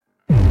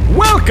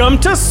Welcome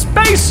to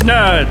Space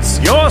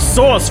Nerds, your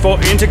source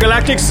for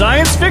intergalactic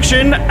science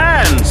fiction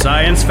and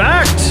science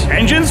fact.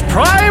 Engines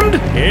primed,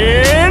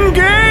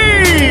 engage!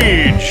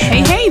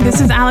 Hey,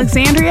 this is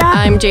Alexandria.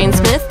 I'm Jane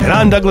Smith. And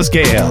I'm Douglas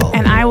Gale.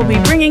 And I will be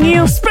bringing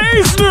you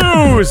Space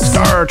News!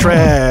 Star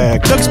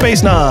Trek, Deep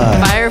Space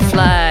Nine,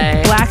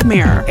 Firefly, Black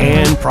Mirror,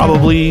 and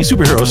probably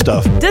superhero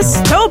stuff.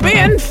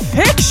 dystopian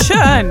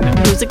fiction.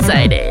 Who's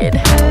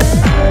excited?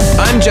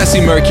 I'm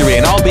Jesse Mercury,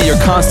 and I'll be your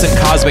constant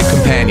cosmic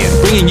companion,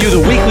 bringing you the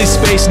weekly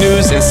space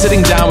news and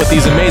sitting down with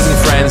these amazing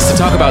friends to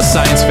talk about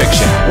science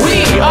fiction.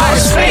 We are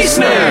Space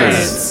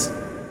Nerds!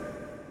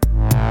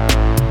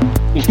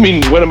 You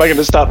mean, when am I going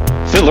to stop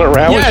fiddling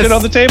around with shit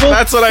on the table?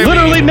 That's what I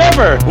Literally mean.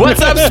 never!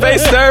 What's up,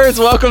 Space Nerds?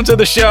 Welcome to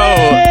the show.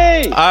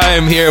 Hey!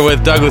 I'm here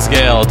with Douglas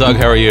Gale. Doug,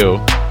 how are you?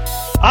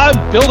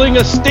 I'm building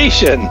a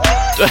station.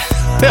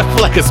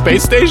 Like a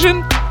space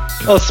station?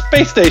 A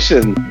space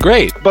station.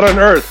 Great. But on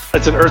Earth.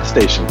 It's an Earth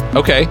station.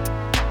 Okay.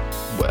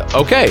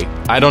 Okay.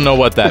 I don't know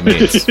what that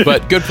means,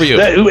 but good for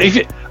you.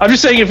 I'm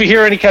just saying, if you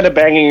hear any kind of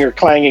banging or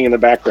clanging in the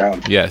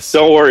background, Yes.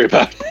 don't worry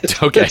about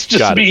it. Okay, It's just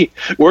got it. me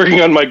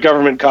working on my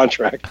government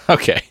contract.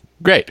 Okay,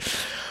 great.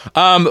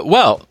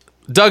 Well,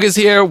 Doug is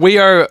here. We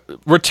are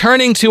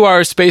returning to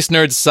our Space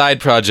Nerds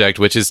side project,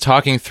 which is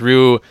talking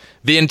through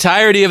the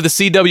entirety of the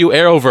CW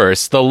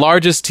Arrowverse, the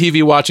largest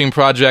TV watching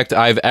project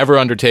I've ever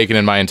undertaken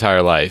in my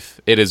entire life.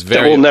 It is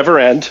That will never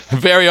end.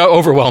 very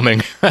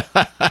overwhelming.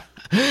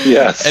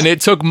 Yes. And it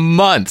took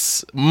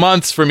months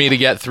for me to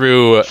get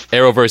through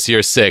Arrowverse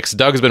Year 6.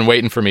 Doug's been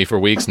waiting for me for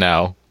weeks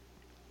now.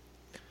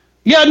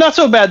 Yeah, not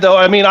so bad, though.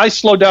 I mean, I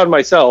slowed down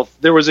myself.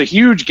 There was a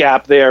huge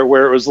gap there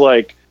where it was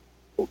like,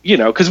 you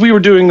know, because we were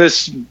doing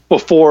this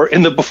before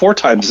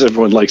times, as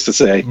everyone likes to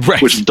say,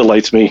 Right. which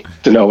delights me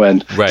to no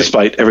end, Right.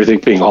 despite everything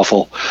being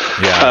awful.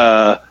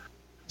 Yeah.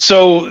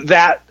 So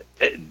that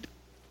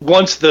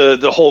once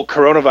the whole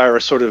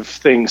coronavirus sort of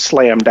thing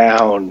slammed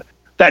down,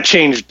 that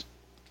changed,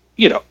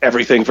 you know,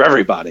 everything for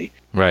everybody.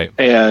 Right.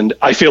 And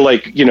I feel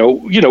like, you know,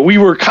 we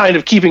were kind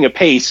of keeping a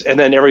pace, and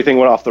then everything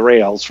went off the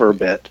rails for a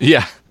bit.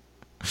 Yeah.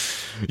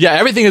 Yeah,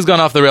 everything has gone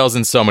off the rails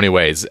in so many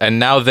ways. And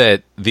now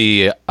that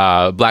the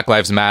Black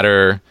Lives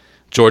Matter,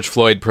 George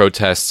Floyd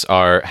protests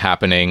are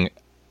happening,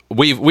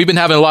 we've been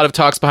having a lot of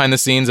talks behind the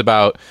scenes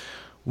about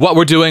what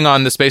we're doing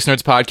on the Space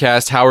Nerds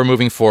podcast, how we're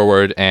moving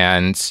forward,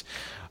 and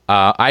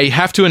I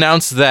have to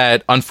announce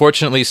that,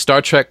 unfortunately, Star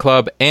Trek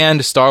Club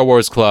and Star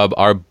Wars Club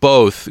are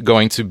both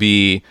going to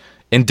be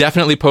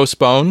indefinitely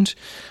postponed.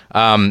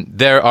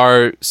 There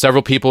are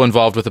several people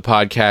involved with the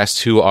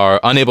podcast who are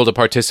unable to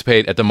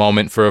participate at the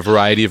moment for a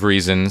variety of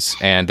reasons,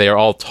 and they are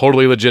all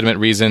totally legitimate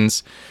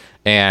reasons,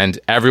 and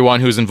everyone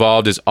who's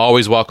involved is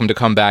always welcome to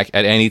come back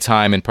at any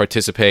time and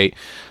participate.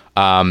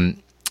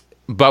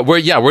 But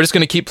we're just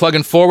going to keep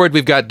plugging forward.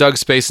 We've got Doug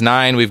Space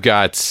Nine, we've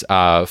got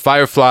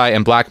Firefly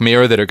and Black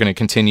Mirror that are going to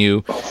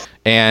continue,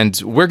 and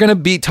we're going to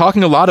be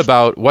talking a lot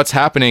about what's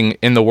happening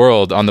in the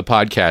world on the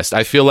podcast.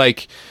 I feel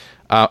like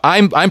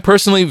I'm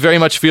personally very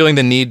much feeling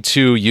the need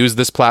to use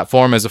this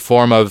platform as a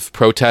form of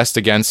protest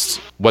against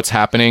what's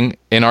happening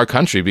in our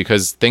country,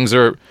 because things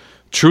are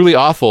truly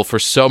awful for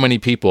so many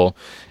people.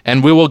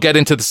 And we will get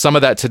into some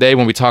of that today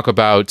when we talk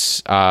about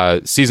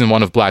season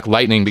 1 of Black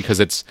Lightning, because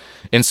it's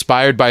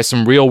inspired by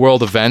some real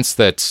world events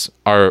that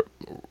are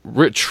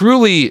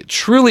truly,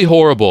 truly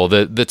horrible.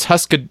 The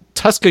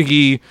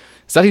Tuskegee,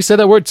 is that how you say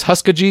that word?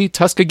 Tuskegee?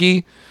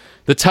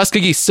 The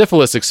Tuskegee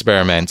syphilis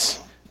experiment.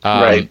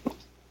 Right.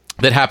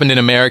 That happened in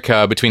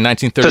America between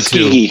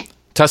 1932.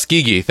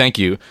 Tuskegee, thank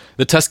you.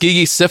 The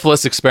Tuskegee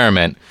syphilis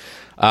experiment.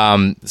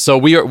 So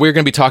we're going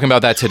to be talking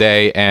about that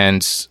today,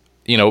 and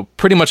you know,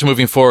 pretty much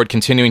moving forward,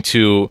 continuing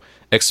to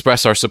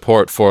express our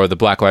support for the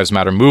Black Lives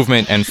Matter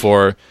movement and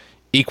for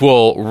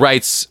equal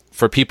rights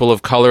for people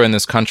of color in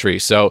this country.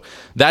 So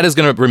that is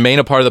going to remain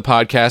a part of the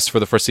podcast for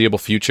the foreseeable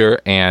future,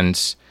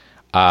 and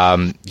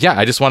I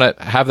just want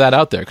to have that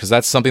out there because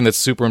that's something that's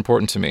super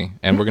important to me,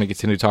 and we're going to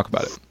continue to talk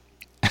about it.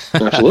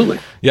 Absolutely.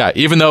 Yeah,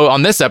 even though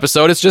on this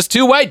episode it's just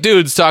two white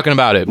dudes talking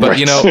about it. But, right.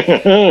 you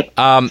know,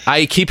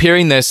 I keep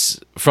hearing this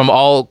from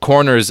all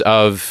corners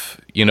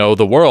of, you know,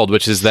 the world,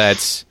 which is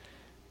that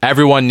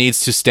everyone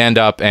needs to stand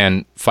up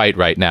and fight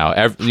right now.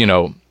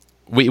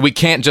 We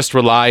can't just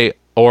rely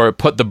or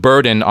put the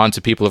burden onto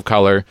people of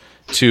color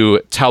to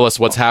tell us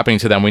what's happening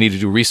to them. We need to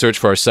do research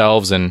for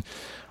ourselves and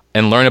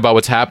learn about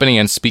what's happening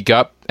and speak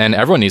up. And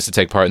everyone needs to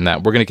take part in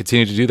that. We're going to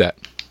continue to do that.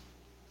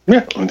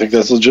 Yeah, I think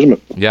that's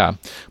legitimate. Yeah.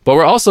 But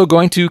we're also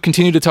going to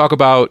continue to talk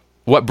about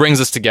what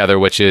brings us together,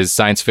 which is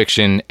science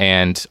fiction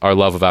and our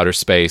love of outer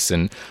space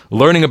and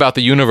learning about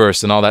the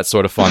universe and all that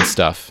sort of fun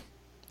stuff.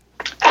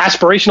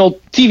 Aspirational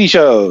TV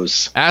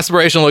shows.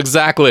 Aspirational,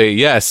 exactly.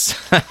 Yes.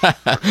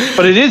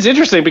 But it is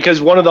interesting because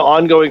one of the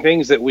ongoing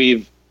things that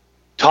we've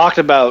talked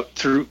about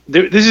through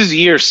this is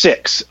year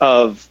 6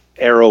 of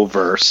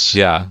Arrowverse.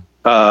 Yeah.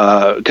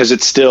 Because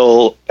it's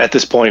still, at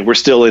this point, we're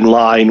still in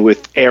line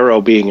with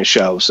Arrow being a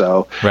show.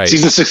 So Right.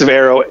 season 6 of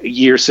Arrow,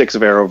 year 6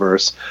 of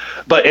Arrowverse.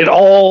 But in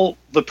all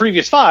the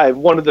previous 5,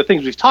 one of the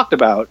things we've talked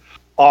about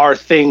are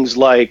things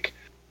like,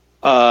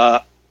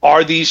 are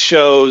are these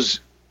shows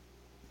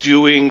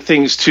doing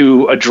things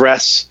to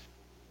address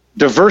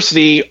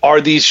diversity?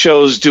 Are these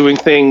shows doing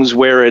things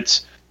where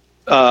it's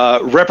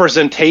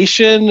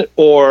representation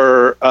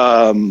or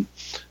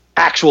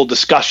actual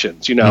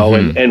discussions,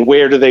 and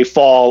where do they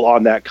fall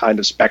on that kind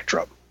of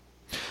spectrum?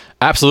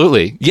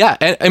 Absolutely. Yeah.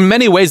 And in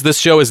many ways, this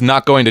show is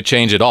not going to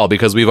change at all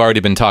because we've already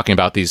been talking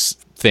about these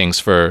things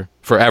for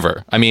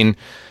forever. I mean,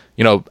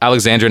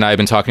 Alexandra and I have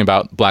been talking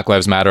about Black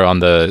Lives Matter on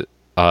the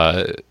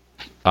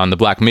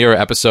Black Mirror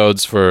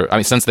episodes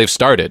since they've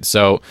started.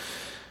 So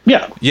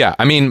yeah.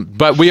 I mean,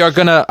 but we are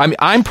gonna.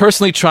 I'm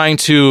personally trying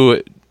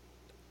to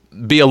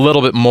be a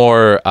little bit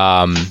more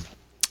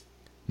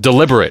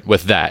deliberate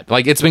with that.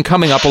 Like, it's been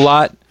coming up a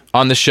lot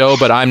on the show,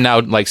 but I'm now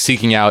like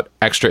seeking out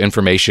extra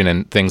information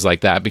and things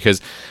like that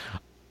because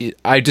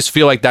I just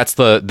feel like that's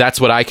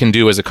what I can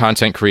do as a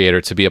content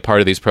creator to be a part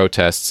of these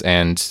protests,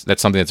 and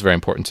that's something that's very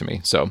important to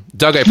me. So,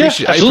 Doug, I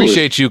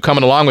appreciate you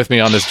coming along with me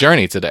on this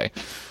journey today.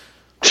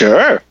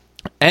 Sure.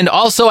 And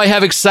also, I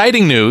have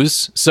exciting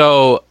news.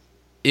 So,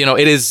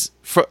 it is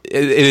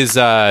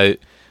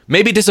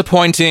maybe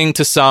disappointing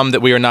to some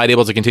that we are not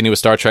able to continue with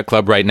Star Trek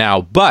Club right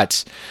now,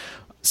 but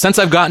since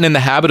I've gotten in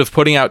the habit of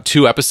putting out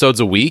 2 episodes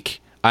a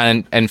week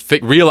and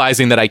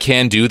realizing that I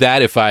can do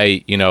that if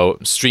I,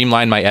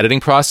 streamline my editing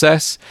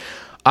process,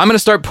 I'm going to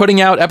start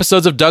putting out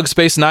episodes of Doug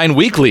Space Nine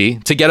weekly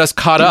to get us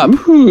caught up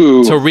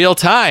to real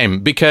time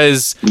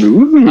because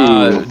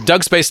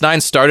Doug Space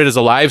Nine started as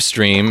a live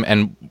stream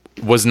and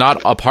was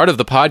not a part of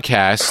the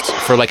podcast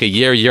for like a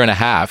year and a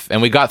half.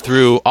 And we got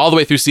all the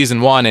way through season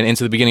 1 and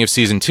into the beginning of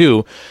season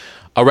 2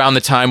 around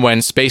the time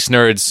when Space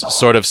Nerds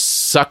sort of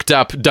sucked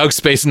up Doug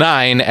Space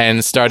Nine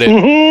and started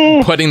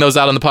putting those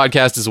out on the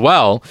podcast as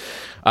well.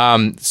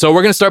 So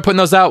we're going to start putting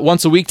those out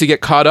once a week to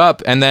get caught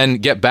up and then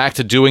get back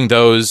to doing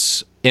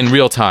those in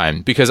real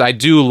time because I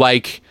do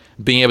like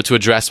being able to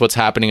address what's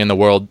happening in the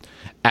world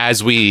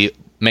as we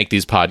make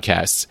these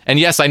podcasts. And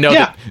yes, I know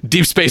that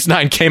Deep Space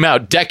Nine came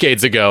out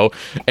decades ago,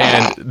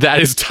 and that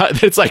is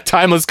it's like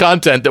timeless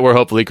content that we're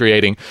hopefully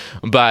creating.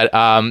 But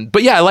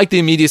yeah, I like the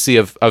immediacy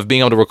of being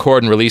able to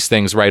record and release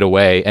things right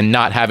away and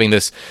not having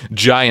this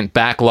giant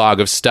backlog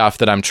of stuff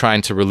that I'm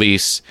trying to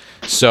release.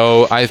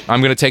 So I'm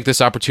going to take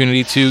this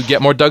opportunity to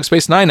get more Doug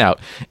Space Nine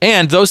out.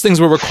 And those things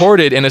were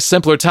recorded in a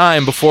simpler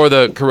time before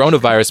the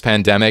coronavirus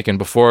pandemic and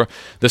before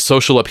the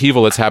social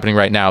upheaval that's happening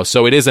right now.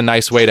 So it is a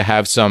nice way to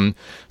have some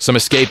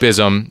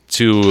escapism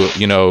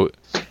to,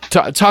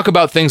 talk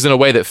about things in a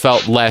way that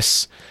felt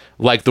less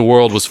like the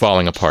world was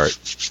falling apart.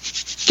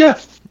 Yeah.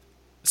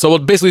 So we'll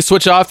basically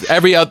switch off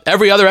every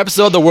other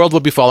episode. The world will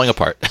be falling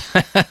apart.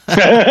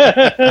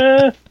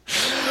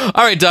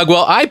 All right, Doug.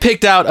 Well, I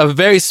picked out a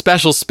very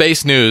special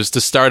space news to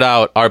start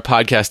out our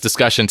podcast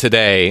discussion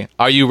today.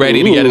 Are you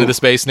ready to get into the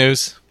space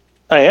news?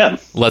 I am.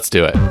 Let's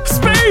do it.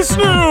 Space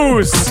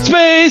news!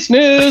 Space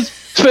news!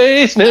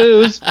 Space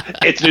news!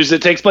 It's news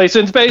that takes place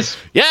in space.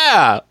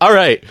 Yeah! All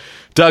right.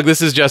 Doug,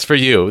 this is just for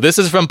you. This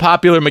is from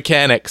Popular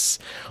Mechanics.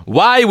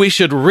 Why we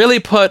should really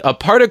put a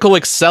particle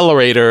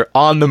accelerator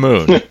on the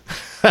moon.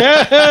 For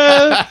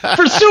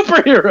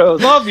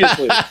superheroes,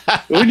 obviously.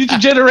 We need to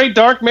generate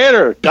dark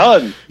matter.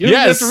 Done. You don't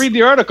even have to read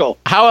the article.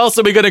 How else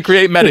are we going to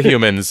create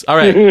metahumans? All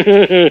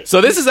right. So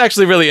this is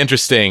actually really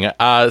interesting.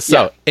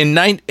 In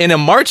a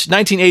March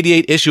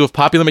 1988 issue of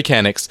Popular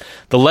Mechanics,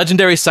 the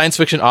legendary science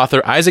fiction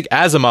author Isaac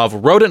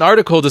Asimov wrote an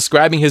article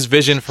describing his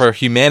vision for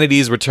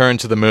humanity's return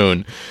to the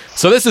moon.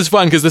 So this is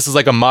fun because this is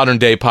like a modern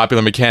day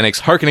Popular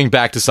Mechanics harkening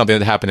back to something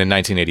that happened in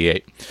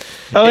 1988.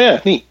 Oh, yeah.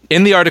 Neat.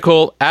 In the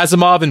article,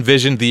 Asimov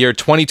envisioned the year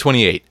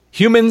 2028.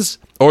 Humans,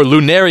 or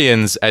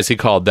Lunarians as he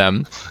called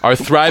them, are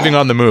thriving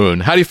on the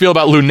moon. How do you feel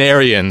about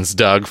Lunarians,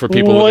 Doug, for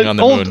people living on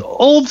the moon?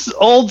 Old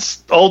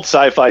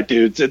sci-fi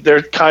dudes.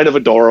 They're kind of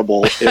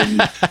adorable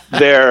in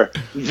their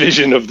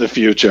vision of the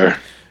future.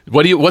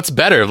 What's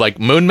better, like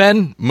moon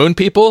men, moon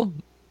people,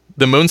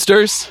 the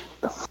moonsters?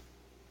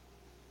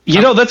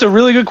 That's a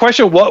really good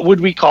question. What would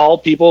we call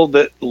people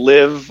that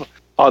live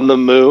on the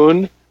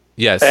moon?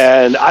 Yes.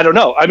 And I don't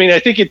know. I mean, I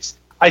think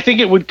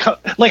it would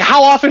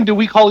how often do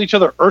we call each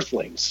other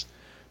Earthlings?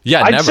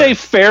 Yeah, I'd say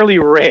fairly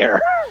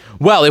rare.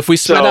 Well, if we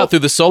spread out through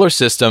the solar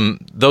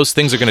system, those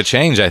things are going to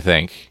change, I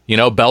think.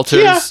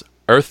 Belters,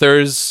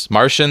 Earthers,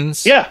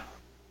 Martians. Yeah.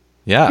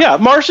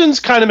 Martians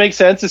kind of make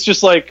sense. It's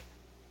just like,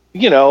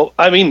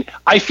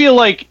 I feel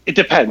like it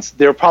depends.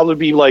 There'll probably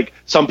be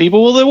some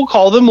people will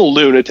call them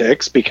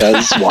lunatics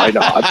because why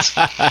not?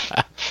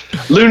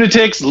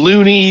 Lunatics,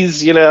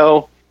 loonies,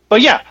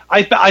 But yeah,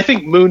 I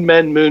think moon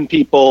men, moon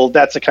people,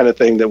 that's the kind of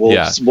thing that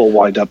will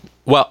wind up.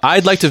 Well,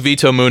 I'd like to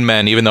veto moon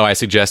men, even though I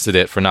suggested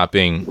it for not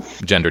being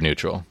gender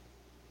neutral.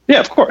 Yeah,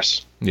 of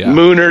course. Yeah.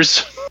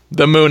 Mooners.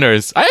 The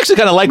mooners. I actually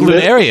kind of like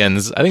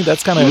Lunarians. I think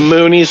that's kind of...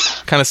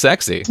 Moonies. Kind of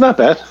sexy. It's not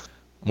bad.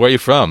 Where are you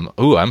from?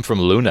 Ooh, I'm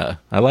from Luna.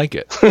 I like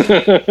it.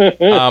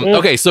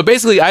 Okay, so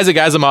basically Isaac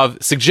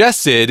Asimov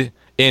suggested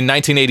in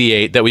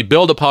 1988 that we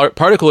build a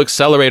particle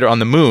accelerator on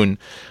the moon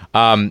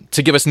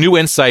to give us new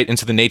insight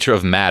into the nature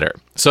of matter.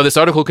 So this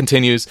article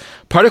continues,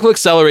 particle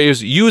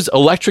accelerators use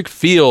electric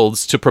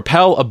fields to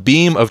propel a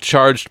beam of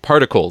charged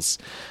particles.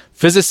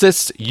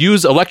 Physicists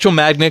use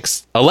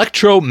electromagnets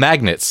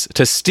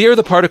to steer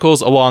the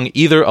particles along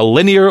either a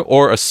linear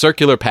or a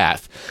circular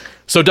path.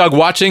 So, Doug,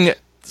 watching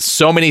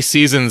so many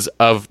seasons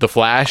of The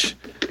Flash,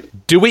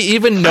 do we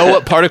even know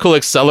what particle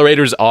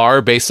accelerators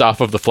are based off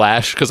of The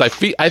Flash? Because I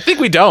think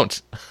we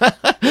don't.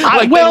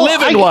 They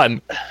live in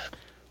one.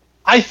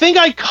 I think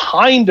I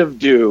kind of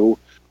do,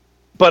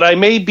 but I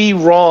may be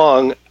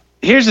wrong.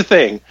 Here's the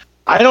thing.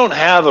 I don't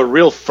have a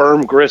real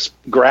firm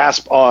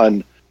grasp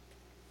on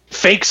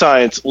fake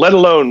science, let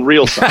alone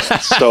real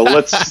science. So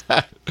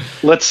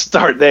let's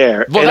start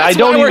there. Well, and that's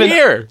why we're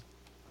here.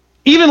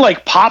 Even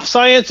like pop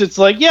science, it's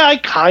like, yeah, I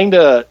kind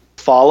of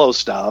follow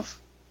stuff.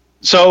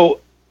 So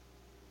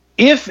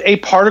if a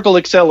particle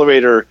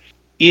accelerator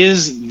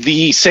is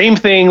the same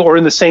thing or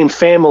in the same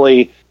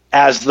family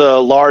as the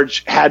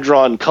Large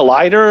Hadron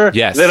Collider,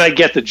 yes, then I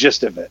get the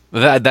gist of it.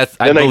 I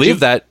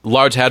believe that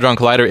Large Hadron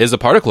Collider is a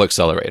particle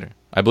accelerator.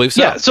 I believe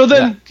so. Yeah. So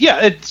then,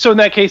 so in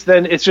that case,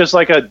 then it's just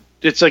like a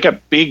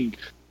big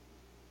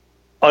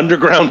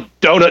underground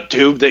donut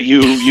tube that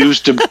you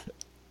use to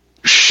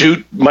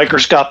shoot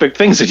microscopic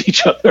things at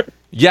each other.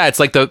 Yeah, it's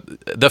like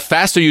the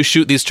faster you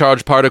shoot these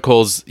charged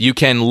particles, you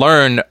can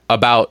learn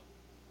about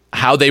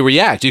how they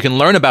react. You can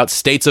learn about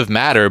states of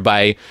matter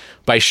by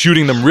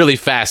shooting them really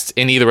fast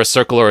in either a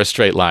circle or a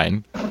straight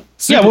line.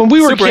 When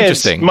we were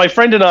kids, my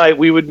friend and I,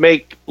 we would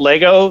make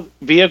Lego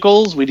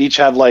vehicles. We'd each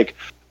have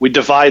we'd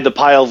divide the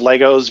pile of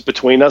Legos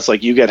between us,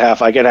 like you get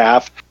half, I get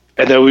half.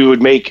 And then we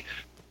would make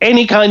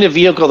any kind of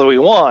vehicle that we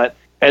want,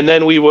 and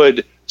then we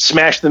would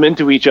smash them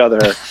into each other.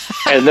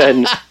 And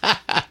then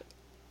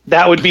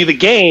that would be the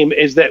game,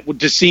 is that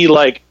to see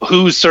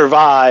who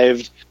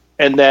survived.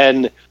 And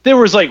then there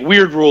was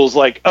weird rules,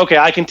 okay,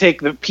 I can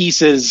take the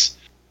pieces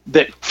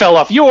that fell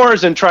off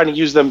yours and try to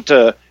use them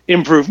to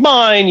improve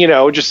mine,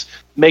 just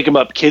make them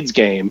up kids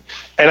game.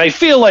 And I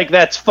feel like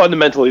that's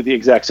fundamentally the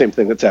exact same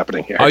thing that's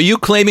happening here. Are you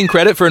claiming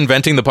credit for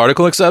inventing the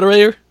particle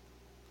accelerator?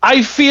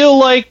 I feel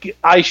like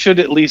I should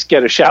at least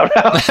get a shout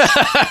out.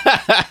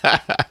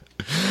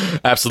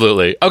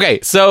 Absolutely. Okay,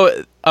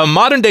 so a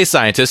modern day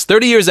scientist,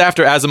 30 years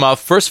after Asimov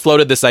first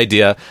floated this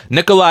idea,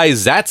 Nikolai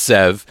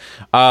Zaitsev,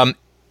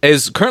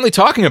 is currently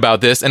talking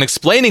about this and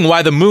explaining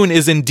why the moon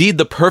is indeed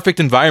the perfect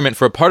environment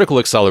for a particle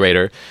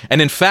accelerator.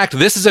 And in fact,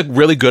 this is a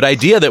really good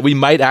idea that we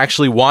might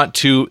actually want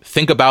to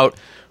think about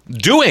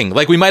doing.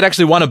 We might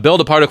actually want to build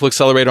a particle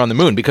accelerator on the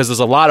moon, because there's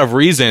a lot of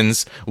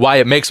reasons why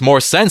it makes more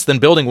sense than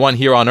building one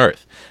here on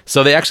Earth.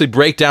 So they actually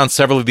break down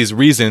several of these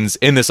reasons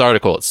in this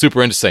article. It's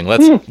super interesting.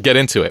 Let's get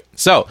into it.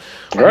 So,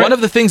 one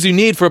of the things you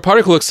need for a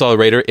particle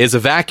accelerator is a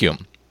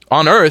vacuum.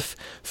 On Earth,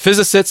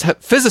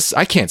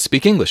 I can't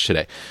speak English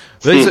today.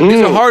 These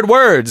are hard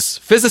words.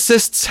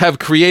 Physicists have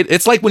created...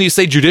 It's like when you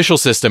say judicial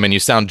system and you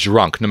sound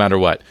drunk no matter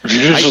what.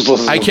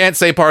 I can't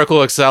say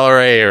particle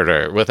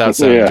accelerator without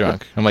sounding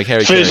drunk. I'm like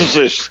Harry Carey.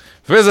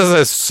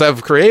 Physicists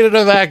have created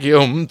a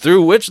vacuum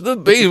through which the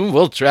beam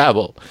will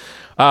travel.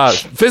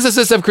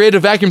 Physicists have created a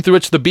vacuum through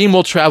which the beam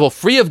will travel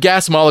free of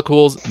gas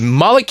molecules,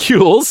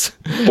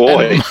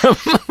 and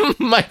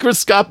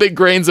microscopic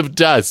grains of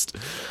dust.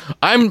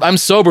 I'm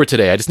sober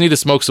today. I just need to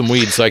smoke some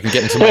weed so I can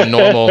get into my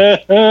normal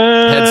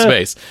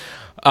headspace.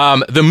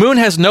 The moon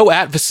has no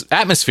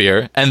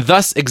atmosphere and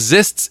thus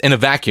exists in a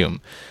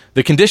vacuum.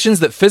 The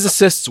conditions that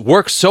physicists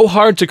work so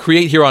hard to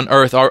create here on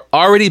Earth are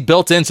already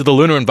built into the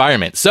lunar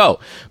environment. So,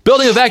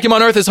 building a vacuum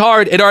on Earth is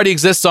hard. It already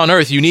exists on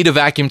Earth. You need a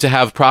vacuum to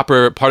have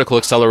proper particle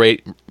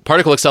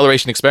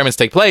acceleration experiments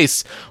take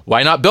place.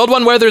 Why not build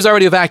one where there's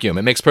already a vacuum?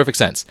 It makes perfect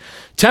sense.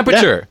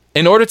 Temperature. Yeah.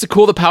 In order to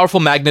cool the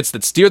powerful magnets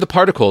that steer the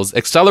particles,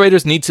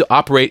 accelerators need to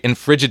operate in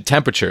frigid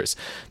temperatures.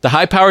 The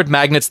high-powered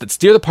magnets that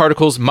steer the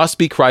particles must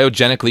be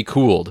cryogenically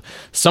cooled.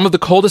 Some of the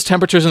coldest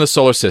temperatures in the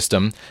solar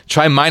system,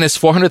 try minus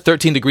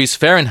 413 degrees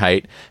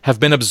Fahrenheit, have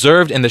been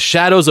observed in the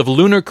shadows of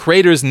lunar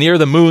craters near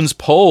the moon's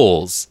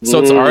poles. So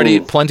it's already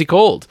plenty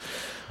cold.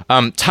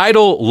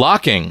 Tidal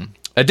locking.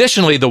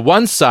 Additionally, the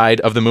one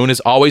side of the moon is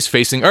always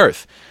facing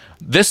Earth.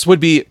 This would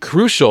be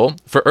crucial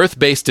for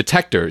Earth-based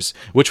detectors,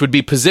 which would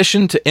be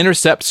positioned to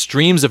intercept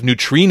streams of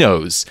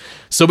neutrinos.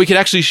 So we could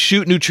actually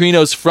shoot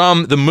neutrinos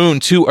from the moon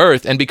to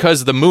Earth, and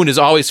because the moon is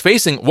always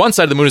facing, one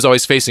side of the moon is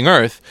always facing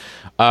Earth,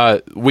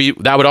 that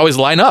would always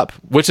line up,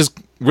 which is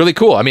really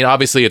cool. I mean,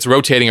 obviously it's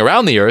rotating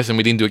around the Earth, and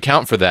we need to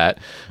account for that,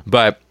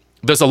 but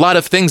there's a lot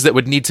of things that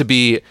would need to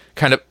be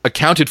kind of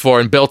accounted for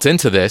and built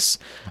into this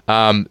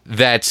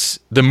that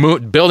the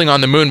moon, building on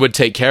the moon would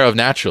take care of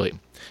naturally.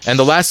 And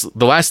the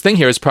last thing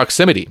here is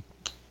proximity.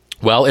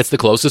 Well, it's the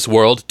closest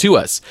world to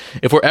us.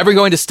 If we're ever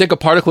going to stick a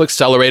particle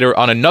accelerator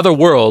on another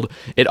world,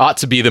 it ought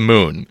to be the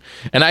moon.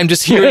 And I'm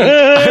just hearing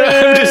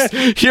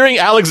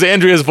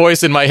Alexandria's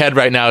voice in my head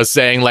right now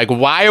saying,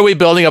 why are we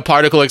building a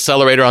particle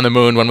accelerator on the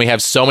moon when we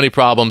have so many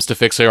problems to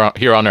fix here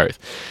on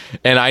Earth?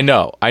 And I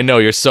know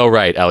you're so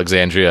right,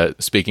 Alexandria,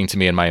 speaking to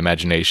me in my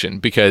imagination,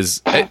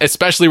 because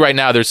especially right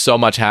now, there's so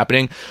much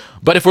happening.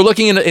 But if we're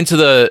looking into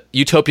the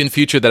utopian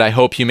future that I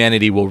hope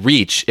humanity will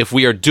reach, if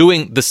we are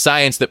doing the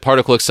science that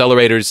particle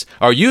accelerators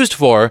are used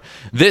for,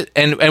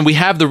 and we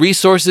have the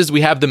resources,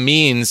 we have the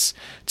means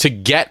to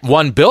get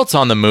one built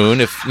on the moon,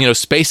 if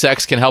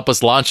SpaceX can help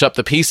us launch up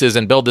the pieces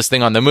and build this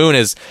thing on the moon,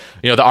 as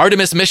the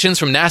Artemis missions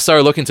from NASA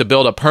are looking to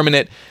build a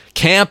permanent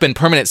camp and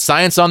permanent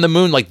science on the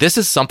moon. Like, this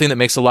is something that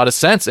makes a lot of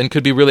sense and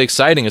could be really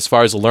exciting as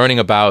far as learning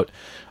about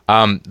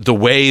the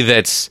way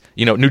that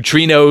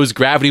neutrinos,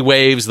 gravity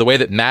waves, the way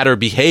that matter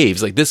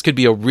behaves. Like, this could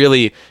be a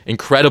really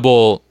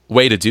incredible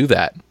way to do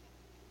that.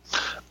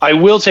 I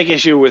will take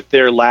issue with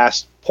their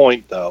last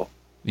point, though.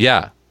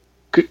 Yeah.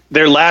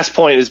 Their last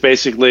point is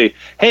basically,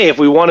 hey, if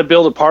we want to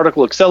build a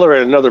particle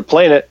accelerator on another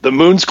planet, the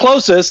moon's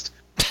closest.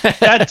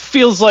 That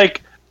feels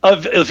like,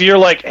 if you're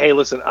like, hey,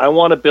 listen, I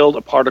want to build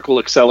a particle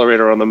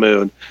accelerator on the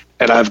moon,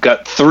 and I've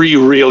got 3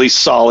 really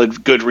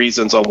solid, good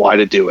reasons on why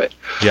to do it.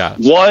 Yeah.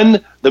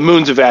 1, the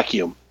moon's a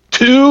vacuum.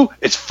 2,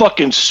 it's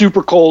fucking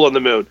super cold on the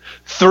moon.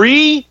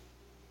 3,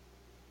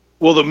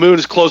 well, the moon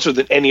is closer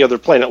than any other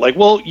planet. Like,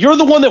 well, you're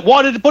the one that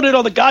wanted to put it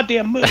on the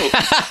goddamn moon.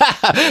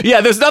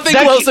 Yeah, there's nothing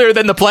closer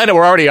than the planet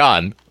we're already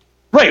on.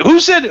 Right. Who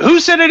said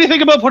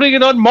anything about putting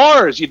it on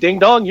Mars, you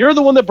ding-dong? You're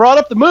the one that brought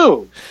up the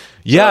moon.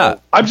 Yeah.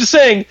 So, I'm just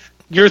saying,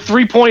 your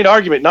 3-point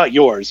argument, not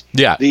yours.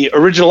 Yeah. The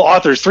original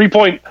author's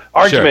 3-point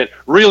argument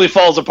really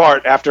falls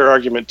apart after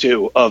argument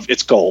 2 of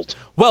it's gold.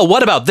 Well,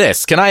 what about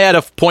this? Can I add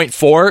a point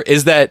 4?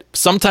 Is that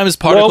sometimes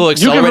particle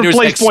accelerators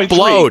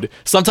explode.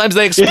 Sometimes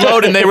they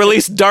explode and they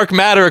release dark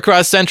matter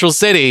across Central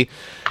City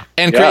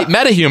and create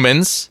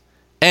metahumans,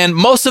 and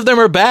most of them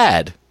are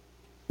bad.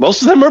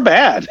 Most of them are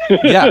bad.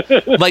 Yeah.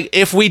 Like,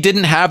 if we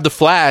didn't have the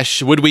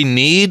Flash, would we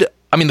need...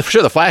 I mean,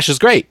 sure, the Flash is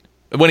great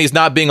when he's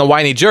not being a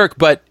whiny jerk,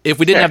 but if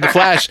we didn't have the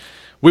Flash...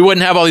 we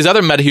wouldn't have all these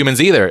other metahumans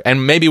either,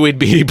 and maybe we'd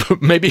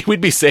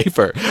be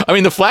safer. I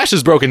mean, the Flash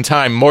has broken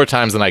time more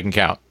times than I can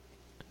count.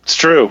 It's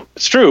true,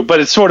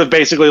 but it's sort of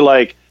basically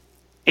like,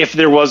 if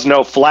there was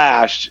no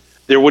Flash,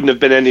 there wouldn't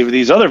have been any of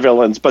these other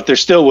villains, but there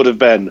still would have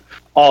been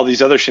all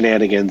these other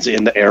shenanigans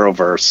in the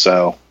Arrowverse.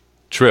 So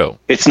true.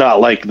 It's not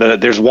like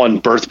there's one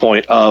birth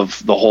point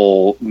of the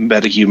whole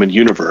metahuman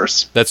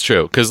universe. That's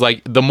true, because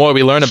like the more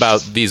we learn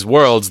about these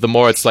worlds, the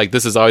more it's like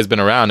this has always been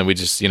around, and we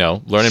just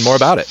learning more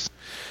about it.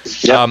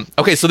 Yep.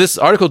 Okay, so this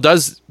article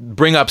does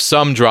bring up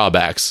some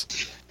drawbacks.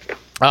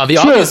 The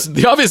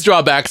obvious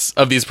drawbacks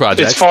of these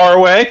projects, it's far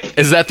away,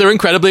 is that they're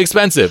incredibly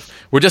expensive.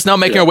 We're just now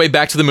making our way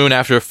back to the moon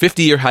after a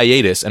 50-year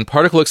hiatus, and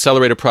particle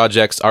accelerator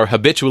projects are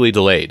habitually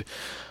delayed.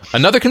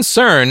 Another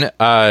concern,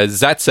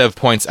 Zaitsev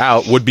points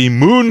out, would be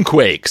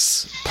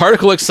moonquakes.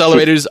 Particle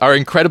accelerators are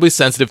incredibly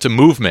sensitive to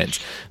movement.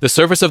 The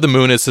surface of the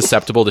moon is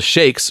susceptible to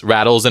shakes,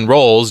 rattles, and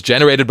rolls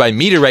generated by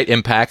meteorite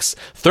impacts,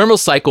 thermal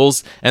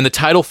cycles, and the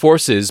tidal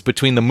forces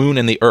between the moon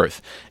and the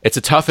Earth. It's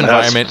a tough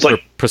environment for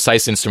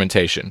precise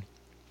instrumentation.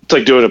 It's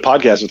like doing a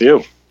podcast with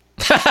you.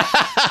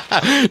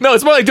 No,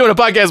 it's more like doing a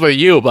podcast with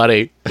you,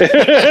 buddy. No,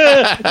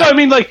 I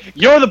mean, like,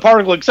 you're the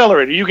particle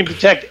accelerator. You can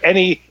detect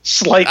any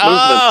slight movement.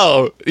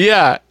 Oh,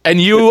 yeah.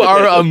 And you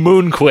are a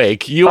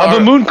moonquake.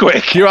 I'm a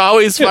moonquake. You're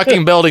always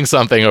fucking building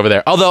something over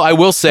there. Although I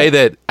will say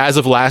that as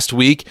of last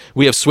week,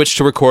 we have switched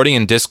to recording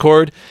in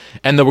Discord,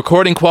 and the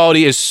recording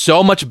quality is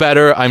so much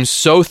better. I'm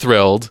so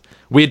thrilled.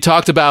 We had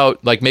talked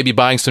about like maybe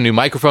buying some new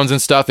microphones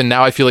and stuff, and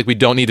now I feel like we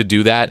don't need to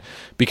do that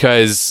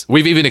because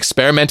we've even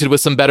experimented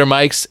with some better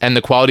mics, and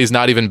the quality is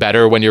not even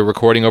better when you're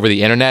recording over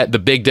the internet. The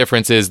big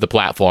difference is the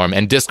platform.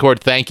 And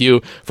Discord, thank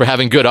you for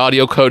having good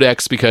audio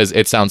codecs because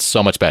it sounds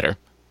so much better.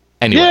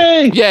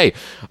 Anyway, yay!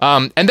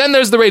 And then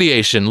there's the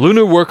radiation.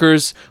 Lunar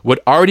workers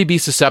would already be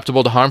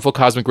susceptible to harmful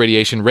cosmic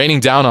radiation raining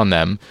down on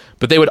them,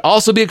 but they would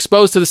also be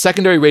exposed to the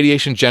secondary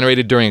radiation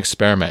generated during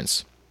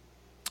experiments.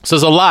 So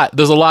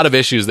there's a lot of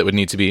issues that would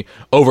need to be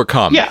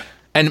overcome. Yeah.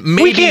 And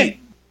maybe...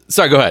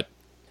 Sorry, go ahead.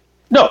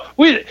 No,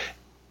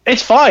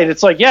 it's fine.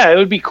 It's like, yeah, it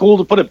would be cool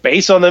to put a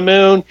base on the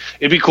moon.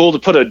 It'd be cool to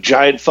put a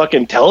giant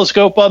fucking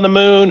telescope on the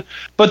moon.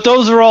 But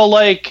those are all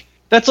like...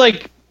 That's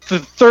like the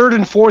 3rd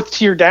and 4th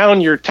tier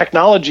down your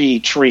technology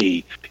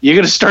tree. You're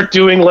going to start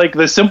doing like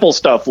the simple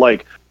stuff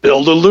like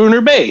build a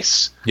lunar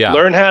base. Yeah.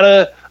 Learn how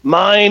to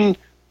mine...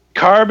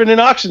 carbon and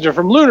oxygen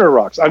from lunar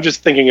rocks. I'm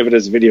just thinking of it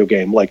as a video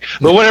game, like,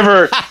 but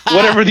whatever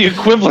the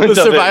equivalent the of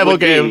survival it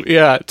game. Be.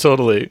 Yeah,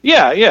 totally.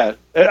 Yeah.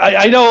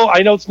 I know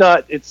it's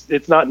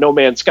not No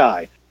Man's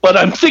Sky, but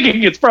I'm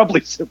thinking it's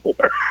probably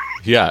simpler.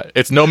 Yeah,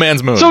 it's No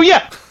Man's Moon. So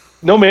yeah,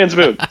 No Man's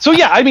Moon. So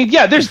yeah, I mean,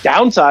 yeah, there's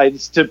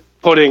downsides to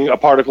putting a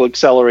particle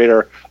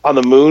accelerator on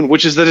the moon,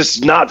 which is that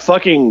it's not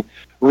fucking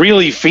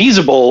really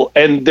feasible,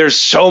 and there's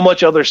so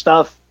much other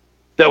stuff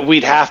that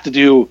we'd have to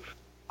do.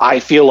 I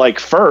feel like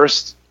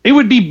first. It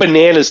would be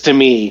bananas to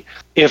me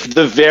if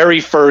the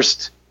very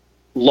first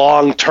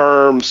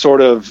long-term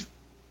sort of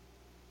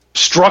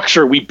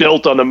structure we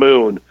built on the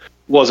moon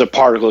was a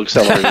particle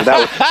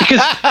accelerator.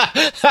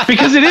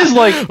 Because it is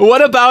like,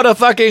 what about a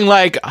fucking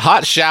like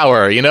hot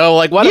shower? You know,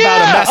 like what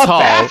about a mess hall?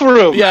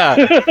 Bathroom? Yeah,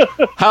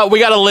 we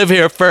got to live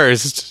here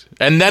first,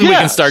 and then we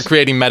can start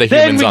creating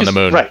metahumans on the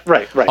moon.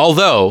 Right.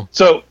 Although,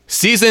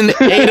 season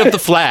 8 of The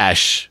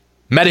Flash,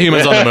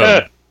 metahumans on the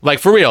moon. Like,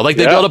 for real. Like,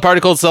 they build a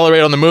particle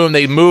accelerator on the moon.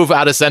 They move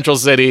out of Central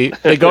City.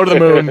 They go to the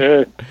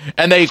moon.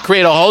 And they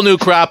create a whole new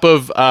crop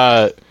of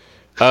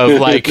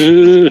like,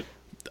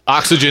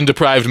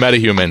 oxygen-deprived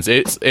metahumans.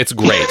 It's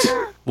great.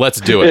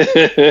 Let's do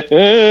it.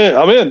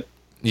 I'm in.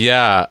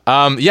 Yeah.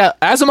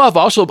 Asimov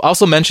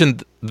also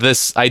mentioned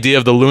this idea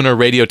of the Lunar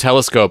Radio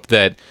Telescope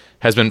that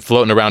has been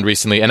floating around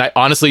recently. And I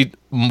honestly,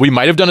 we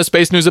might have done a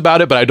space news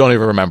about it, but I don't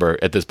even remember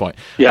at this point.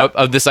 Yeah.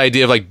 Of this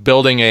idea of, like,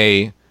 building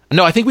a...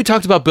 No, I think we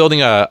talked about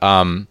building a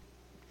a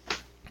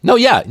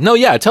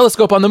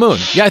telescope on the moon.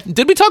 Yeah,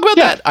 did we talk about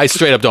that? I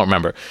straight up don't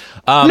remember.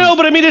 No,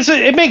 but I mean,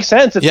 it makes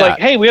sense. It's like,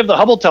 hey, we have the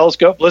Hubble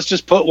telescope. Let's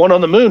just put one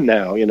on the moon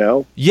now, you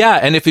know? Yeah,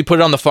 and if we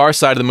put it on the far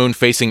side of the moon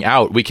facing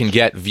out, we can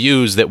get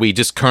views that we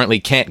just currently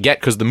can't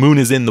get because the moon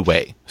is in the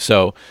way.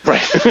 So,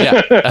 right.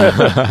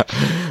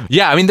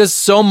 I mean, there's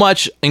so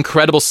much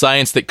incredible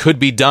science that could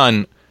be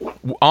done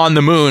on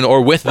the moon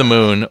or with the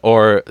moon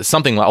or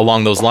something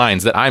along those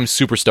lines that I'm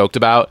super stoked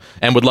about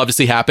and would love to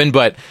see happen.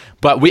 But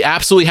we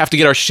absolutely have to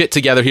get our shit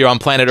together here on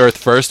planet Earth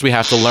first. We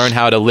have to learn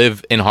how to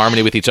live in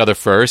harmony with each other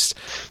first,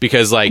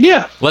 because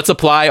let's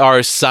apply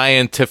our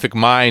scientific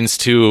minds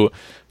to,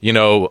 you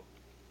know,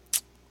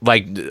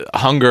 like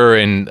hunger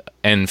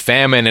and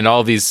famine and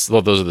all these.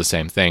 Well, those are the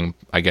same thing,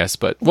 I guess,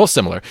 but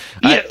similar.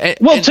 Yeah.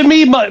 To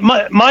me,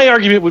 my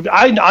argument would be,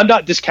 I'm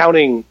not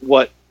discounting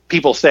what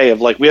people say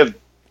of like, we have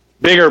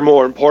bigger,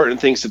 more important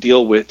things to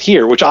deal with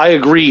here, which I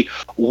agree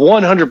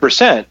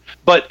 100%.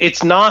 But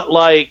it's not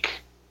like,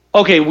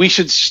 okay, we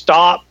should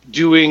stop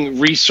doing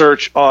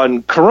research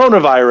on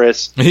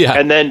coronavirus,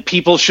 and then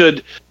people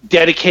should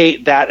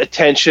dedicate that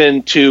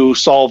attention to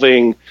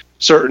solving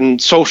certain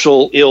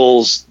social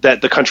ills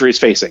that the country is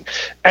facing.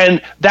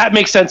 And that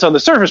makes sense on the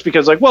surface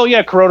because, like, well,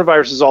 yeah,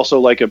 coronavirus is also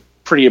like a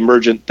pretty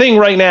emergent thing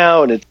right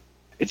now, and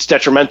it's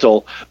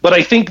detrimental. But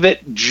I think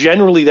that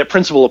generally that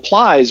principle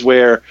applies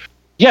where,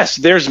 yes,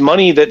 there's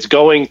money that's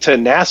going to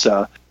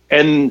NASA,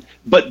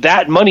 but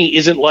that money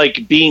isn't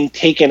like being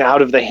taken out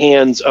of the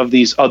hands of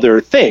these other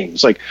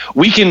things. Like,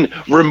 we can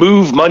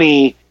remove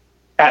money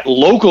at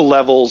local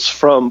levels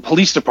from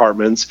police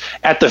departments,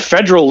 at the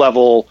federal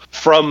level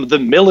from the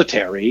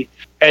military,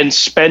 and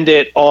spend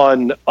it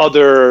on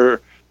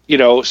other, you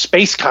know,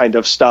 space kind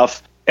of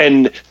stuff,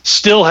 and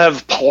still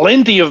have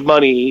plenty of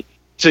money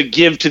to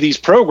give to these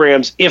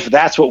programs if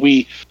that's what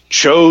we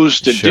chose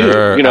to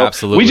do. You know,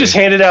 absolutely. We just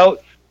handed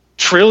out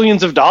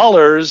trillions of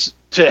dollars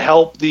to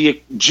help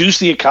juice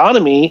the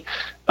economy,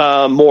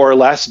 more or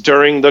less,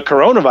 during the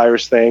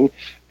coronavirus thing.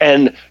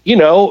 And, you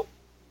know,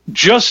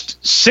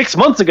 just 6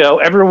 months ago,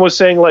 everyone was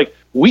saying, like,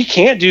 we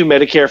can't do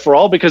Medicare for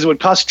all because it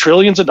would cost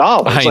trillions of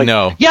dollars. I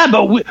know. Yeah,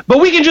 but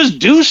we can just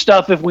do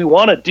stuff if we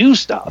want to do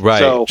stuff. Right.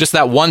 So, just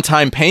that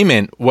one-time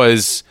payment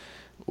was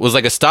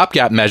like a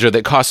stopgap measure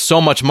that cost so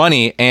much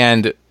money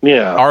and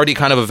already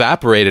kind of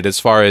evaporated as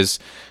far as,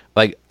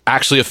 like,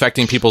 actually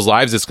affecting people's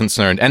lives is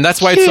concerned. And that's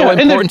why it's so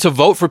important to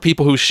vote for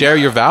people who share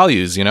your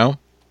values, you know?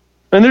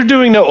 And they're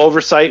doing no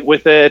oversight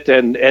with it,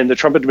 and the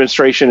Trump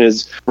administration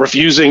is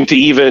refusing to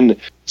even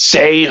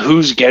say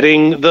who's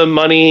getting the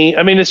money.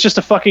 I mean, it's just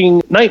a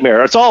fucking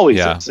nightmare. It's always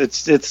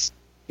it's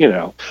you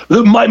know.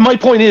 My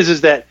point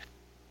is that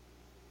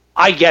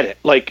I get it.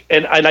 Like,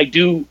 and I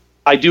do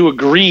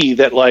agree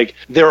that, like,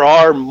 there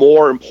are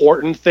more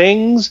important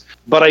things,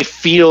 but I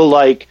feel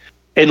like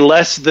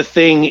unless the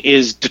thing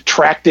is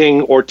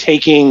detracting or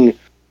taking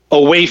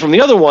away from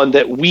the other one,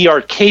 that we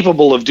are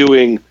capable of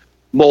doing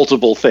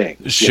multiple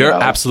things. Sure, you know?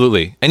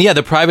 Absolutely. And yeah,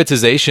 the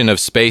privatization of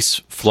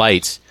space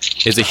flight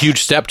is a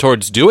huge step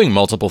towards doing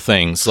multiple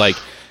things. Like,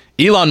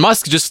 Elon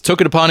Musk just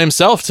took it upon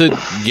himself to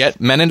get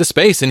men into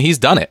space, and he's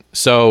done it.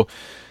 So,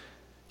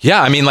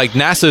 yeah, I mean, like,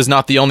 NASA is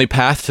not the only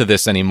path to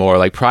this anymore.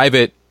 Like,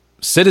 private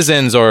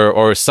citizens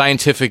or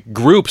scientific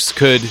groups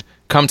could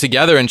come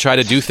together and try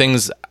to do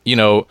things, you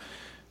know,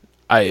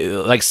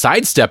 like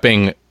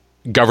sidestepping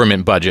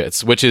government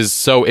budgets, which is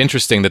so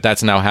interesting that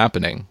that's now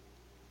happening.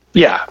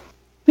 Yeah.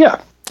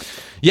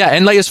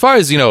 And, like, as far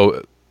as, you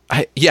know,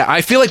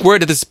 I feel like we're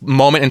at this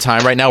moment in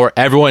time right now where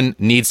everyone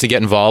needs to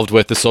get involved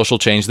with the social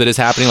change that is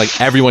happening. Like,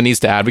 everyone needs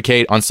to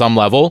advocate on some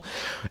level,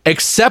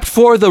 except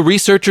for the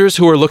researchers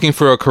who are looking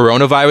for a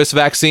coronavirus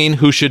vaccine,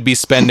 who should be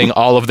spending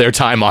all of their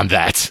time on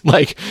that.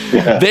 Like,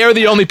 they're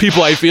the only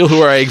people I feel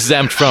who are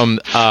exempt from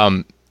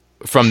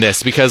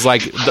this, because,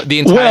 like, the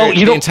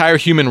entire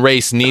human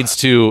race needs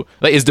to,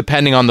 like, is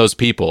depending on those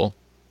people.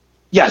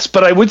 Yes,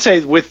 but I would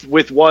say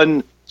with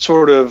one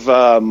sort of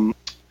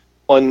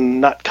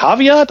not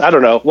caveat, I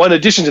don't know, one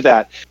addition to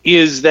that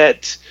is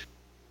that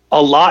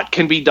a lot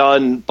can be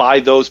done by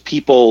those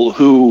people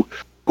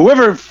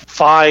whoever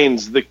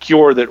finds the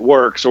cure that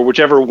works, or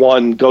whichever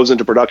one goes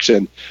into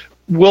production,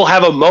 will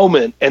have a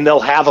moment and they'll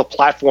have a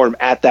platform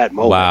at that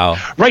moment. Wow.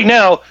 Right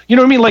now, you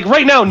know what I mean? Like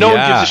right now, no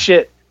one gives a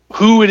shit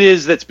who it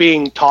is that's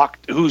being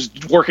talked, who's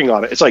working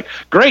on it. It's like,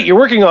 great, you're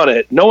working on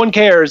it. No one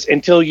cares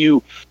until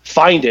you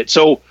find it.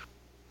 So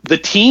the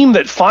team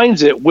that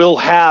finds it will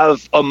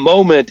have a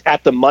moment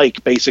at the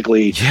mic,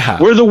 basically,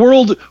 where the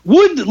world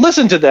would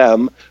listen to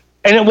them,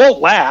 and it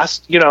won't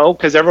last, you know,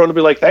 because everyone will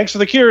be like, thanks for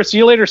the cure, see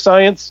you later,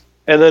 science,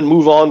 and then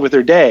move on with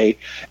their day.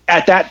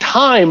 At that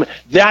time,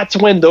 that's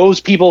when those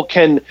people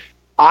can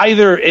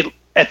either,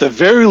 at the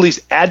very least,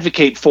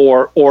 advocate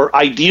for, or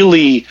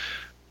ideally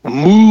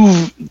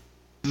move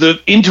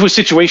into a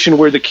situation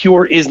where the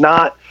cure is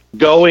not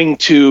going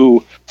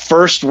to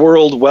first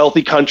world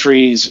wealthy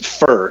countries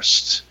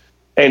first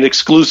and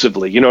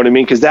exclusively. You know what I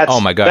mean? Because that's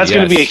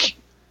going to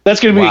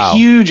be a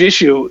huge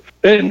issue.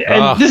 And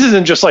this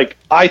isn't just like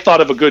I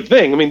thought of a good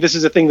thing. I mean, this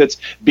is a thing that's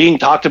being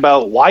talked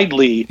about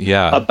widely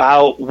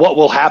about what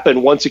will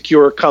happen once a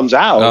cure comes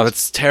out. Oh,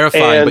 that's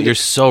terrifying. But you're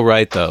so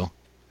right, though.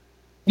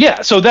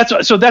 Yeah. So that's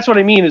what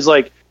I mean. Is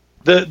like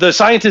the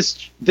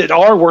scientists that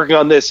are working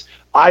on this,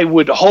 I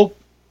would hope,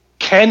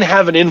 can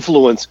have an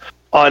influence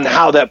on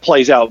how that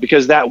plays out,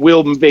 because that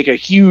will make a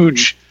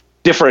huge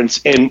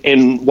difference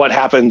in what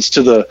happens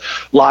to the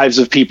lives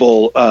of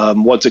people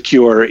once a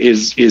cure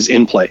is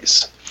in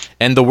place.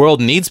 And the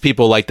world needs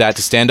people like that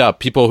to stand up,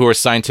 people who are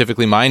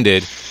scientifically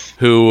minded,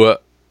 who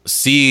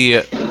see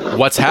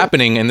what's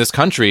happening in this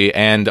country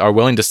and are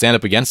willing to stand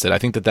up against it. I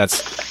think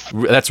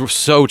that's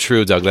so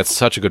true, Doug. That's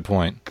such a good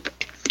point.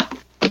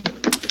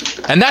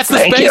 And that's the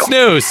space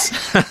news.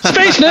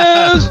 Space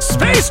news.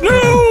 Space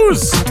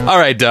news. All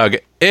right, Doug.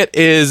 It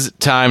is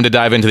time to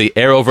dive into the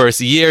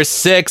Arrowverse Year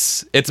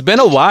 6. It's been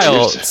a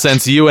while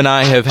since you and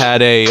I have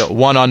had a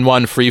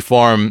one-on-one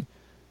freeform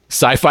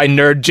sci-fi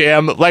nerd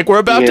jam like we're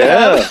about to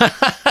have,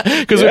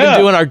 because we've been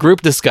doing our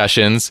group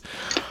discussions.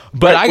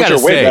 But I gotta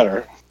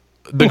say,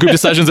 the group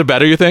discussions are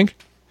better. You think?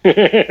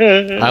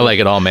 I like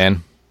it all,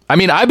 man. I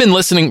mean, I've been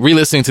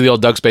re-listening to the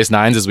old Doug Space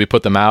Nines as we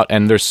put them out,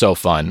 and they're so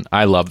fun.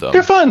 I love them.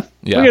 They're fun.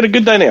 Yeah. We got a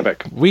good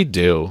dynamic. We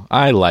do.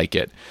 I like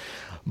it.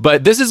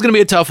 But this is going to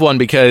be a tough one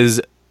because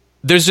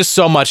there's just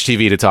so much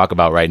TV to talk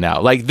about right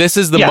now. Like, this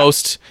is the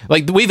most...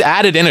 Like, we've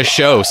added in a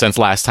show since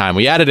last time.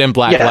 We added in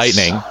Black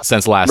Lightning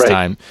since last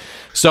time.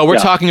 So we're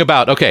talking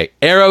about,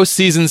 Arrow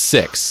Season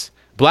 6,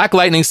 Black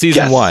Lightning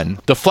Season 1,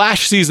 The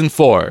Flash Season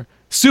 4,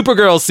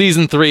 Supergirl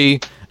Season 3,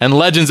 and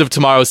Legends of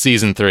Tomorrow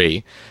Season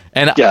 3.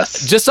 And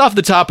just off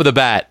the top of the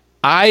bat,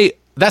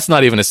 that's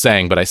not even a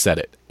saying, but I said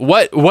it.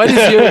 What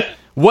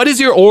is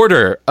your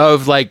order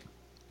of like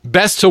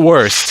best to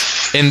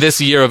worst in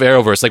this year of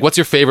Arrowverse? Like, what's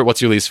your favorite?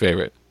 What's your least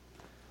favorite?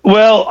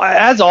 Well,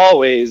 as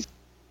always,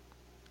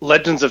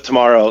 Legends of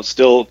Tomorrow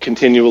still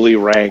continually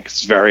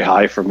ranks very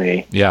high for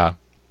me. Yeah.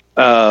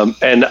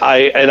 And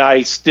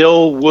I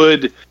still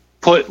would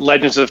put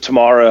Legends of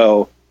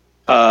Tomorrow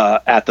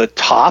at the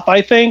top,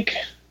 I think.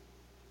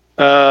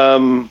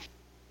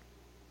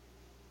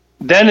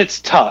 Then it's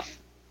tough.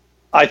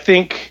 I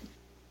think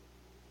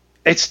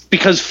it's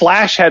because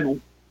Flash had,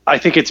 I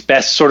think, its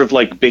best sort of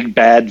like big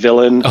bad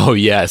villain. Oh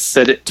yes,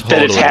 that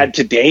it's had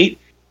to date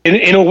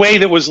in a way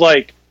that was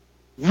like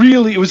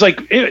really. It was like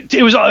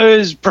it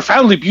was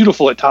profoundly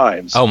beautiful at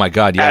times. Oh my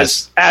God,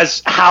 yes.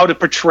 As how to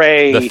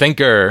portray the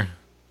Thinker,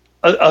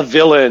 a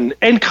villain,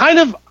 and kind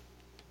of.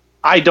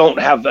 I don't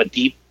have a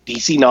deep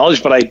DC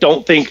knowledge, but I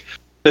don't think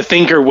the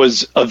Thinker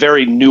was a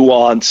very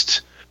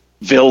nuanced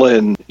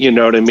villain, you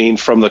know what I mean,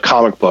 from the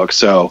comic book.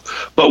 So,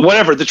 but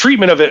whatever, the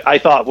treatment of it I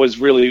thought was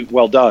really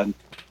well done.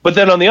 But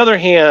then on the other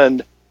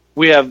hand,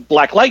 we have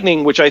Black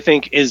Lightning, which I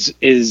think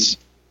is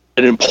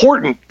an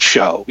important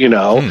show, you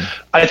know.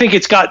 I think I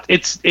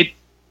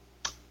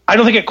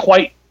don't think it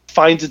quite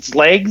finds its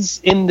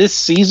legs in this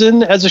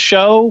season as a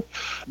show,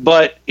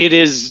 but it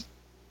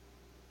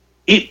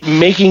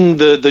making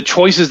the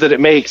choices that it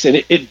makes,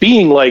 and it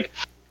being like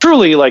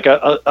truly like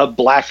a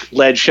black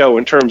led show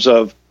in terms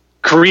of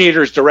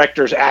creators,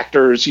 directors,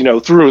 actors, you know,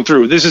 through and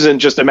through. This isn't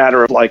just a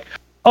matter of like,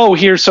 oh,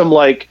 here's some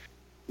like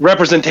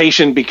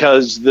representation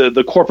because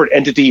the corporate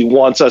entity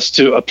wants us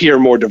to appear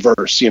more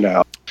diverse, you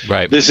know.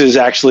 Right. This is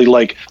actually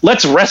like,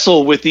 let's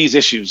wrestle with these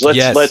issues.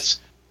 Let's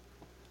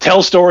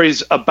tell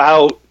stories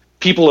about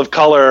people of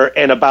color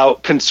and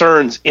about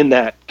concerns in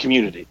that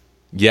community.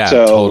 Yeah,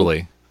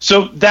 totally.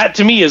 So that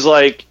to me is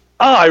like,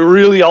 I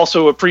really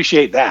also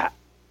appreciate that.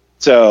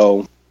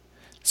 So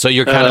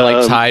you're kind of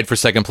like tied for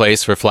second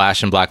place for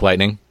Flash and Black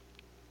Lightning?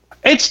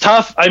 It's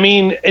tough. I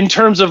mean, in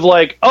terms of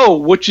like,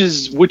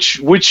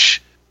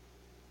 which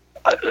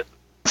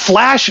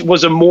Flash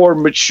was a more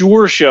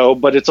mature show,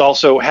 but it's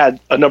also had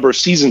a number of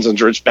seasons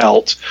under its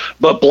belt.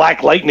 But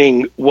Black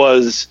Lightning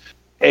was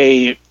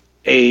a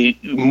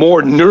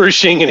more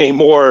nourishing and a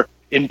more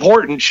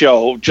important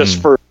show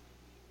just for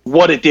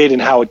what it did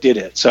and how it did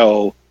it.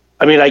 So,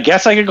 I mean, I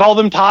guess I could call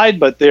them tied,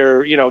 but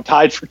they're, you know,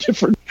 tied for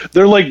different.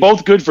 They're like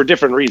both good for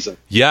different reasons.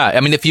 Yeah,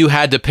 I mean, if you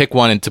had to pick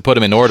one and to put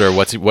them in order,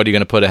 what are you going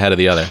to put ahead of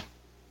the other?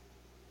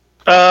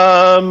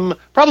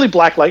 Probably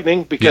Black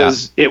Lightning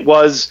because it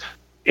was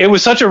it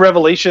was such a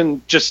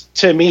revelation just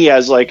to me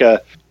as like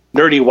a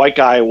nerdy white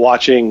guy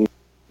watching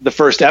the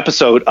first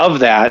episode of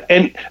that.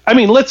 And I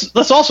mean,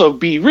 let's also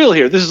be real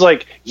here. This is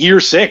like year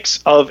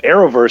 6 of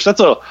Arrowverse. That's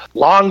a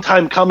long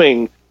time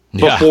coming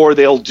before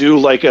they'll do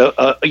like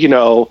a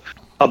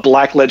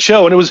black-led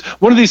show. And it was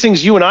one of these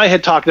things you and I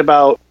had talked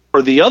about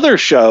for the other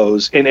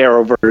shows in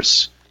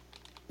Arrowverse,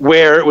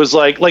 where it was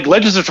like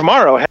Legends of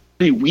Tomorrow had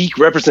pretty weak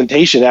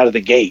representation out of the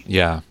gate.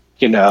 Yeah.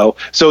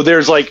 So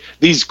there's like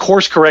these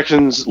course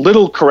corrections,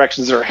 little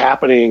corrections that are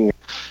happening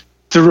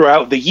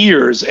throughout the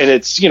years. And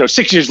it's,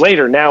 6 years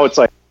later, now it's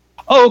like,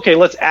 oh, okay,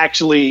 let's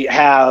actually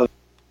have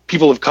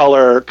people of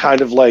color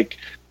kind of like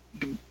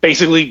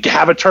basically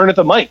have a turn at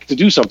the mic to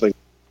do something.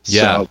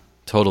 Yeah,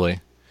 totally.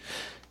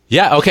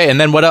 Yeah, okay. And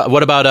then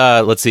what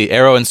about, let's see,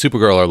 Arrow and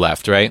Supergirl are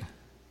left, right?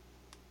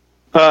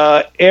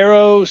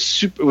 Arrow,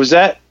 is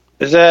that,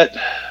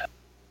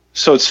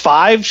 so it's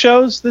 5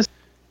 shows this?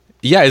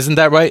 Yeah, isn't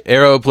that right?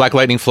 Arrow, Black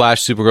Lightning,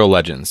 Flash, Supergirl,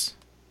 Legends.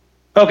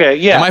 Okay,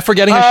 yeah. Am I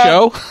forgetting a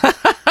show?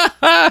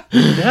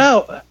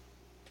 No,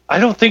 I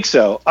don't think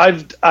so.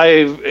 I've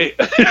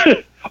oh,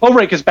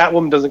 right, because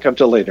Batwoman doesn't come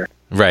till later.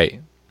 Right.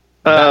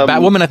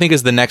 Batwoman, I think,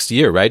 is the next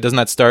year, right? Doesn't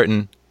that start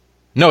in...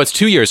 No, it's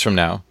 2 years from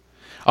now.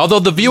 Although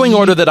the viewing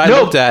order that I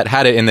looked at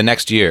had it in the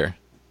next year.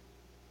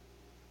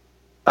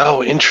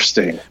 Oh,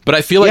 interesting. But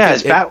I feel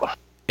like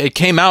it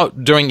came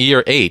out during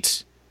year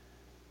 8.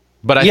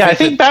 But I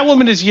think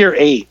Batwoman is year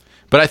 8.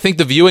 But I think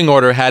the viewing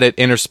order had it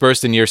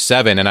interspersed in year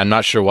 7, and I'm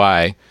not sure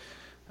why.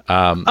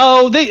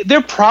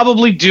 They're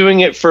probably doing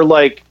it for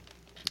like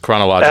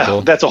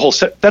chronological. That's a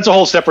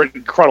whole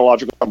separate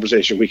chronological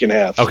conversation we can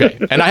have. Okay,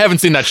 and I haven't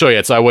seen that show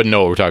yet, so I wouldn't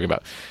know what we're talking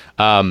about.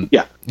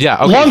 Yeah.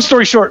 Okay. Long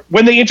story short,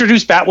 when they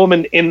introduced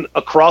Batwoman in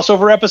a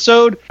crossover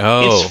episode,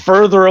 it's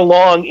further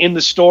along in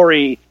the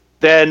story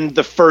than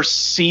the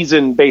first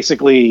season,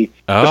 basically.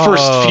 The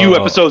first few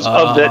episodes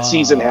of that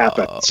season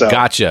happened. So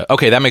gotcha.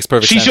 Okay, that makes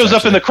perfect sense. She shows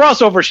up in the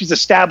crossover, she's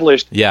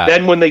established. Yeah.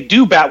 Then when they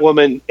do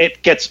Batwoman,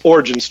 it gets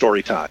origin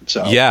story time.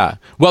 So yeah.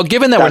 Well,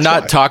 given that we're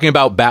not talking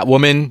about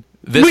Batwoman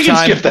this we can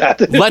time, skip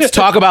that. Let's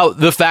talk about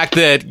the fact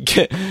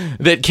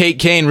that Kate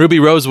Kane, Ruby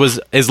Rose,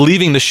 is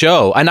leaving the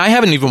show, and I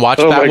haven't even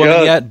watched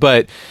Batwoman yet.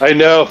 But I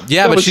know,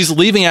 but she's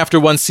leaving after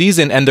one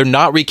season, and they're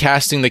not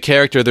recasting the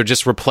character; they're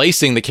just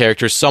replacing the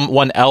character,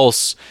 someone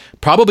else,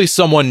 probably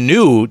someone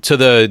new to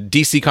the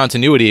DC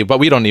continuity. But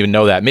we don't even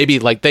know that. Maybe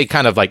like they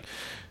kind of like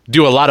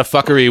do a lot of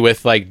fuckery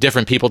with like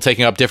different people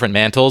taking up different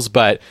mantles,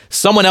 but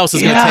someone else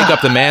is going to take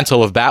up the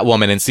mantle of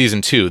Batwoman in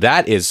season 2.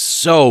 That is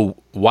so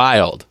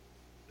wild.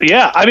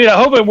 Yeah, I mean, I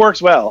hope it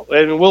works well,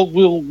 and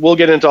we'll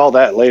get into all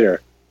that later.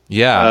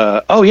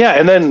 Yeah.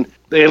 And then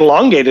the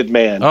elongated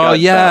man. Oh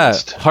yeah,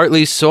 bounced.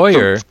 Hartley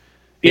Sawyer.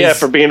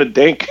 For being a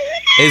dink.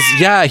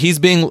 He's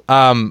being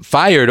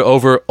fired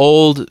over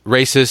old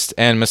racist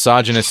and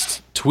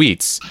misogynist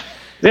tweets.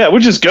 Yeah,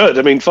 which is good.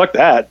 I mean, fuck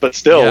that, but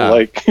still, a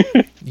lot of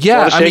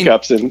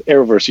shakeups in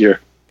Arrowverse year.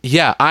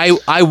 Yeah,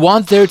 I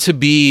want there to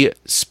be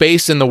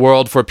space in the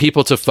world for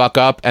people to fuck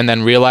up and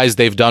then realize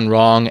they've done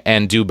wrong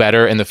and do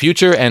better in the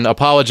future and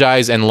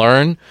apologize and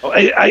learn.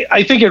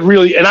 I think it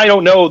really, and I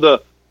don't know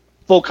the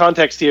full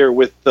context here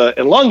with the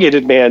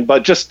elongated man,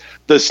 but just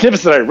the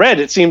snippets that I read,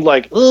 it seemed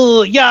like,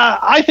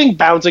 I think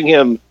bouncing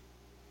him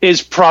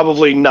is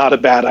probably not a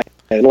bad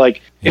idea.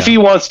 Like, if he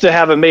wants to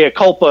have a mea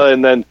culpa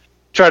and then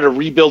try to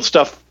rebuild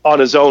stuff on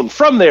his own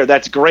from there,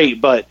 that's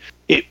great, but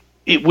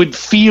it would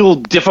feel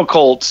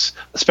difficult,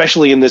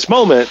 especially in this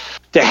moment,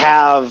 to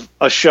have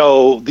a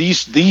show,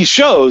 these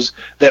shows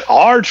that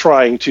are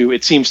trying to,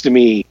 it seems to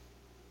me,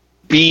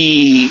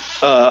 be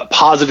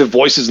positive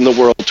voices in the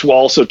world, to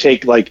also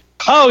take like,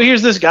 oh,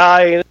 here's this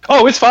guy,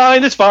 oh, it's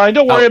fine,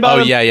 don't worry about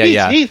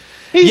him.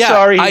 He's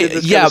sorry he did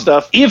this kind of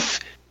stuff.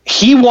 If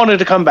he wanted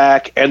to come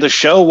back and the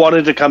show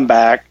wanted to come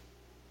back,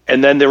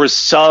 and then there was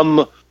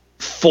some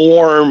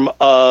form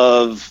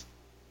of,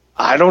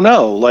 I don't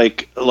know,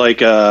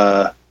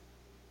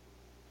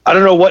 I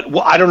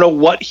don't know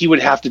what he would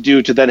have to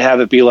do to then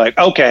have it be like,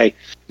 okay,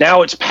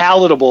 now it's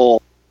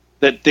palatable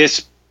that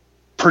this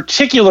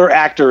particular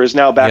actor is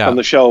now back on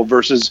the show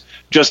versus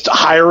just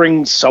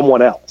hiring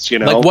someone else,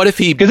 Like, what if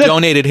he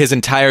donated his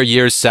entire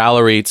year's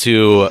salary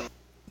to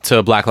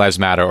Black Lives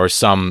Matter or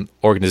some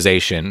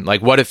organization?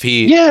 Like, what if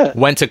he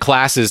went to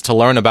classes to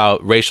learn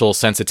about racial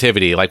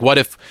sensitivity? Like, what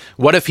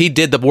if he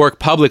did the work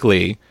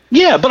publicly?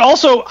 Yeah, but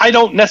also I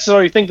don't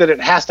necessarily think that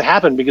it has to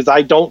happen, because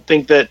I don't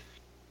think that,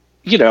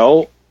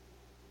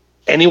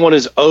 anyone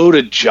is owed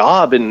a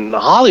job in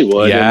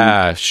Hollywood.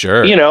 Yeah, and,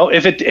 sure.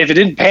 If it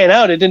didn't pan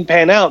out, it didn't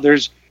pan out.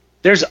 There's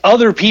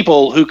other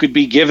people who could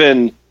be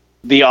given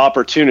the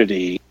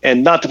opportunity,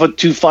 and not to put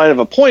too fine of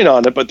a point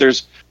on it, but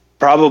there's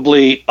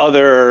probably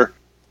other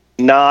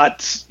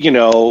not,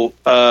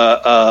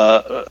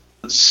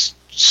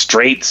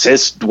 straight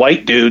cis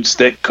white dudes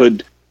that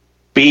could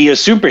be a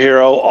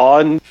superhero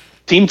on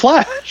Team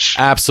Flash.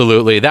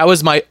 Absolutely. That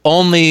was my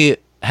only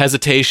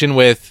hesitation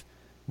with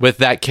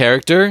that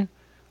character.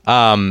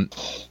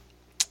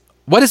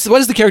 what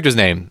is the character's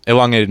name?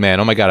 Elongated Man.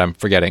 Oh my God, I'm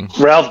forgetting.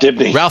 Ralph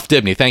Dibny. Ralph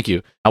Dibny. Thank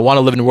you. I want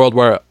to live in a world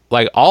where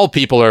like all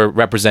people are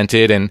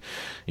represented, and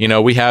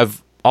we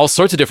have all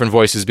sorts of different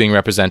voices being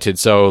represented.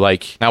 So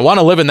like, I want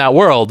to live in that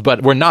world,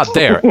 but we're not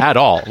there at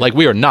all. Like,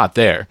 we are not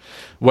there.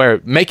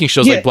 Where making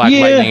shows like Black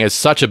Lightning is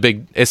such a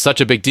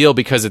big deal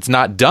because it's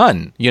not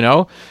done.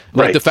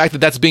 Like the fact that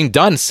that's being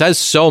done says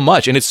so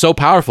much, and it's so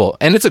powerful,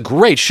 and it's a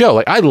great show.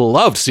 Like, I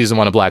loved season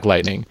 1 of Black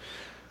Lightning.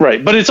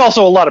 Right, but it's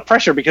also a lot of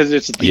pressure because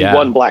it's the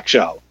one black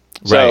show.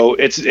 So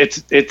it's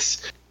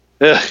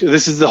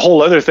this is the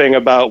whole other thing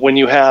about when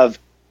you have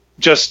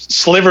just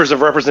slivers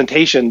of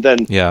representation,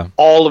 then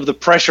all of the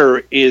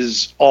pressure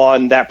is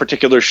on that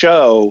particular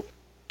show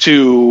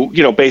to,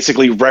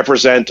 basically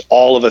represent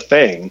all of a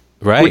thing.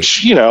 Right.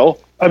 Which,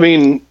 I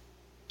mean,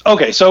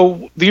 okay,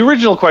 so the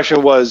original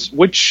question was,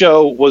 which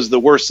show was the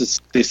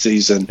worst this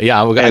season?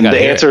 Yeah, and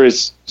the answer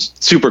is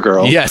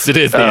Supergirl. Yes, it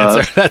is the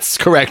answer. That's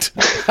correct.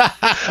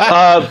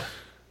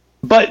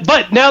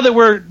 But now that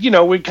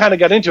we kind of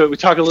got into it, we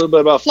talked a little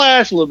bit about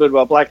Flash, a little bit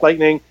about Black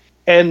Lightning,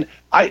 and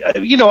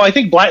I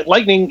think Black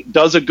Lightning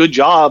does a good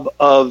job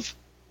of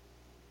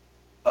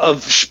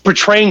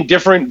portraying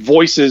different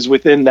voices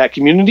within that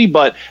community,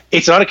 but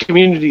it's not a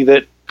community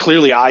that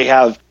clearly I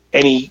have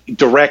any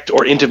direct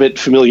or intimate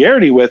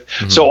familiarity with.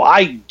 Mm-hmm. So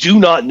I do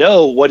not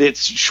know what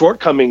its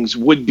shortcomings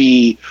would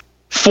be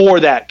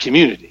for that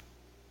community.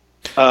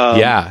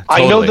 Totally.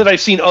 I know that I've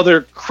seen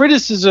other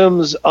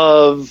criticisms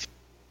of,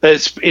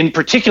 in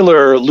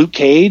particular, Luke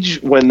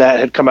Cage, when that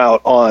had come out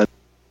on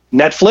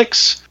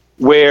Netflix,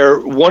 where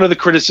one of the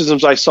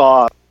criticisms I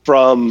saw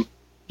from,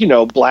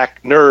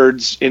 black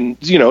nerds in,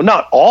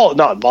 not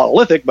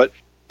monolithic, but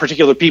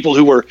particular people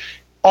who were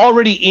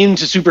already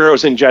into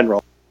superheroes in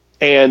general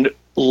and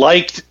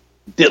loved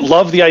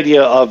the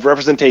idea of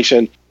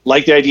representation,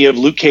 liked the idea of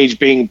Luke Cage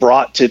being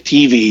brought to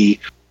TV,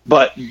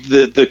 but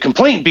the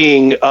complaint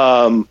being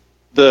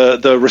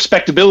the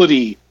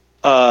respectability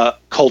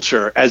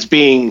culture as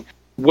being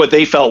what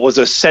they felt was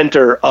a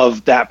center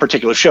of that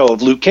particular show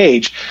of Luke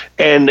Cage.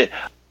 And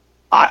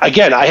I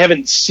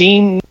haven't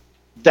seen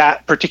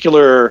that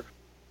particular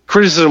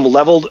criticism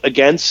leveled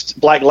against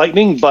Black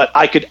Lightning, but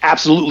I could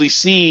absolutely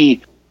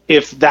see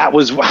if that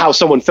was how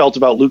someone felt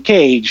about Luke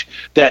Cage,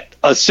 that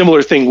a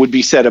similar thing would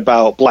be said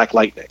about Black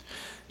Lightning.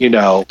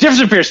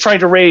 Jefferson Pierce trying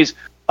to raise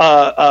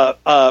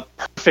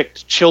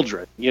perfect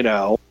children, and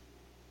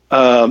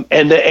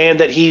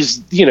that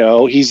he's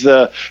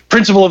the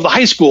principal of the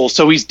high school,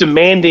 so he's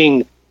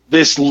demanding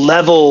this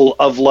level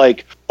of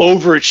like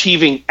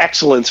overachieving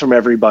excellence from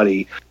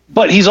everybody,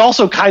 but he's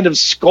also kind of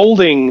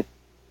scolding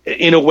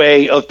in a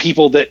way of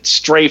people that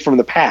stray from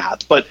the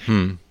path. But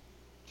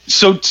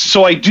so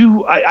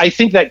I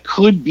think that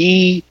could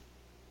be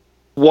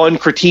one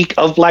critique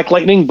of Black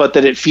Lightning, but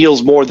that it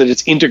feels more that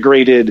it's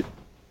integrated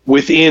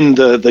within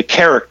the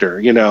character,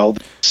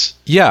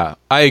 Yeah,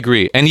 I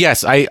agree. And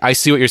yes, I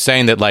see what you're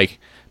saying, that like,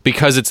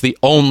 because it's the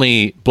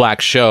only black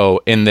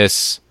show in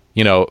this,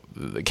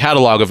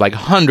 catalog of like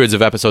hundreds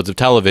of episodes of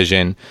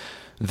television,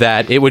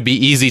 that it would be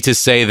easy to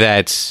say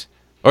that,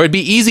 or it'd be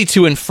easy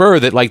to infer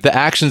that like the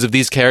actions of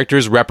these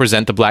characters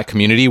represent the black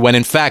community, when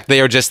in fact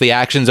they are just the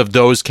actions of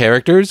those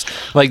characters.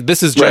 Like,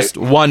 this is just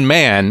one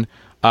man,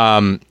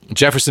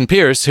 Jefferson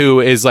Pierce,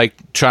 who is like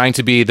trying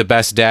to be the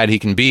best dad he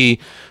can be,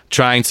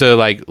 trying to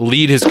like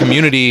lead his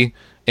community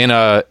in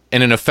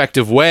an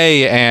effective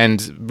way,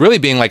 and really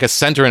being like a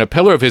center and a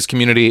pillar of his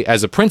community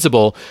as a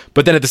principal.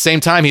 But then at the same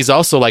time, he's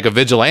also like a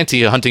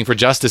vigilante hunting for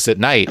justice at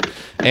night.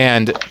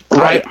 And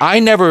I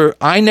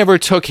never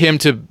took him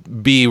to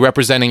be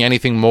representing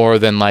anything more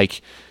than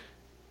like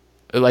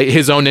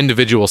his own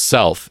individual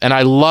self. And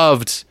I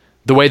loved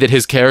the way that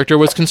his character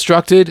was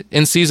constructed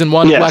in season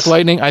 1 of Black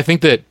Lightning. I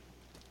think that,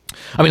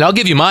 I'll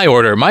give you my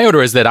order. My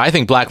order is that I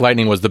think Black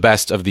Lightning was the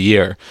best of the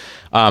year,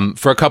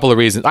 for a couple of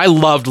reasons. I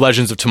loved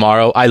Legends of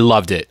Tomorrow. I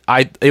loved it.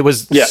 It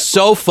was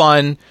so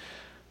fun.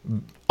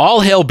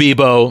 All hail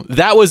Bebo.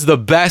 That was the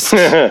best,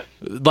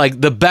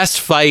 the best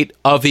fight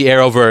of the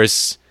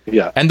Arrowverse.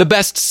 Yeah. And the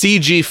best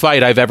CG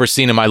fight I've ever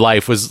seen in my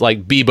life was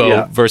like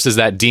Bebo versus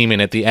that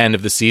demon at the end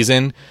of the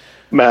season.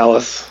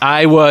 Malice.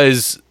 I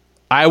was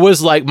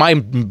like, my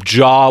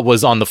jaw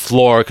was on the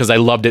floor because I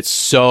loved it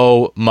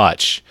so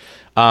much.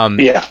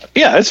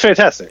 It's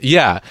fantastic.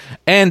 Yeah,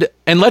 and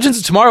Legends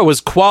of Tomorrow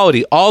was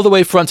quality all the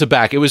way front to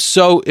back. It was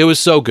so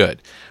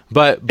good.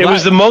 But it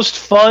was the most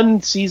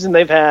fun season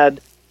they've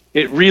had.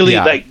 It really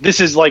this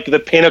is like the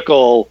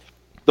pinnacle.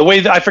 The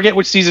way that, I forget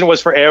which season it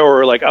was for Arrow,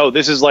 or like,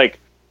 this is like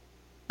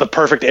the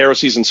perfect Arrow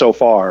season so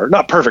far.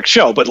 Not perfect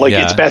show, but like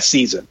its best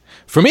season.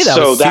 For me,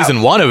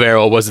 season 1 of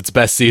Arrow was its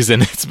best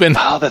season. It's been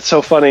that's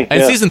so funny.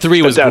 And season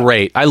 3 was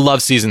great. I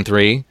love season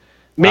 3.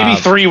 Maybe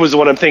 3 was the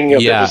one I'm thinking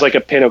of. It was like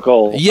a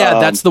pinnacle. Yeah,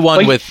 that's the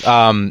one with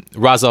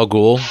Ra's al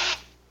Ghul.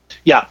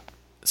 Yeah.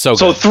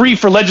 So 3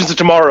 for Legends of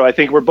Tomorrow, I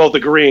think we're both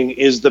agreeing,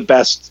 is the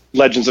best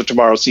Legends of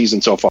Tomorrow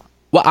season so far.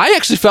 Well, I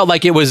actually felt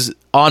like it was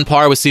on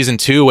par with season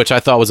 2, which I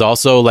thought was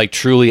also like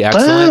truly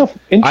excellent. Oh,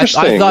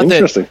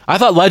 interesting. I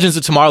thought Legends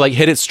of Tomorrow like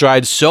hit its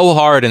stride so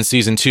hard in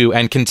season 2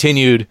 and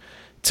continued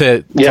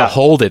to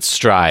hold its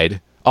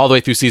stride all the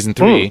way through season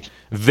 3.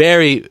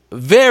 Very,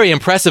 very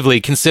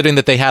impressively, considering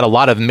that they had a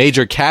lot of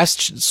major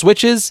cast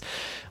switches.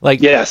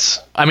 Like,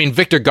 yes, I mean,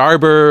 Victor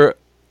Garber,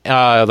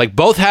 like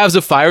both halves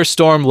of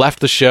Firestorm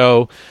left the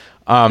show,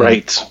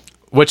 right?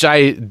 Which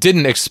I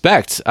didn't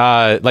expect.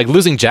 Like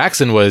losing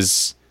Jackson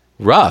was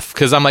rough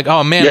because I'm like,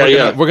 oh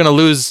man, we're gonna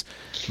lose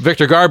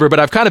Victor Garber, but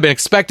I've kind of been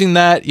expecting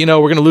that. You know,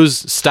 we're gonna lose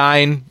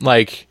Stein,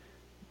 like.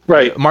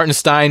 Right. Martin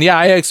Stein,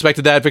 I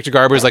expected that. Victor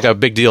Garber is like a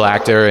big deal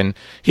actor, and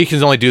he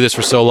can only do this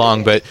for so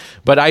long. But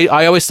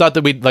I always thought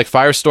that we'd like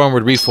Firestorm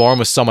would reform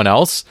with someone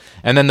else,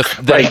 and then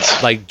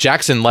like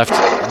Jackson left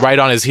right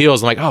on his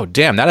heels. I'm like, oh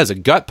damn, that is a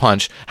gut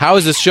punch. How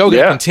is this show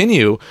going to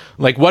continue?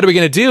 Like, what are we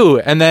going to do?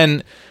 And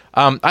then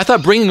I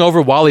thought bringing over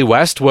Wally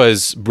West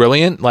was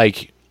brilliant.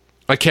 Like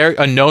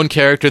a known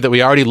character that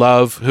we already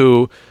love,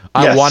 who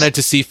I wanted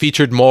to see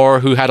featured more,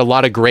 who had a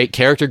lot of great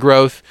character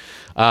growth.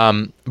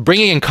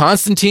 Bringing in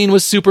Constantine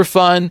was super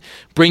fun.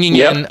 Bringing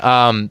in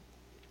Ava.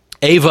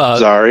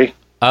 Zari.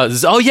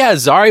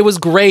 Zari was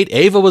great.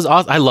 Ava was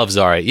awesome. I love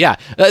Zari. Yeah.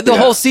 The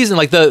whole season,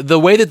 like the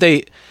way that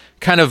they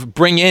kind of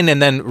bring in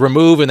and then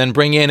remove and then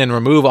bring in and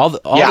remove, all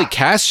the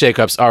cast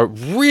shakeups are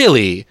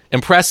really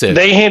impressive.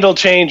 They handle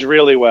change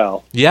really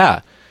well.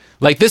 Yeah.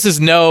 Like this is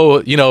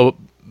no,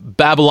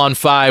 Babylon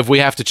 5, we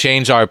have to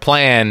change our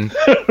plan.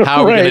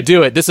 How are we going to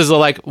do it? This is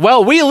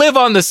we live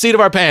on the seat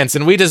of our pants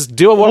and we just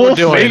do what we're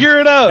doing. Figure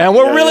it out. And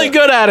we're really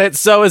good at it.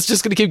 So it's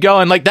just going to keep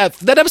going. Like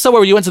that episode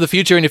where you went to the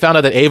future and you found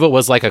out that Ava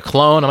was like a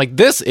clone. I'm like,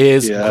 this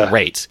is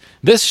great.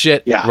 This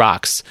shit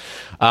rocks.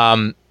 I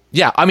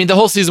mean, the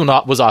whole season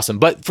was awesome.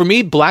 But for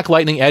me, Black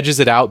Lightning edges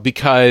it out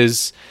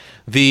because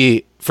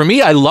for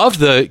me, I loved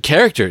the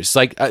characters.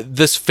 Like I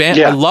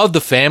love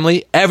the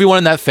family. Everyone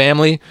in that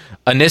family,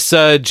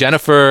 Anissa,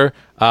 Jennifer,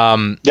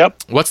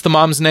 what's the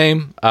mom's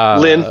name?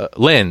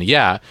 Lynn,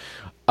 yeah.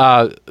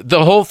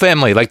 The whole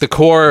family, like the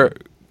core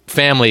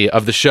family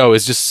of the show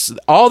is just,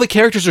 all the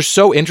characters are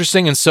so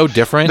interesting and so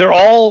different. They're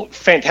all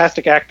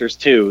fantastic actors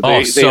too.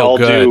 They all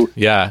do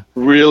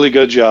really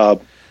good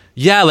job.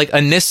 Yeah, like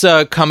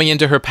Anissa coming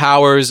into her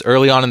powers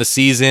early on in the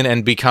season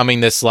and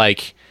becoming this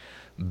like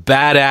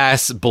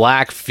badass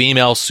black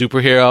female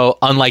superhero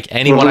unlike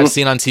anyone I've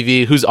seen on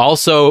TV,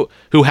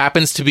 who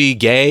happens to be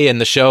gay,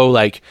 and the show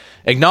like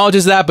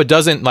acknowledges that but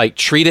doesn't like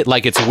treat it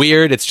like it's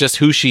weird. It's just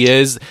who she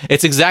is.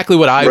 It's exactly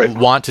what I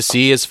want to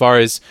see as far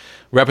as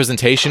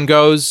representation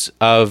goes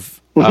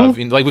of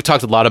like we've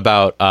talked a lot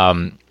about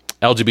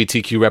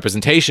LGBTQ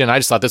representation. I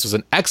just thought this was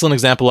an excellent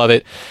example of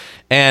it.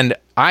 And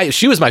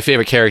she was my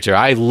favorite character.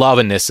 I love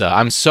Anissa.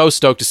 I'm so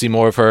stoked to see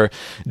more of her.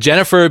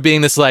 Jennifer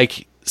being this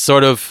like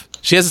sort of,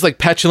 she has this like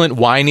petulant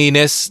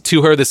whininess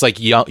to her, this like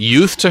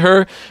youth to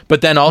her, but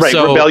then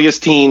also rebellious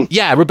teen.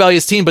 Yeah,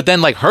 rebellious teen. But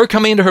then like her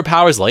coming into her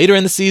powers later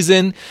in the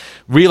season,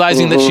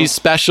 realizing that she's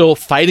special,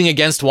 fighting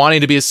against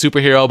wanting to be a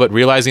superhero, but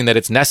realizing that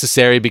it's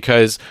necessary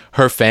because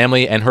her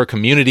family and her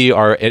community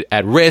are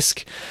at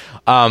risk.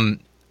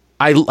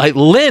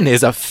 Lynn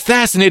is a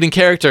fascinating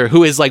character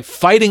who is like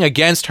fighting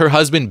against her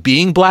husband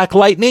being Black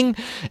Lightning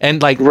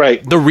and like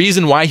the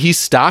reason why he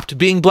stopped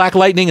being Black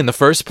Lightning in the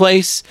first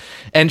place.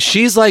 And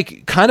she's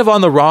like kind of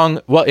on the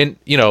wrong,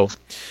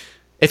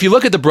 if you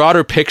look at the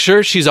broader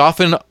picture, she's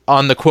often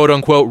on the quote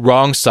unquote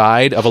wrong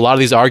side of a lot of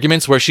these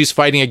arguments where she's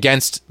fighting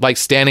against like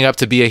standing up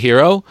to be a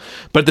hero.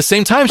 But at the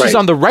same time, she's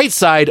on the right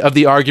side of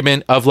the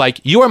argument of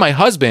like, you are my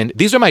husband,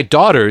 these are my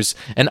daughters,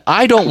 and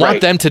I don't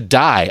want them to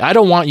die. I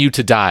don't want you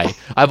to die.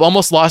 I've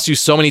almost lost you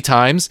so many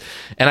times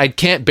and I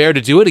can't bear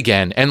to do it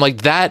again. And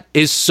like that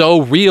is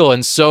so real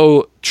and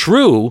so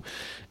true.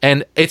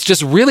 And it's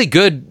just really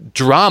good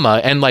drama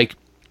and like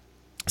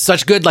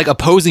such good like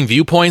opposing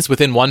viewpoints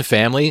within one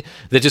family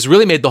that just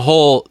really made the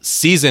whole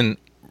season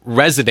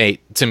resonate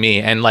to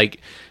me. And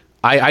like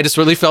I just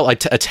really felt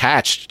like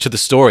attached to the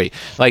story.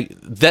 Like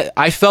that,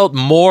 I felt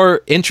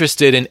more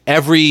interested in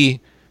every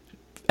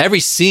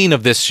scene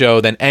of this show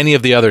than any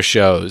of the other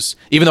shows.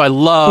 Even though I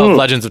love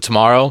Legends of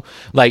Tomorrow,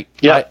 like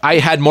I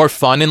had more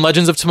fun in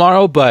Legends of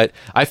Tomorrow, but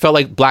I felt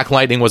like Black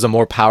Lightning was a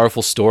more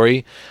powerful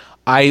story.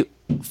 I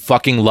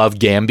fucking love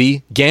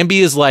Gambi. Gambi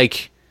is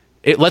like,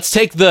 let's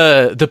take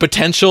the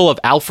potential of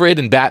Alfred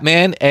and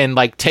Batman and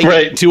like take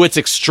it to its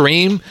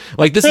extreme.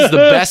 Like this is the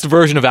best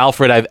version of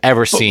Alfred I've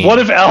ever seen. What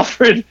if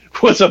Alfred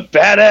was a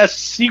badass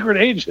secret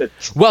agent?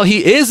 Well,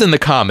 he is in the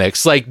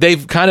comics. Like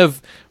they've kind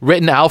of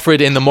written Alfred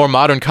in the more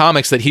modern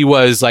comics that he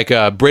was like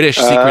a British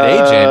secret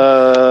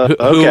agent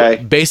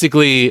who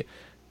basically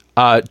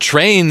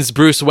trains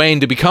Bruce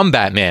Wayne to become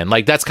Batman.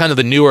 Like that's kind of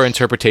the newer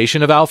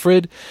interpretation of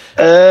Alfred.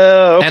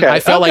 And I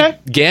felt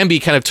like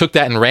Gambi kind of took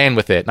that and ran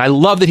with it. And I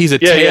love that he's a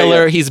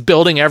tailor. He's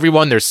building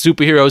everyone their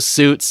superhero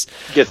suits.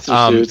 Gets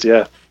the suits,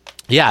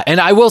 Yeah,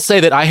 and I will say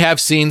that I have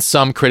seen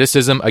some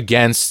criticism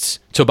against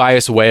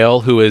Tobias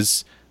Whale, who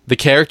is the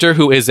character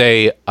who is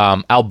a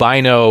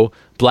albino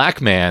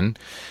black man,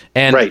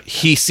 and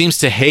he seems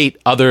to hate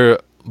other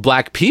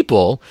black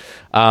people.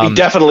 He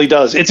definitely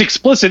does. It's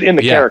explicit in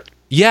the character.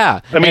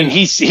 Yeah, I mean,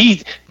 he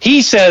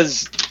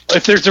says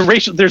if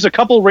there's a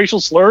couple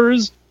racial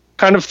slurs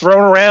kind of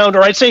thrown around,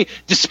 or I'd say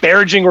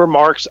disparaging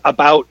remarks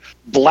about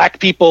black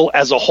people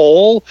as a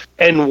whole.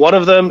 And one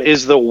of them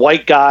is the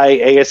white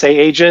guy ASA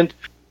agent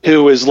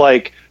who is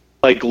like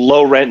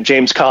low rent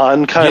James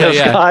Caan kind of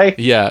guy.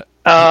 Yeah.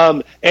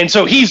 And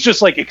so he's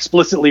just like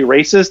explicitly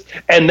racist.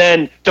 And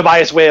then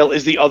Tobias Whale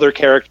is the other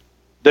character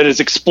that is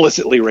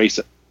explicitly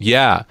racist.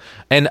 Yeah.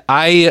 And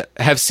I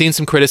have seen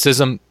some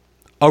criticism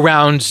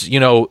around, you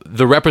know,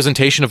 the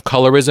representation of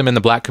colorism in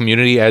the black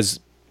community as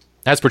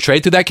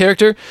portrayed through that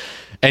character.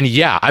 And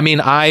yeah, I mean,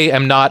 I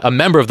am not a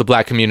member of the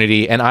black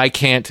community and I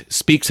can't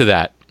speak to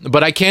that.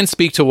 But I can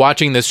speak to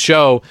watching this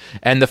show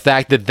and the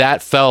fact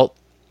that felt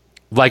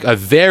like a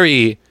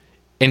very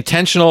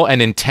intentional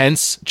and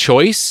intense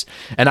choice.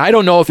 And I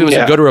don't know if it was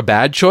a good or a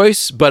bad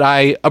choice, but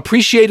I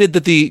appreciated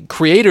that the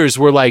creators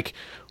were like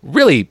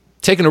really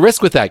taking a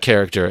risk with that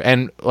character.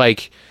 And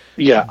like,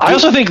 yeah, I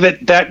also think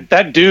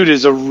that dude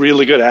is a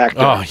really good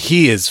actor. Oh,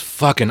 he is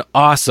fucking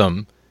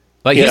awesome.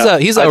 Like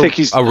he's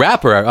a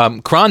rapper.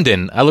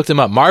 Crondon, I looked him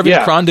up. Marvin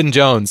Crondon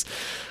Jones,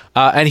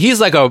 and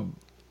he's like a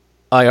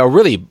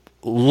really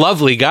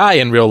lovely guy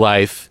in real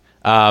life.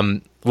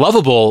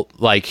 Lovable,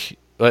 like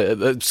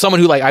someone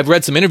who like I've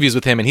read some interviews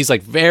with him, and he's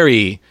like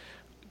very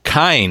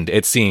kind,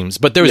 it seems,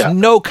 but there's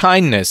no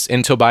kindness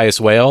in Tobias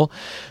Whale.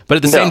 But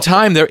at the same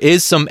time, there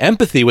is some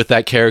empathy with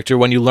that character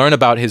when you learn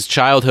about his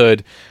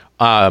childhood.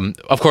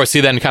 Of course, he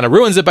then kind of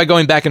ruins it by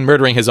going back and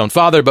murdering his own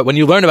father. But when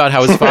you learn about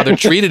how his father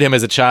treated him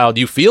as a child,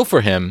 you feel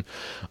for him.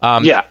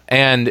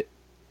 And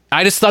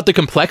I just thought the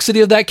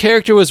complexity of that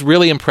character was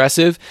really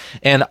impressive.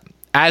 And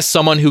as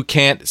someone who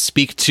can't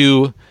speak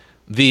to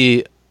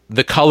the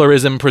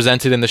colorism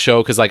presented in the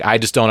show, because like I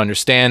just don't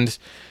understand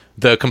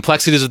the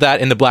complexities of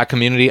that in the black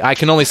community, I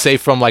can only say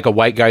from like a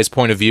white guy's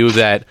point of view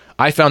that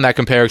I found that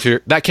character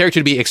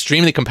to be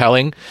extremely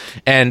compelling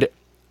and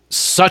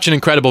such an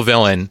incredible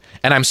villain.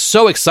 And I'm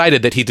so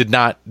excited that he did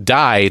not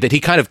die, that he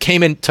kind of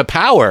came into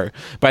power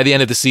by the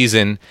end of the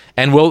season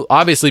and will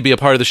obviously be a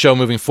part of the show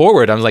moving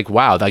forward. I'm like,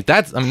 wow, like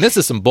that's, I mean, this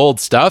is some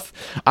bold stuff.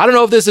 I don't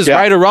know if this is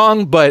right or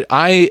wrong, but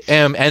I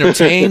am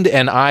entertained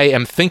and I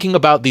am thinking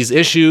about these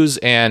issues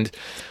and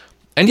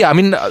yeah, I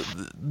mean,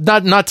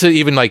 not to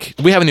even like,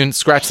 we haven't even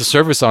scratched the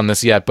surface on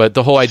this yet, but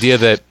the whole idea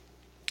that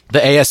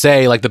the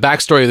ASA, like the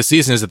backstory of the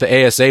season is that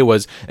the ASA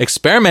was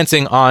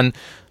experimenting on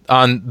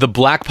the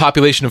black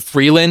population of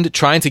Freeland,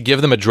 trying to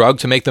give them a drug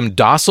to make them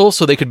docile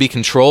so they could be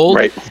controlled,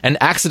 and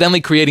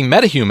accidentally creating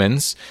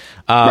metahumans,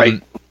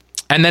 and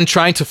then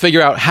trying to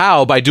figure out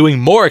how by doing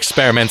more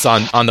experiments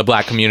on the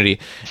black community,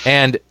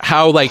 and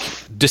how like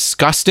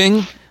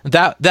disgusting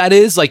that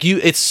is. Like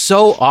it's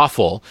so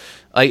awful.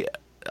 Like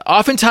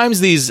oftentimes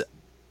these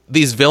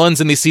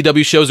villains in these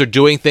CW shows are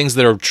doing things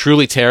that are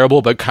truly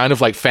terrible, but kind of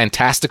like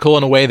fantastical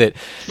in a way that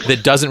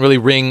doesn't really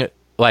ring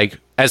like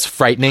as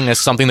frightening as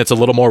something that's a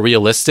little more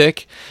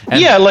realistic.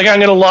 And like I'm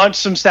going to launch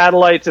some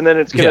satellites and then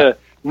it's going to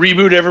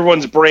reboot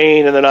everyone's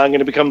brain and then I'm going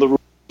to become the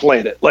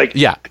planet. Like,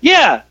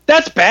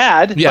 that's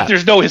bad, but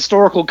there's no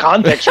historical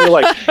context. You're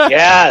like,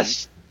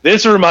 yes,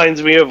 this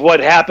reminds me of what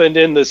happened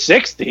in the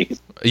 60s.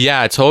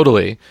 Yeah,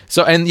 totally.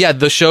 So, and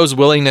the show's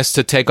willingness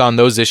to take on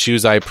those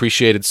issues, I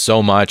appreciated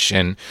so much.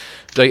 And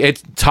like,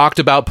 it talked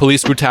about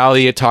police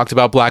brutality. It talked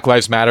about Black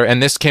Lives Matter.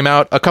 And this came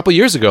out a couple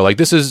years ago. Like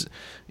this is,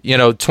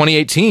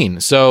 2018.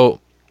 So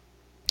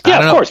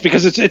of course,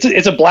 because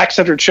it's a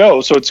black-centered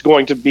show, so it's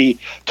going to be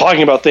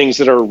talking about things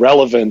that are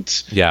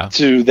relevant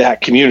to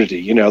that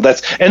community.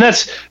 It's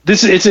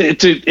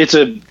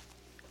a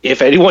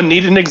if anyone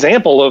needed an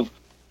example of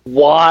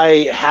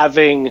why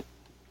having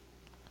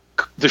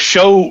the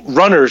show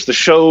runners, the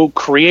show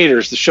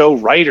creators, the show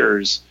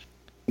writers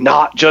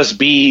not just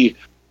be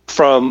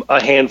from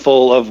a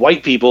handful of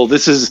white people,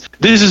 this is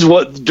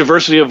what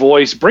diversity of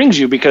voice brings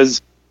you, because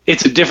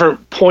it's a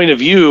different point of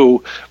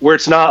view where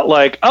it's not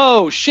like,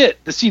 oh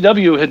shit, the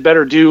CW had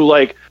better do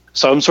like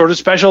some sort of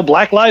special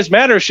Black Lives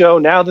Matter show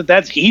now that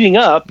that's heating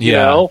up, you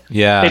know?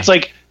 Yeah. It's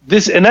like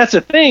this, and that's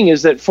the thing,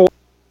 is that for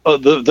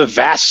the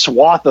vast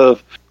swath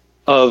of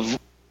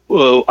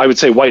I would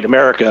say white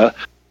America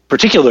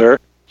particular,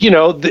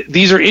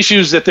 these are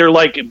issues that they're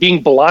like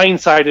being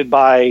blindsided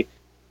by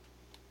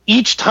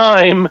each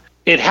time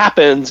it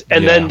happens,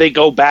 and then they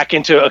go back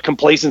into a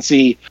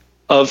complacency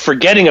of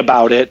forgetting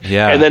about it,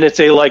 and then it's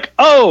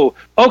oh,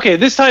 okay,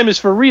 this time is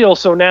for real.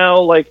 So now,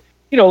 like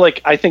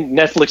I think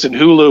Netflix and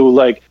Hulu,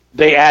 like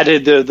they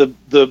added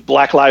the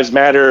Black Lives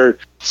Matter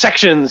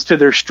sections to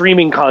their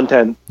streaming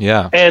content.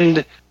 Yeah,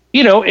 and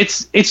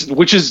it's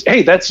which is,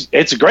 hey,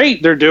 it's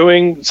great. They're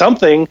doing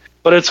something,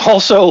 but it's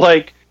also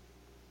like,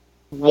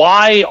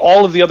 why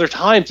all of the other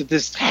times that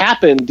this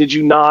happened did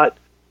you not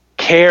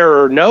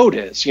care or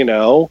notice?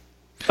 And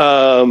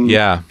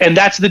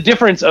that's the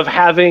difference of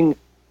having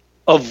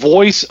a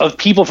voice of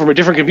people from a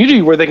different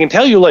community where they can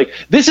tell you, like,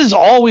 this is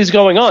always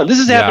going on. This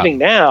is happening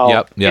now.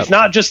 Yep. It's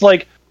not just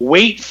like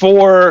wait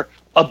for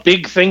a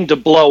big thing to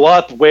blow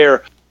up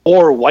where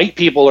more white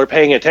people are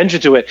paying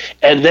attention to it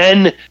and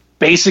then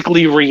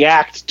basically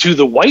react to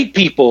the white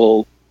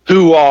people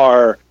who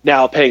are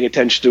now paying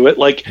attention to it.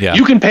 Like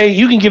you can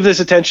give this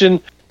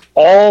attention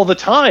all the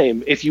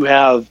time if you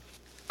have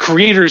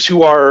creators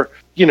who are,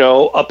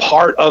 a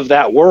part of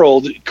that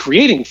world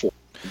creating for it.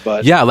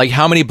 But yeah, like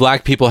how many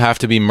black people have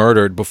to be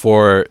murdered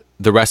before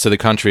the rest of the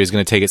country is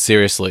going to take it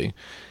seriously?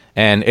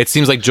 And it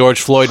seems like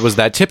George Floyd was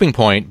that tipping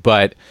point,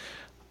 but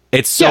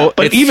still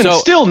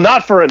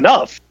not for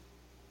enough.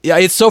 Yeah,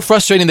 it's so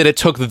frustrating that it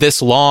took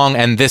this long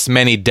and this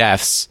many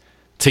deaths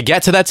to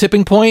get to that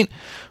tipping point.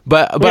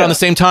 But on the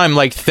same time,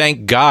 like,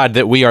 thank God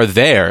that we are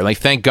there. Like,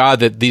 thank God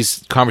that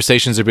these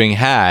conversations are being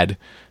had,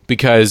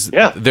 because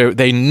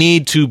they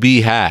need to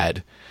be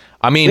had.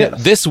 I mean,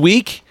 this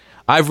week,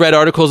 I've read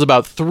articles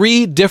about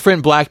 3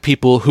 different black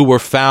people who were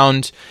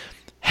found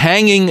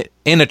hanging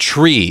in a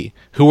tree,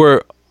 who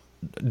were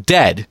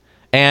dead.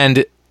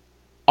 And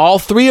all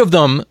 3 of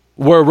them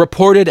were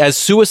reported as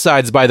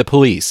suicides by the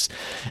police.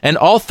 And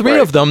all 3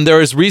 of them,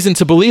 there is reason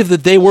to believe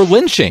that they were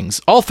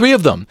lynchings. All 3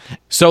 of them.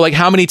 So, like,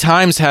 how many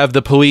times have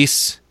the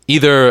police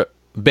either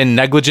been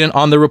negligent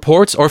on the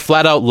reports or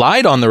flat out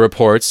lied on the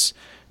reports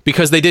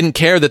because they didn't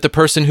care that the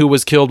person who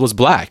was killed was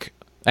black?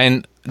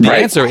 And the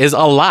answer is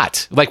a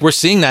lot. Like, we're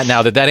seeing that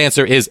now, that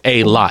answer is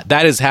a lot.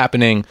 That is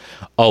happening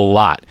a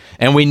lot.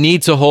 And we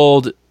need to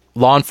hold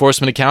law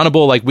enforcement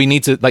accountable. Like, we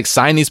need to, like,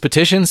 sign these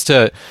petitions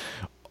to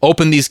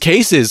open these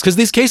cases, because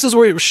these cases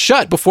were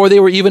shut before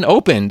they were even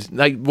opened,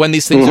 like when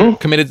these things are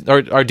committed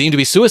or are deemed to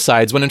be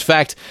suicides, when in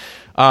fact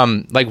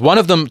like one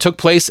of them took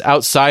place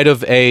outside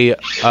of a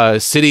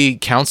city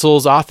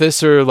council's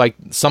office or like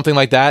something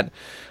like that,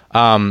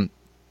 in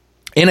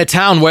a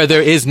town where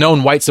there is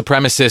known white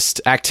supremacist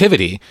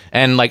activity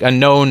and like a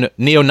known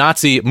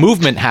neo-Nazi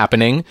movement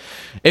happening.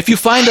 If you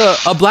find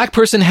a black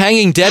person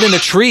hanging dead in a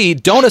tree,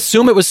 don't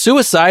assume it was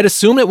suicide,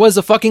 assume it was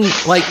a fucking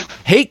like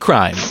hate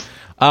crime.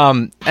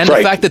 And the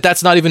fact that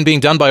that's not even being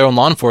done by our own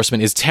law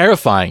enforcement is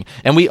terrifying.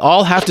 And we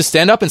all have to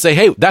stand up and say,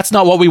 hey, that's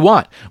not what we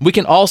want. We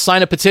can all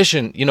sign a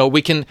petition.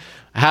 We can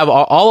have,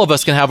 all of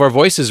us can have our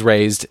voices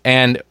raised,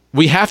 and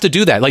we have to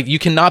do that. Like, you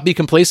cannot be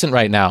complacent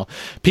right now.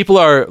 People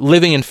are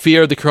living in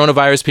fear of the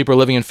coronavirus. People are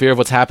living in fear of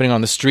what's happening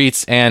on the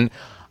streets. And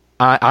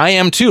I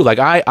am too. Like,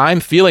 I'm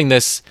feeling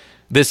this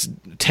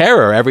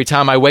terror every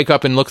time I wake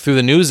up and look through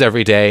the news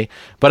every day,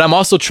 but I'm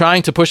also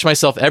trying to push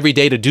myself every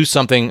day to do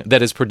something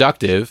that is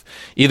productive,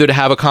 either to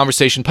have a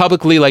conversation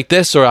publicly like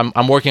this, or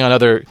I'm working on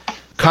other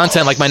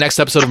content, like my next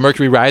episode of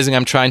Mercury Rising.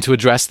 I'm trying to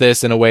address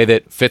this in a way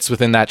that fits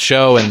within that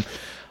show. And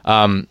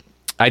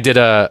I did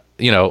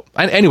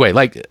anyway,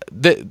 like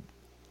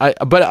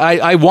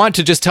I want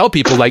to just tell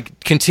people, like,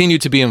 continue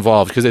to be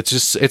involved, because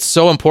it's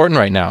so important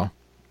right now.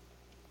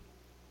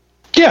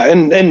 Yeah,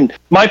 and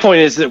my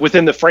point is that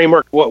within the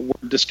framework of what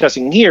we're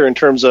discussing here in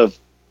terms of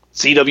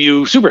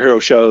CW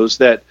superhero shows,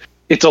 that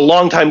it's a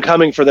long time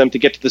coming for them to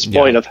get to this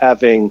point of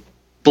having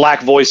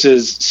black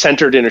voices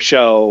centered in a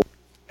show,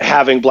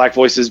 having black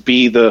voices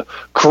be the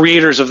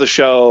creators of the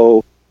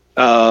show,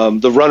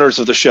 the runners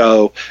of the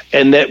show,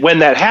 and that when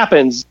that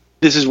happens,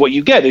 this is what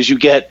you get, is you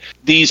get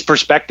these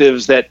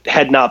perspectives that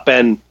had not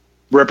been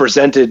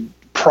represented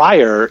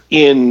prior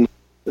in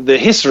the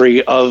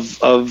history of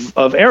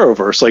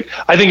Arrowverse. Like,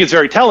 I think it's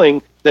very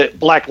telling that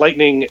Black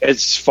Lightning,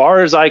 as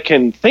far as I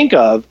can think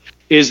of,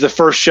 is the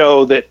first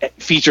show that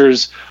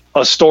features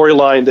a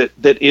storyline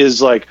that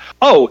is like,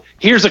 oh,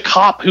 here's a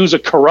cop who's a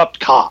corrupt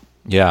cop.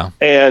 Yeah.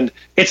 And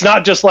it's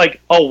not just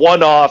like a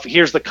one-off,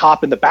 here's the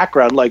cop in the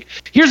background. Like,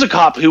 here's a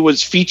cop who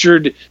was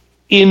featured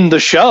in the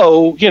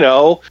show,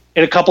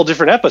 in a couple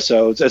different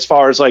episodes, as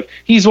far as like,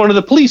 he's one of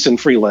the police in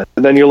Freeland.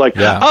 And then you're like,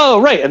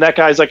 oh, right. And that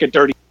guy's like a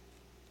dirty,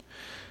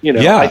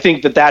 I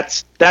think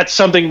that's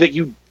something that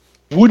you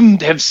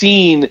wouldn't have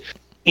seen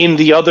in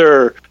the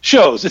other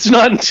shows. It's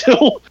not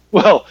until,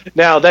 well,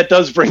 now that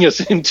does bring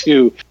us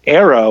into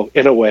Arrow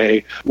in a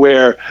way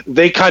where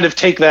they kind of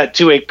take that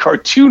to a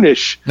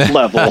cartoonish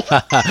level.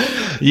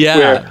 Yeah.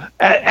 Where,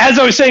 as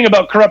I was saying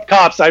about corrupt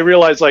cops, I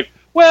realized, like,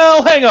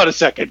 well, hang on a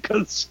second,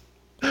 because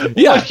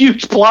what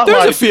huge plot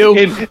line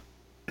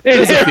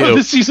in Arrow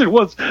this season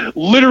was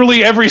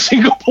literally every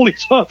single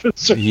police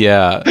officer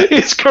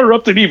is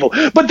corrupt and evil.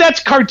 But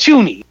that's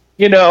cartoony,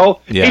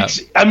 Yeah.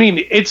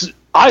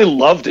 I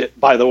loved it,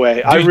 by the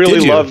way. I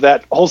really loved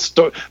that whole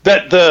story,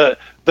 that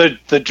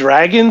the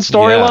dragon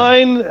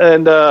storyline,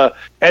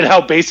 and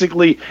how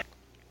basically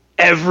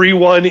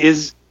everyone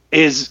is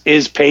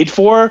paid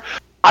for.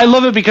 I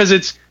love it because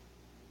it's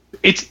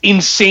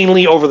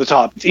insanely over the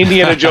top. It's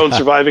Indiana Jones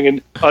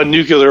surviving a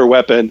nuclear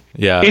weapon.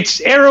 Yeah. It's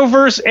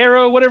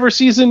Arrow, whatever,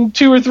 season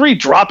 2 or 3,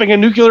 dropping a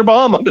nuclear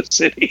bomb on the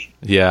city.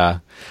 Yeah.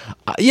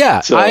 Yeah.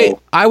 So,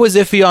 I was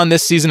iffy on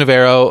this season of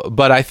Arrow,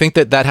 but I think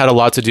that had a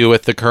lot to do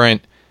with the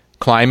current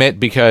climate,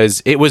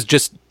 because it was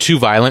just too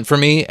violent for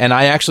me, and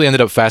I actually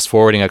ended up fast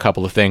forwarding a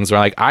couple of things where,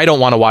 like, I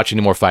don't want to watch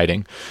any more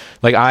fighting.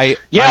 Like,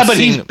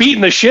 he's beating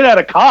the shit out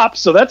of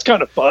cops, so that's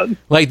kind of fun.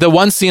 Like, the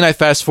one scene I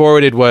fast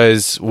forwarded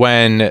was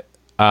when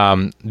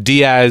Ricardo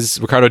Diaz,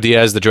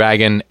 the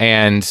dragon,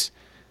 and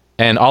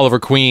Oliver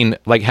Queen,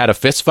 like, had a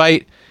fist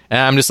fight, And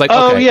I'm just like,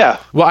 Oh, okay, yeah.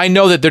 well, I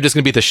know that they're just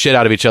going to beat the shit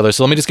out of each other.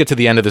 So let me just get to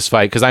the end of this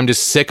fight because I'm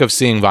just sick of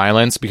seeing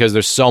violence because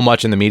there's so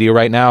much in the media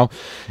right now.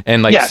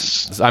 And like,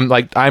 Yes. I'm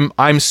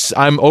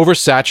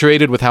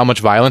oversaturated with how much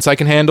violence I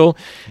can handle.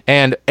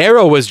 And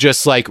Arrow was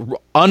just like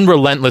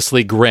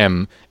unrelentlessly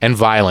grim and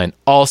violent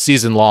all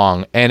season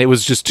long. And it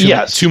was just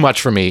too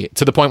much for me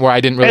to the point where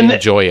I didn't really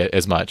enjoy it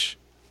as much.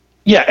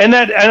 Yeah, and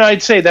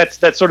I'd say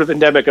that's sort of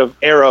endemic of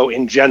Arrow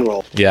in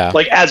general. Yeah.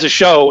 Like as a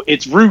show,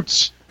 its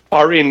roots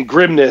are in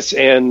grimness,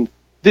 and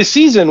this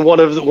season one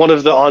of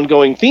the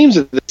ongoing themes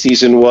of the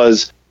season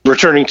was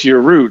returning to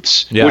your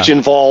roots, which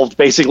involved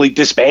basically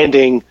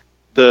disbanding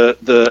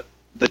the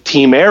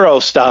Team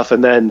Arrow stuff,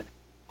 and then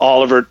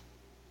Oliver,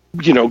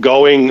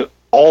 going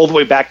all the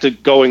way back to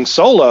going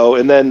solo,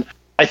 and then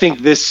I think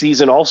this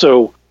season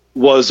also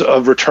was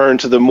a return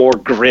to the more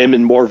grim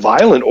and more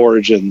violent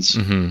origins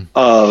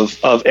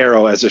of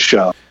Arrow as a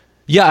show.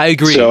 Yeah, I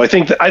agree. So I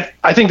think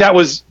that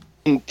was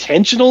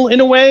intentional in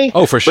a way.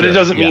 Oh, for sure. But it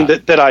doesn't mean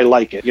that I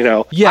like it,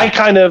 Yeah. I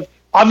kind of,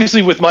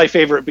 obviously with my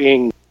favorite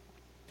being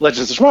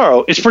Legends of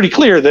Tomorrow, it's pretty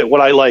clear that what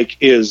I like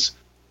is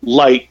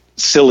light,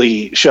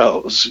 silly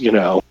shows,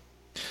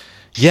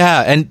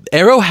 Yeah, and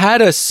Arrow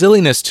had a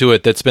silliness to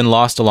it that's been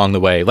lost along the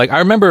way. Like, I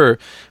remember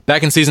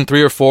back in season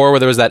 3 or 4 where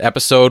there was that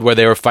episode where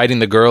they were fighting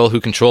the girl who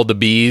controlled the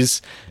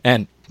bees,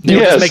 and they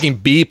were just making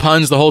bee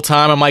puns the whole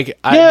time. I'm like,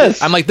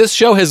 this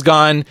show has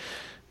gone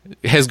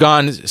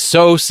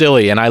so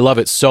silly, and I love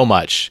it so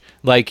much.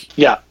 Like,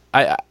 yeah,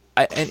 I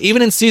and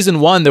even in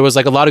season 1, there was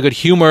like a lot of good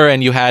humor,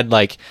 and you had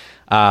like,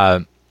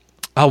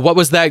 what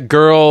was that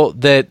girl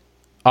that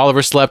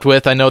Oliver slept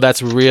with? I know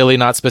that's really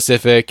not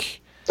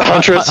specific. The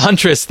Huntress.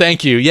 Huntress,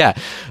 thank you. Yeah,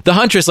 the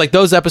Huntress. Like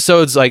those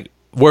episodes, like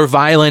were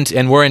violent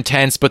and were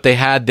intense, but they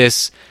had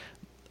this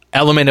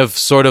element of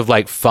sort of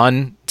like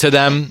fun to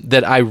them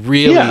that I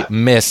really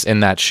miss in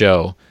that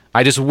show.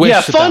 I just wish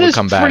that would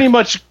come back. Fun is pretty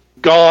much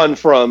gone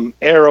from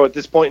Arrow at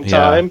this point in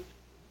time,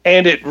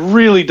 and it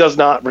really does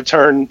not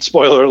return.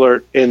 Spoiler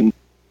alert in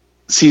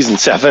season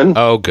 7.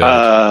 Oh, good.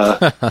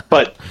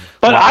 But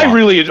I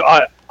really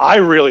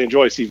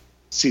enjoy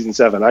season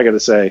 7. I got to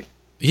say.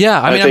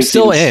 Yeah, I mean, I'm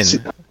still in.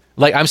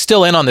 Like, I'm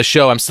still in on the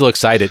show. I'm still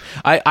excited.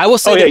 I will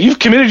say. Oh yeah, you've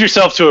committed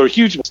yourself to a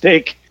huge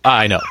mistake.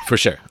 I know, for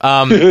sure.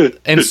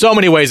 In so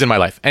many ways in my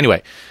life.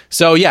 Anyway,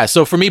 so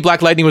for me,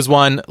 Black Lightning was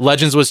 1,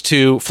 Legends was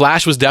 2,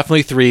 Flash was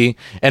definitely 3,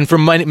 and for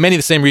many of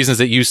the same reasons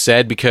that you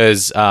said,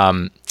 because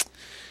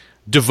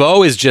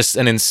DeVoe is just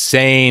an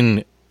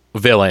insane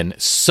villain,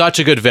 such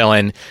a good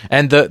villain,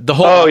 and the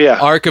whole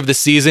arc of the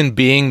season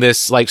being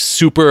this like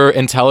super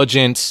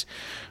intelligent,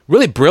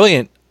 really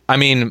brilliant,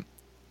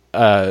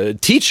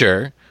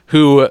 teacher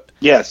who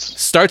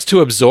starts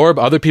to absorb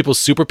other people's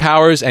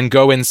superpowers and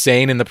go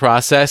insane in the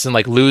process and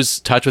like lose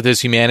touch with his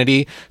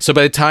humanity. So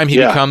by the time he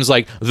becomes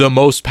like the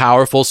most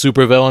powerful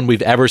supervillain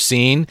we've ever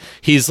seen,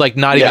 he's like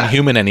not even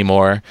human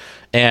anymore,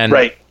 and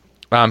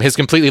has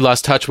completely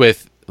lost touch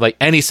with like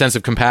any sense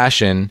of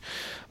compassion.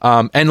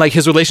 And like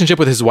his relationship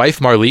with his wife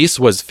Marlise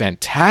was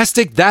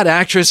fantastic. That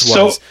actress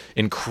was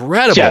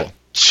incredible. Yeah,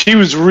 she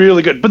was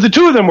really good. But the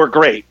two of them were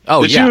great.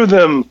 Oh, the two of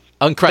them,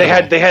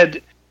 incredible. They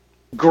had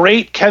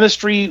great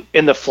chemistry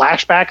in the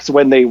flashbacks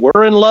when they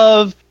were in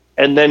love,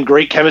 and then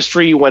great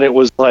chemistry when it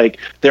was like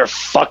their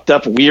fucked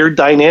up weird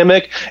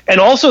dynamic. And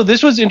also,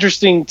 this was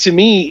interesting to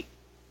me.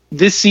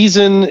 This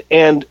season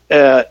and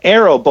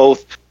Arrow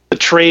both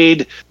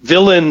portrayed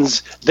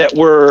villains that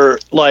were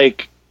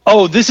like,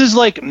 oh, this is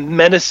like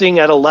menacing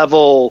at a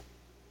level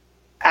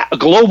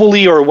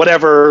globally or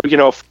whatever,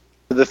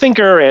 for the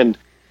Thinker and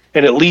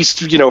at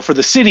least, for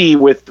the city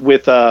with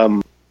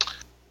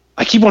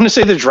I keep wanting to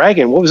say the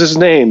dragon. What was his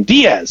name?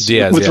 Diaz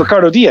with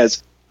Ricardo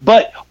Diaz.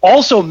 But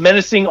also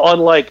menacing on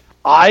like,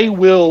 I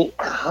will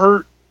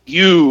hurt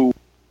you,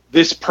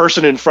 this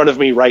person in front of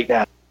me right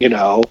now,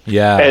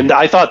 Yeah. And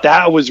I thought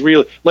that was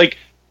really like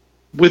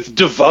with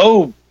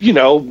DeVoe,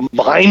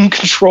 mind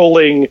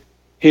controlling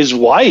his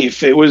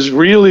wife. It was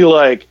really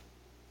like,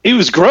 it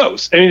was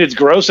gross. I mean, it's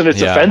gross and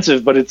it's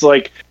offensive, but it's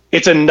like,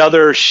 it's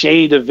another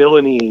shade of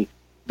villainy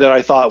that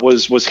I thought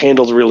was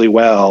handled really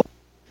well.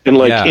 And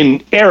like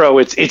in Arrow,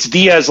 it's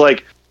Diaz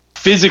like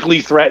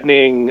physically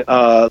threatening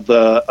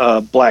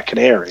the Black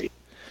Canary.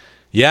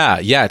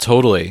 Yeah,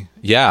 totally.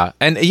 Yeah.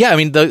 And I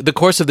mean, the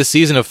course of the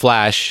season of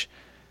Flash,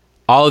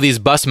 all of these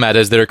bus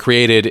metas that are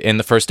created in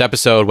the first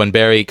episode when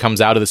Barry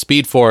comes out of the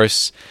Speed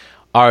Force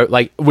are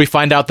like, we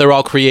find out they're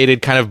all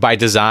created kind of by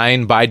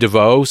design by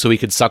DeVoe so he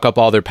could suck up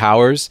all their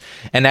powers.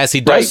 And as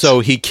he does so,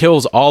 he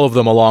kills all of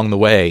them along the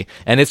way.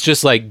 And it's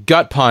just like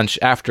gut punch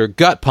after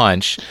gut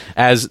punch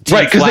as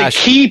Team Flash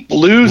they keep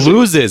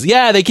loses.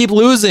 Yeah, they keep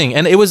losing.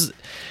 And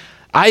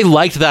I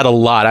liked that a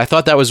lot. I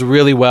thought that was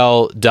really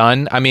well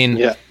done. I mean,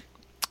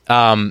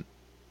 because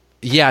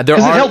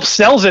it helps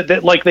sells it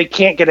that like they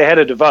can't get ahead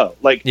of DeVoe.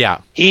 Like,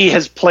 he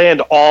has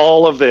planned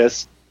all of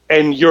this,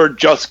 and you're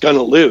just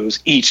gonna lose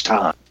each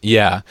time.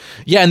 Yeah,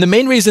 and the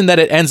main reason that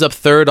it ends up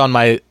third on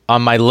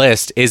my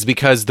list is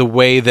because the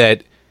way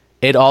that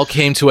it all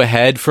came to a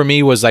head for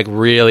me was like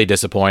really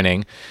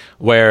disappointing.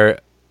 Where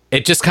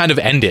it just kind of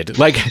ended.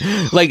 Like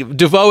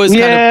DeVoe is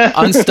kind of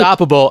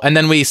unstoppable, and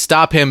then we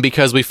stop him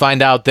because we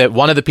find out that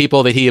one of the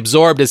people that he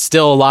absorbed is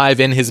still alive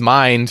in his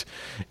mind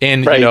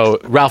in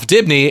Ralph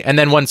Dibny, and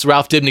then once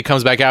Ralph Dibny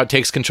comes back out,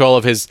 takes control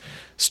of his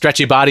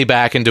stretchy body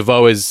back, and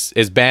DeVoe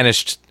is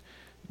banished.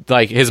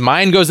 Like his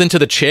mind goes into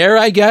the chair,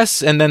 I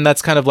guess, and then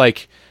that's kind of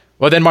like,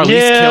 well, then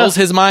Marlize kills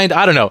his mind.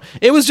 I don't know.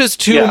 It was just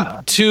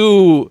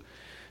too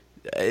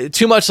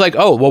much like,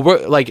 oh, well,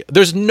 we're like,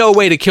 there's no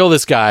way to kill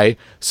this guy,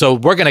 so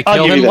we're gonna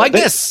kill him like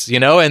this,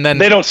 and then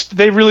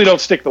they really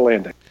don't stick the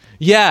landing.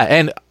 Yeah,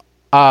 and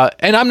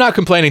I'm not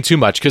complaining too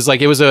much because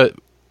like it was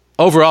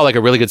overall like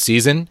a really good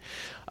season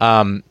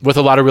with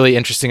a lot of really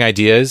interesting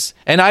ideas,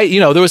 and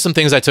there was some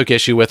things I took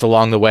issue with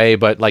along the way,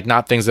 but like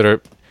not things that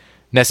are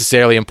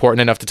necessarily important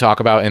enough to talk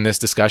about in this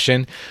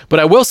discussion. But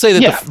I will say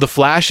that the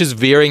Flash is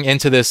veering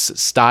into this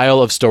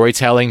style of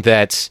storytelling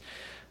that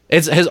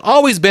has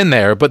always been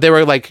there, but they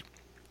were like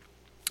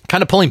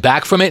kind of pulling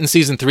back from it in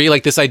season 3,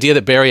 like this idea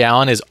that Barry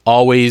Allen is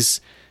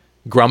always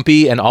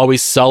grumpy and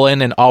always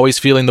sullen and always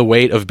feeling the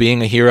weight of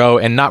being a hero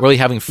and not really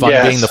having fun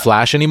being the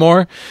Flash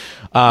anymore.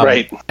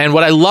 Right. And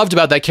what I loved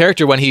about that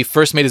character when he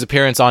first made his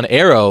appearance on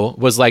Arrow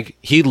was like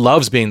he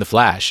loves being the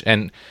Flash.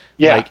 And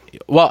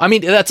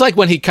that's like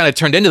when he kind of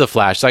turned into the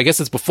Flash. So I guess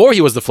it's before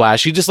he was the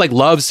Flash. He just like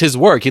loves his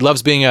work. He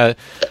loves being a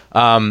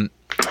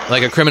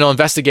criminal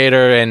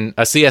investigator and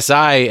a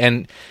CSI,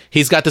 and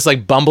he's got this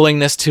like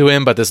bumblingness to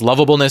him, but this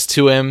lovableness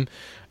to him.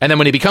 And then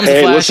when he becomes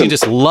the Flash, he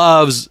just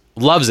loves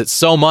it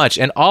so much,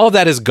 and all of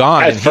that is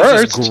gone. And he's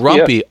just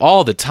grumpy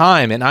all the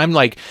time. And I'm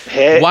like,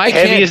 why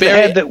can't the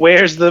head that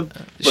wears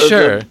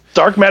the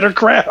dark matter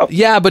crown?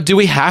 Yeah, but do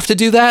we have to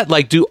do that?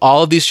 Like, do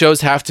all of these shows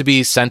have to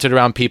be centered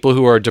around people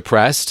who are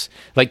depressed?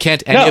 Like,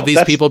 can't any of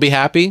these people be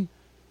happy?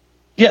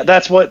 Yeah,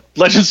 that's what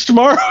Legends of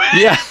Tomorrow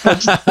is. Yeah,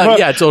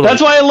 yeah, totally.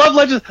 That's why I love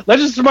Legends.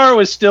 Legends of Tomorrow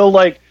is still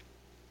like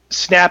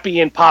snappy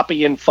and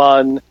poppy and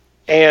fun,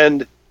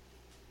 and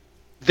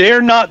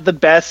they're not the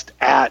best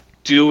at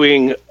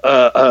doing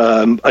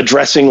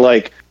addressing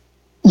like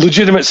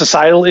legitimate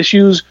societal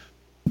issues,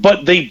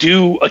 but they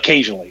do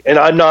occasionally. And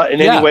I'm not in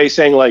any way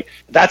saying like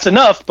that's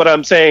enough, but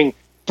I'm saying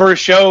for a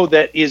show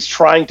that is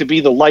trying to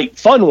be the light,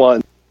 fun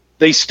one,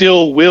 they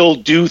still will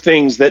do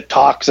things that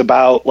talks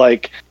about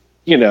like,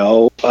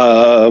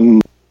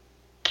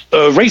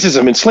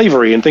 racism and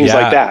slavery and things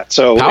like that.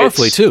 So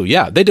powerfully too.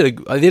 Yeah, they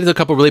did a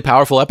couple really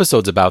powerful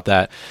episodes about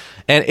that.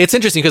 And it's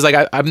interesting because like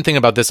I've been thinking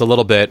about this a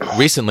little bit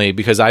recently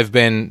because I've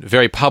been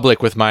very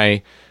public with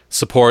my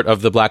support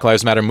of the Black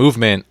Lives Matter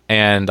movement,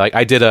 and like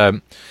I did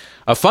a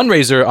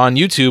fundraiser on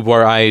YouTube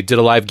where I did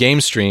a live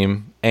game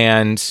stream,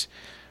 and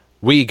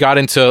we got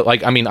into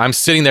like, I'm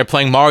sitting there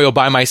playing Mario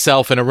by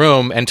myself in a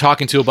room and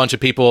talking to a bunch of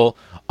people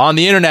on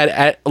the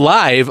internet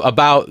live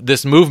about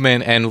this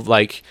movement, and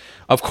like,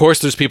 of course,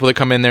 there's people that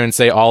come in there and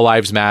say all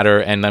lives matter,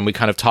 and then we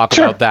kind of talk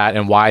about that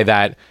and why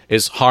that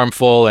is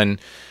harmful, and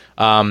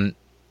I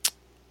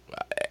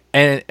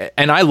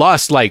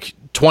lost like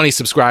 20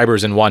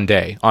 subscribers in one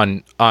day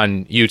on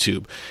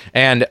YouTube,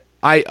 and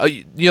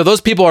I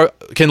those people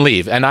can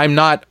leave, and I'm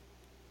not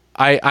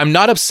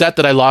upset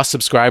that I lost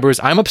subscribers.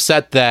 I'm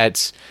upset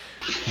that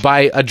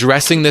by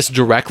addressing this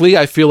directly,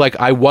 I feel like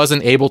I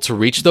wasn't able to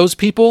reach those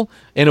people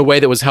in a way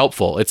that was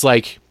helpful. It's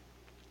like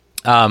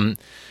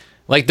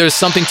there's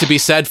something to be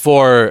said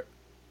for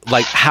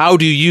like, how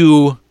do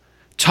you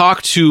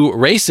talk to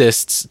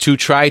racists to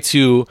try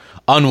to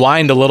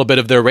unwind a little bit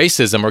of their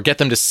racism or get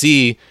them to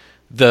see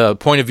the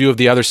point of view of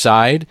the other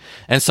side?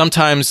 And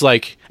sometimes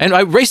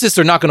racists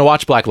are not going to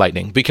watch Black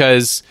Lightning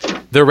because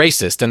they're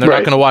racist, and they're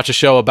not going to watch a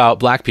show about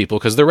black people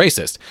because they're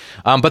racist.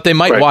 But they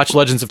might watch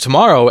Legends of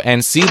Tomorrow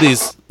and see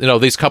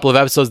these couple of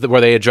episodes where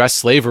they address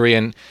slavery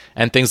and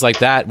things like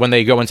that when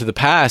they go into the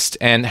past,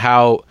 and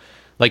how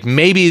like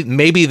maybe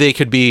they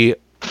could be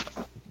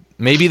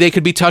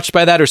touched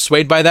by that or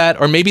swayed by that,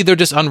 or maybe they're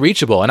just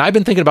unreachable. And I've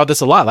been thinking about this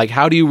a lot. Like,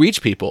 how do you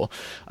reach people?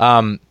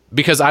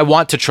 Because I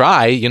want to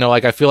try,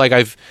 like I feel like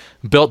I've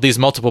built these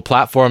multiple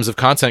platforms of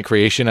content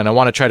creation, and I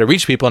want to try to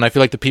reach people. And I feel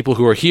like the people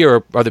who are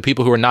here are the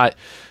people who are not,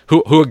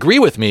 who agree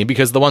with me,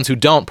 because the ones who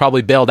don't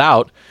probably bailed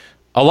out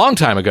a long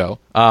time ago.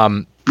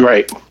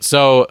 Right.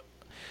 So,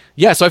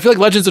 yeah. So I feel like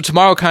Legends of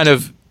Tomorrow kind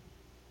of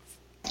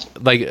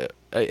like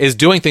is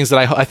doing things that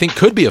I think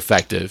could be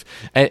effective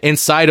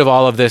inside of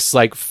all of this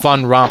like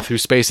fun romp through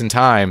space and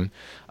time.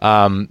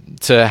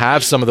 To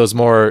have some of those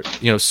more,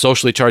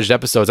 socially charged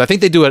episodes. I think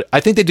they do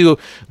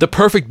the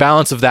perfect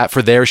balance of that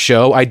for their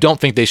show. I don't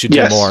think they should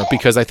do more,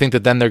 because I think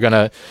that then they're going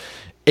to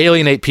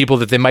alienate people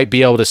that they might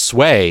be able to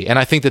sway. And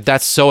I think that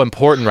that's so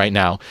important right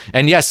now.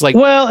 And yes, like,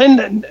 well,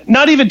 and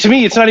not even to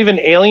me, it's not even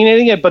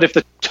alienating it, but if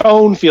the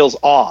tone feels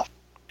off,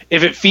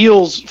 if it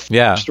feels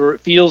or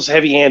it feels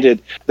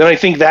heavy-handed, then I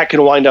think that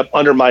can wind up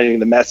undermining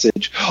the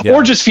message,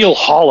 or just feel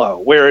hollow,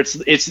 where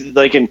it's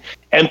like an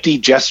empty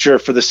gesture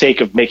for the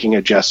sake of making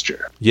a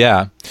gesture.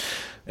 Yeah,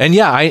 and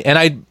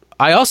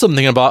I also am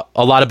thinking about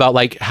a lot about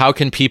like, how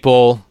can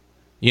people,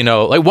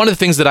 like one of the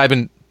things that I've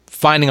been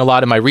finding a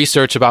lot in my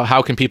research about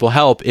how can people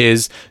help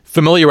is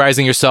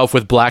familiarizing yourself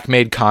with Black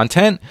made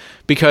content,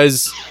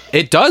 because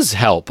it does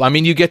help. I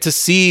mean, you get to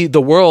see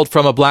the world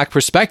from a Black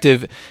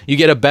perspective. You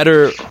get a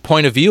better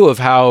point of view of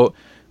how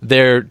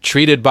they're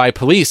treated by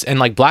police, and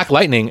like Black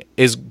Lightning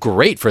is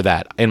great for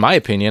that, in my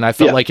opinion. I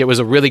felt like it was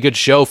a really good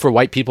show for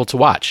white people to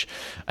watch,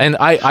 and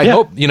I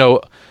hope, you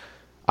know,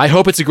 I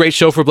hope it's a great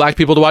show for Black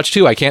people to watch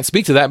too. I can't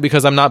speak to that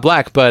because I'm not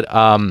Black, but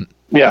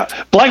yeah,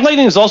 Black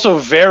Lightning is also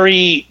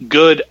very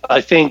good.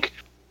 I think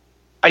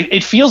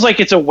it feels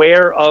like it's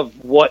aware of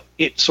what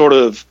it sort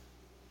of,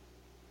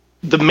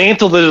 the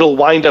mantle that it'll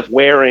wind up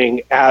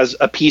wearing as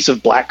a piece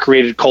of Black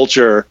created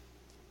culture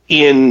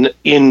in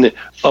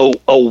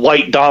a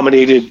white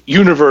dominated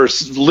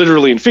universe,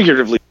 literally and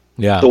figuratively.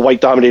 Yeah, the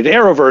white dominated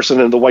Arrowverse and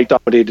then the white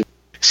dominated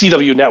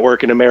CW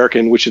network in America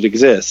in which it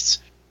exists.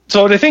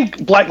 So what I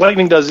think Black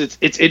Lightning does,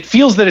 it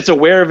feels that it's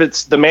aware of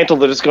the mantle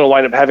that it's going to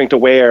wind up having to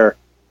wear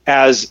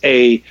as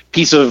a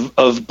piece of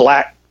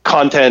Black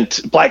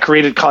content, Black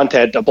created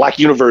content, a Black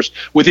universe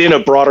within a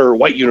broader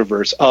white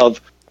universe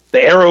of the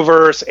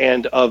Arrowverse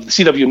and of the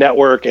CW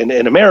network and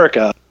in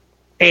America.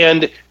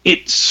 And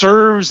it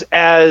serves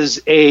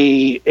as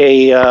a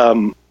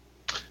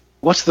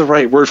what's the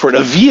right word for it?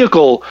 A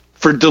vehicle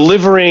for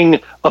delivering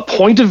a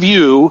point of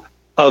view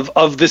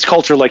of this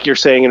culture, like you're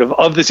saying, and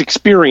of this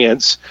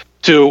experience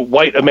to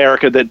white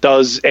America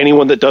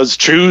anyone that does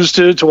choose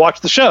to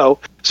watch the show.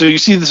 So you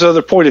see this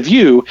other point of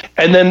view.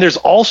 And then there's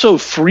also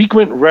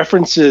frequent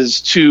references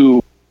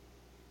to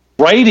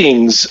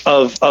writings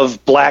of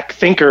Black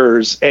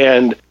thinkers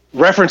and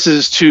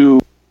references to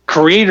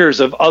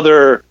creators of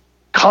other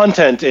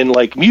content in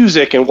like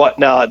music and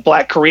whatnot,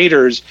 Black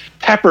creators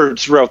peppered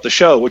throughout the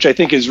show, which I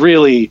think is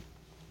really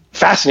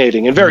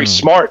fascinating and very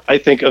smart. I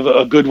think of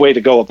a good way to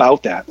go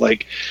about that.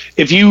 Like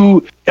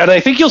and I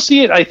think you'll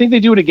see it, I think they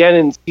do it again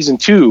in season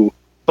 2,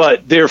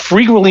 but they're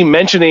frequently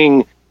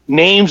mentioning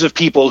names of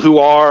people who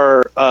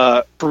are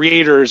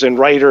creators and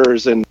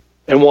writers and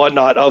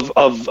whatnot of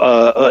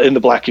in the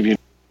Black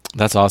community.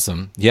 That's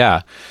awesome.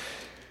 Yeah.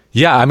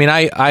 I mean,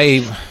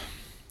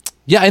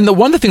 and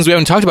one of the things we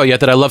haven't talked about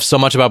yet that I love so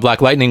much about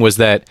Black Lightning was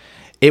that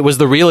it was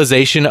the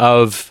realization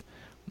of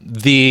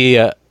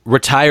the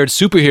retired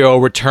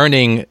superhero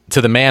returning to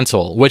the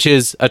mantle, which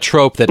is a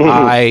trope that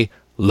I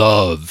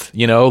love,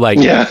 you know, like,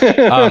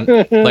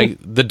 like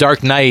The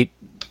Dark Knight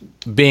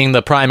being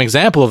the prime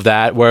example of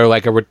that, where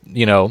like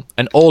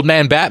an old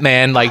man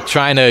Batman, like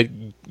trying to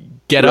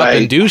get up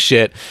and do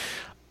shit.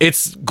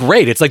 It's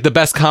great. It's like the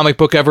best comic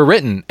book ever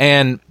written.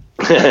 And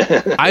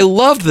I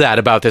loved that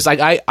about this.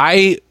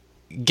 I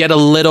get a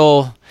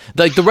little,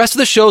 like, the rest of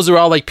the shows are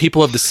all like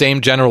people of the same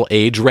general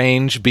age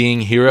range being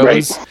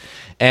heroes,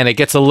 and it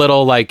gets a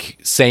little like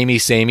samey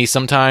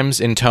sometimes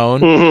in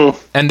tone.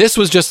 And this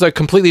was just like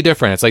completely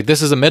different. It's like,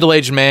 this is a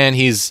middle-aged man,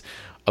 he's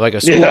like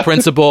a school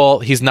principal,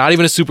 he's not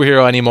even a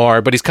superhero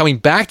anymore, but he's coming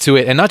back to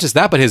it. And not just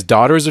that, but his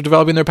daughters are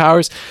developing their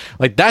powers.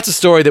 Like, that's a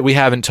story that we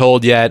haven't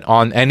told yet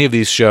on any of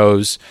these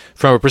shows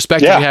from a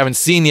perspective we haven't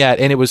seen yet,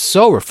 and it was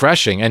so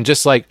refreshing. And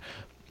just like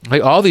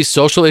all these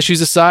social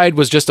issues aside,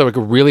 was just like a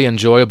really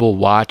enjoyable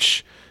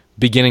watch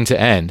beginning to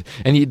end.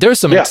 And there's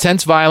some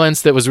intense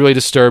violence that was really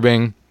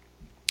disturbing.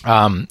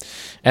 And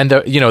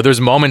there's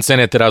moments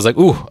in it that I was like,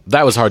 ooh,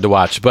 that was hard to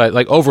watch. But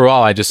like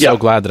overall, I just so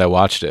glad that I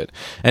watched it.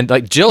 And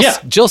like Jill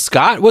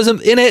Scott was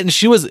in it, and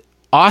she was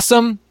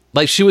awesome.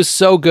 Like, she was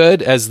so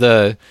good as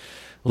the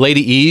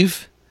Lady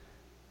Eve.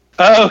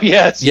 Oh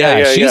yes.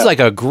 She's like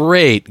a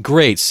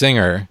great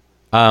singer.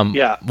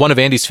 One of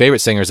Andy's favorite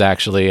singers,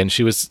 actually, and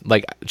she was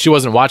like, she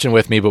wasn't watching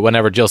with me, but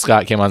whenever Jill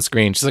Scott came on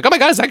screen, she's like, oh my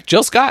god, is that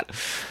Jill Scott?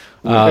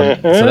 So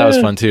that was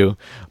fun too.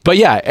 But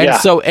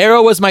so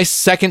Arrow was my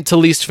second to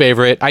least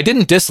favorite. I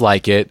didn't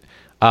dislike it,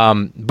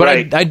 but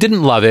I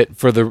didn't love it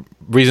for the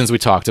reasons we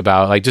talked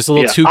about, like just a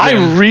little too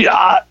grim.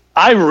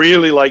 I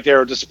really liked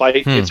Arrow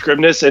despite its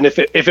grimness, and if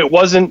it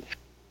wasn't,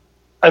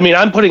 I mean,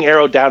 I'm putting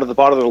Arrow down at the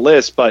bottom of the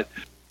list, but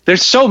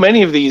there's so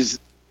many of these,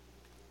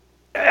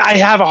 I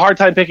have a hard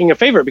time picking a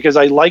favorite because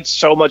I liked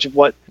so much of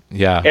what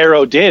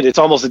Arrow did. It's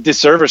almost a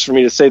disservice for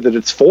me to say that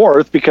it's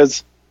fourth,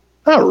 because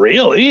not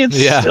really. It's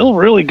still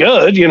really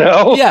good, you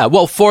know? Yeah,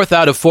 well, 4th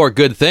out of 4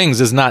 good things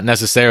is not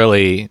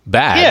necessarily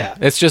bad.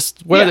 Yeah. It's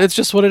just it's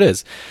just what it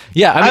is.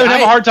 Yeah, I would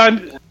have a hard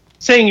time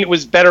saying it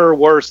was better or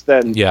worse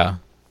than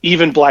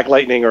even Black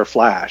Lightning or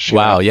Flash.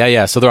 Wow,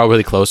 yeah. So they're all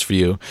really close for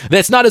you.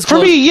 It's not as close.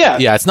 For me, yeah.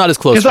 Yeah, it's not as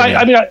close for me.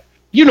 I mean,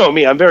 you know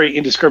me, I'm very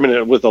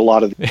indiscriminate with a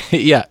lot of these.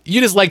 Yeah,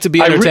 you just like to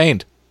be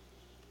entertained.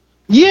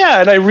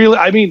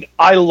 And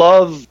I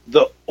love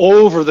the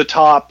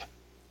over-the-top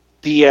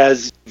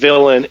Diaz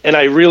villain, and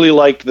I really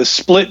liked the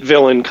split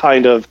villain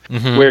kind of,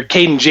 where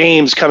Caden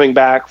James coming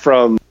back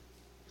from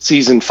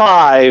season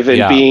 5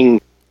 and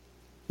being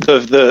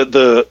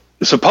the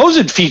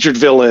supposed featured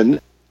villain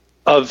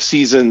of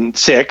season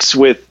 6,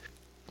 with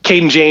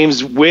Caden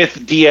James,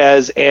 with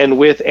Diaz, and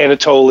with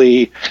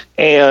Anatoly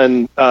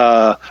and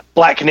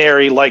Black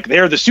Canary, like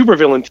they're the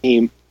supervillain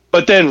team,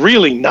 but then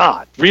really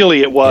not.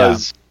 Really, it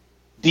was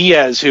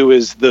Diaz who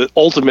is the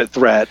ultimate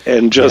threat,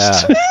 and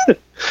just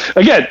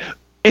again,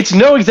 it's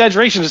no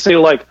exaggeration to say,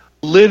 like,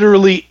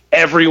 literally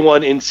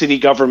everyone in city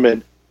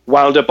government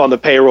wound up on the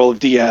payroll of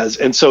Diaz,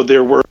 and so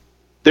there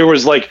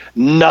was like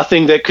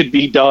nothing that could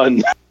be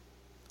done.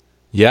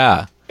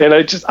 Yeah. And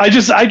I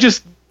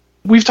just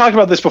we've talked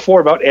about this before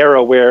about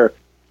Arrow, where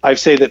I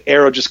say that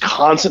Arrow just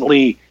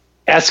constantly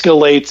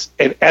escalates,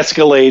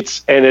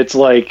 and it's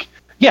like,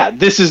 yeah,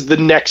 this is the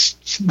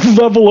next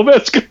level of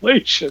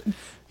escalation.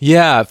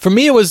 Yeah, for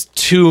me it was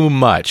too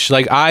much.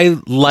 Like I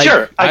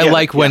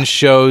like when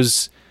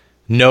shows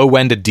know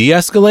when to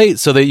de-escalate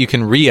so that you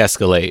can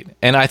re-escalate.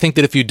 And I think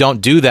that if you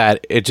don't do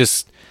that, it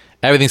just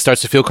everything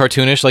starts to feel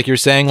cartoonish, like you're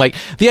saying. Like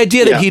the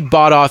idea that he'd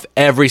bought off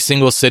every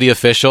single city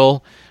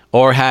official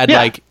or had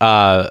like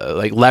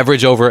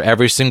leverage over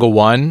every single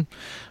one.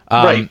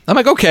 Right. I'm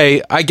like,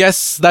 okay, I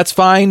guess that's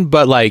fine,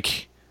 but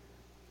like,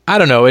 I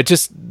don't know. It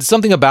just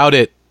something about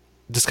it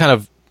just kind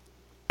of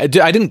I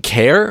didn't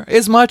care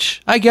as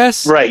much, I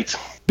guess. Right.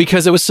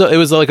 Because it was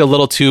like a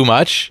little too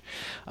much.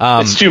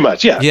 It's too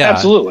much. Yeah,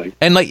 absolutely.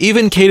 And like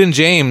even Caden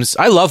James,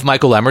 I love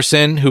Michael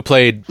Emerson, who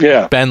played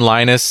Ben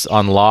Linus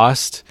on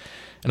Lost.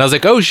 And I was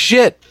like, oh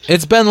shit,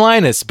 it's Ben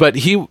Linus. But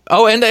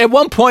and at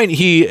one point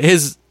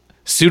his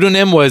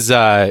pseudonym was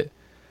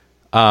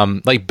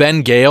like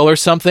Ben Gale or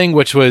something,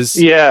 which was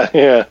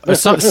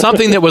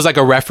something that was like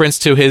a reference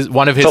to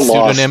one of his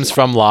pseudonyms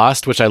from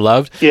Lost, which I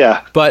loved.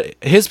 Yeah, but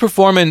his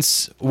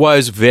performance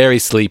was very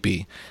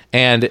sleepy,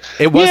 and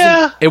it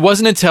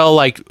wasn't until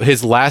like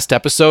his last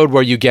episode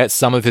where you get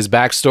some of his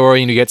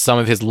backstory and you get some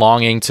of his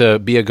longing to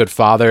be a good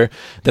father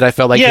that I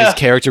felt like his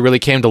character really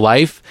came to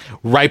life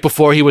right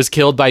before he was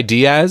killed by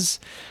Diaz.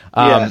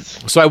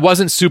 So I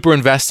wasn't super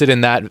invested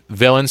in that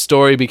villain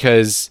story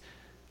because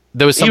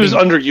he was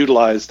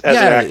underutilized as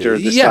an actor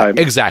at this time.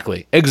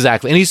 Exactly.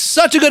 And he's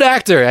such a good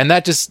actor, and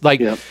that just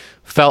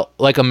felt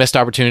like a missed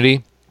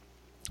opportunity.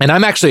 And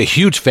I'm actually a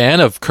huge fan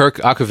of Kirk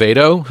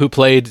Acevedo, who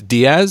played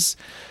Diaz.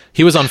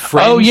 He was on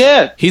Fringe. Oh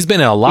yeah, he's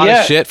been in a lot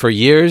of shit for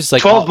years.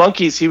 Like 12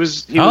 Monkeys. He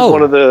was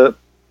one of the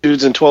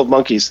dudes in 12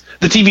 Monkeys,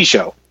 the TV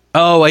show.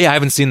 Oh yeah, I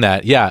haven't seen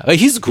that. Yeah,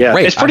 he's great. Yeah,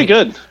 it's pretty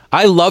good.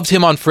 I loved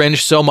him on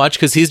Fringe so much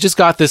because he's just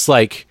got this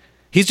like.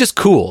 He's just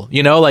cool,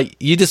 you know, like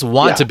you just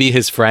want to be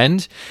his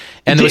friend.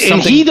 And there was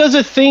something. And he does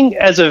a thing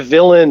as a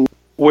villain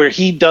where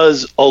he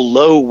does a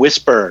low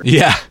whisper.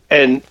 Yeah.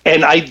 And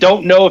I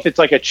don't know if it's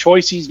like a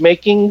choice he's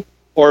making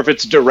or if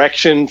it's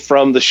direction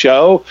from the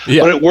show,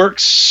 but it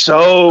works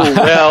so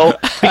well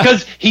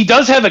because he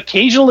does have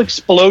occasional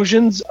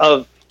explosions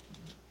of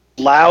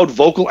loud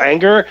vocal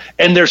anger,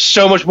 and they're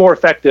so much more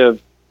effective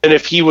than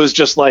if he was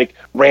just like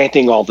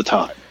ranting all the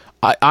time.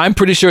 I'm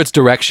pretty sure it's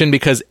direction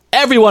because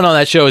everyone on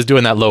that show is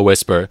doing that low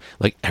whisper.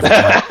 Like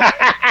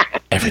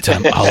every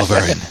time Oliver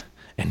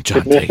and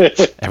John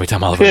every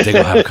time Oliver and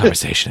Diggle have a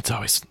conversation, it's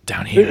always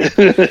down here.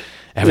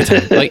 Every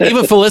time, like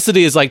even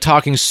Felicity is like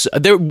talking,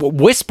 they're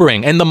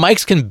whispering, and the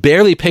mics can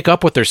barely pick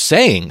up what they're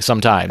saying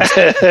sometimes.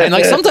 And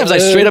like sometimes I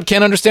straight up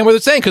can't understand what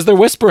they're saying because they're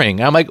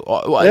whispering. I'm like,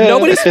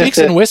 nobody speaks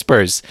in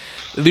whispers.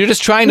 You're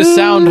just trying to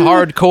sound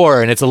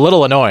hardcore, and it's a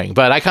little annoying.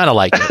 But I kind of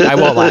like it. I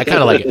won't lie, I kind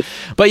of like it.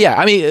 But yeah,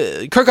 I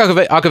mean, Kirk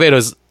Acevedo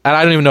is, and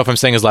I don't even know if I'm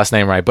saying his last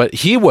name right, but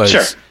he was.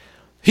 Sure.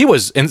 He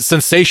was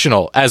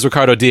sensational as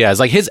Ricardo Diaz.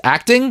 Like his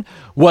acting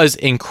was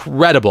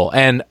incredible,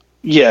 and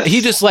he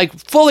just like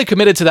fully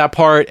committed to that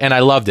part, and I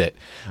loved it.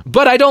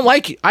 But I didn't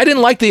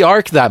like the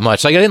arc that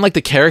much. Like I didn't like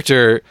the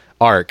character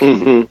arc,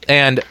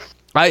 and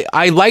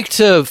I like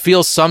to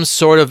feel some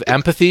sort of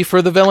empathy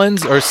for the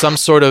villains or some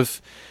sort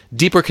of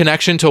deeper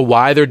connection to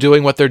why they're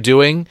doing what they're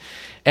doing.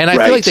 And I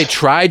feel like they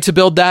tried to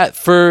build that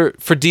for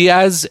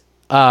Diaz,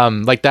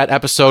 like that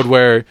episode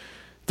where.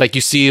 Like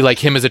you see, like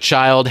him as a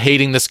child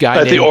hating this guy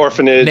at the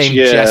orphanage named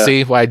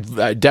Jesse. Well,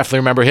 I definitely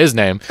remember his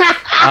name.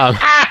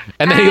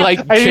 And then he like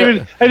I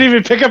didn't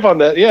even pick up on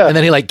that. Yeah, and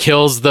then he like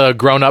kills the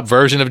grown-up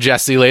version of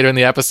Jesse later in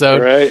the episode.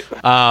 Right.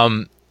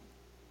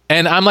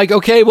 And I'm like,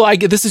 okay, well,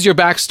 this is your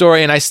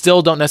backstory, and I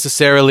still don't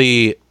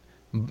necessarily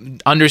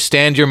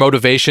understand your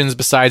motivations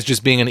besides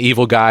just being an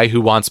evil guy who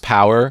wants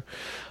power.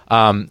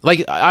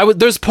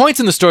 There's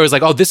points in the story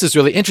like, oh, this is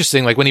really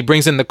interesting. Like when he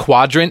brings in the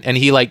quadrant and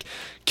he like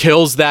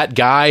kills that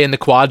guy in the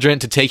quadrant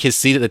to take his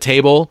seat at the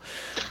table.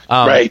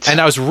 Right.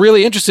 And I was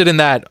really interested in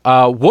that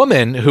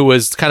woman who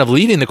was kind of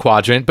leading the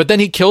quadrant, but then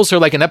he kills her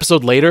like an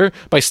episode later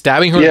by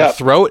stabbing her in the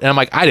throat. And I'm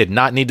like, I did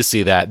not need to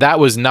see that. That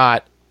was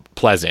not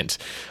pleasant.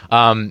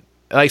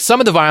 Like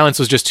some of the violence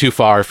was just too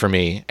far for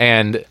me.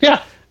 And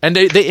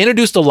they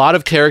introduced a lot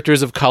of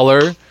characters of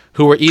color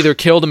who were either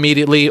killed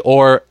immediately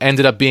or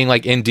ended up being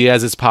like in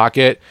Diaz's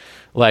pocket.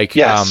 Like,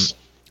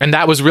 and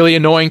that was really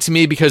annoying to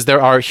me because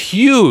there are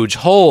huge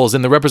holes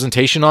in the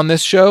representation on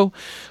this show.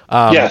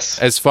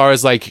 As far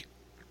as like,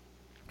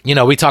 you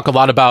know, we talk a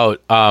lot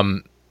about,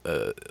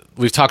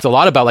 we've talked a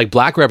lot about like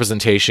black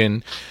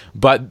representation,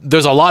 but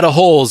there's a lot of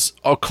holes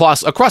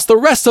across the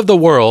rest of the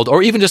world,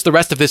 or even just the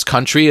rest of this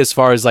country, as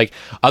far as like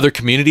other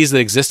communities that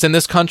exist in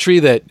this country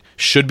that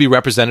should be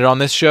represented on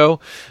this show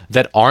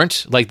that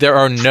aren't. Like there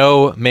are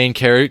no main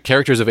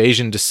characters of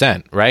Asian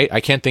descent, right?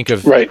 I can't think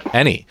of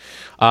any.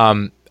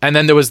 And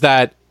then there was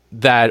that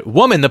that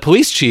woman, the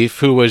police chief,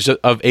 who was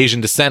of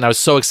Asian descent. I was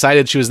so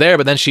excited she was there,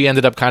 but then she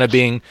ended up kind of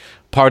being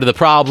part of the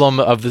problem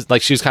of this,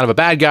 like she was kind of a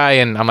bad guy,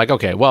 and I'm like,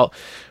 okay, well,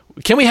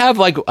 can we have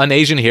like an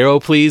Asian hero,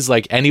 please?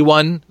 Like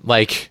anyone?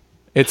 Like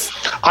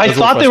I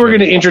thought they were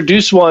going to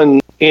introduce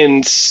one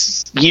in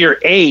year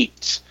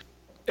 8,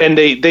 and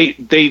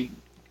they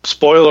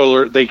spoiler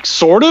alert, they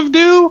sort of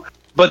do,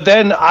 but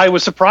then I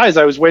was surprised.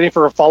 I was waiting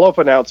for a follow-up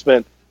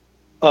announcement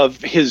of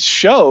his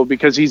show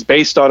because he's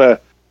based on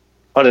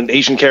an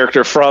Asian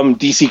character from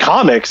DC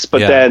Comics, but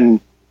then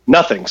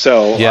nothing.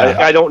 So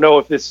I don't know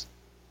if this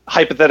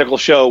hypothetical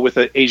show with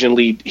an Asian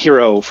lead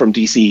hero from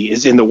DC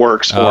is in the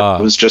works, or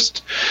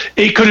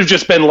it could have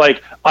just been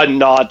like a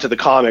nod to the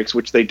comics,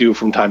 which they do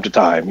from time to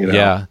time. You know?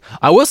 Yeah,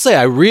 I will say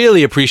I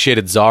really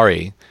appreciated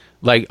Zari,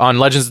 like on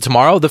Legends of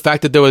Tomorrow, the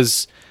fact that there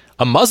was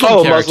a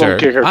Muslim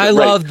character. I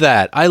loved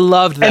that. I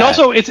loved that. And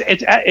also,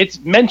 it's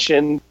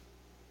mentioned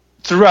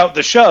throughout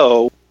the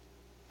show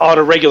on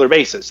a regular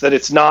basis that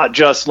it's not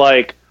just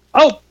like,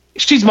 oh,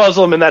 she's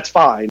Muslim and that's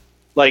fine.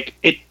 Like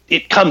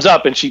it comes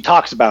up and she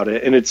talks about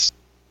it,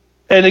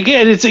 and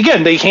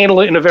again they handle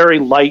it in a very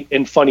light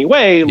and funny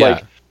way,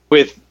 like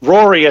with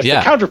Rory as the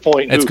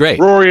counterpoint. It's great.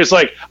 Rory is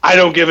like, I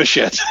don't give a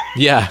shit.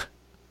 Yeah.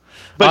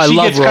 But she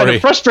gets kind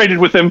of frustrated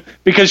with him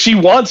because she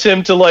wants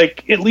him to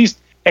like at least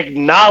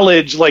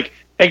acknowledge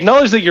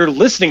that you're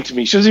listening to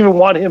me. She doesn't even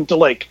want him to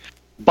like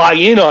buy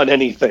in on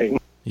anything.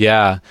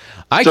 Yeah.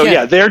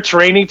 They're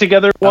training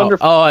together.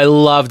 Wonderful. Oh, I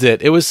loved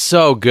it. It was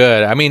so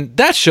good. I mean,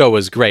 that show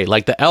was great.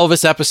 Like the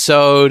Elvis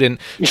episode and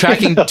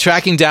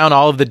tracking down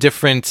all of the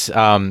different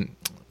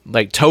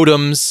like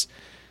totems.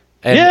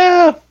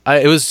 And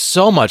it was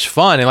so much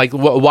fun. And like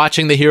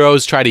watching the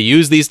heroes try to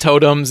use these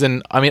totems,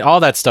 and I mean,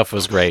 all that stuff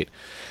was great.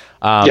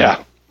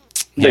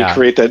 They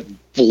create that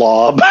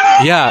blob.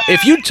 Yeah,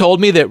 if you told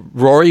me that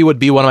Rory would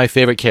be one of my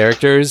favorite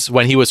characters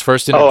when he was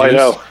first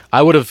introduced,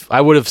 I would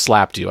have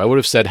slapped you. I would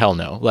have said hell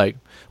no. Like,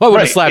 well, I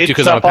would have slapped you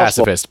because I'm a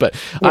pacifist, but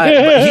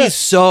he's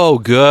so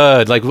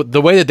good. Like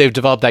the way that they've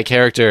developed that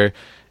character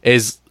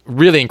is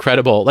really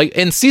incredible. Like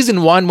in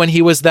season 1 when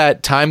he was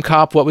that time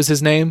cop, what was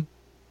his name?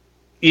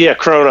 Yeah,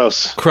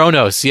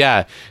 Kronos,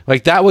 yeah.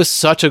 Like that was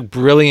such a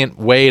brilliant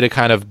way to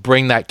kind of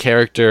bring that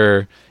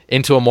character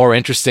into a more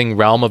interesting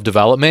realm of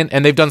development,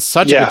 and they've done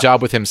such a good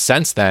job with him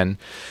since then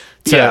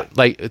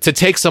to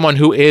take someone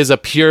who is a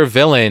pure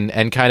villain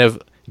and kind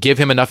of give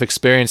him enough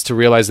experience to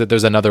realize that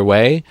there's another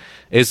way.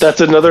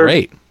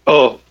 Great.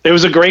 Oh, it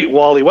was a great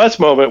Wally West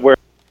moment where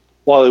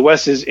Wally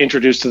West is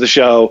introduced to the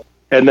show,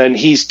 and then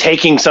he's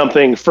taking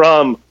something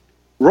from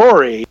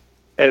Rory,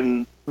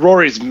 and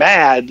Rory's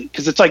mad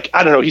because it's like,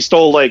 I don't know, he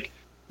stole like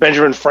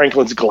Benjamin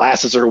Franklin's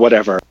glasses or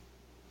whatever.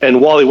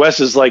 And Wally West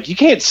is like, you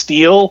can't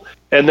steal.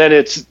 And then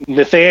it's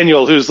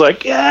Nathaniel who's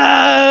like,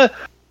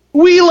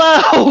 we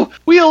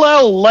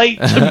allow light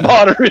to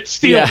moderate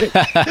stealing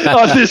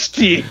on this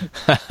team.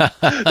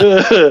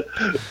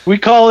 We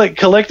call it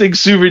collecting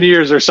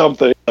souvenirs or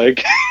something.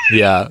 Like,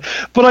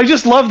 But I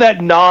just love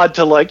that nod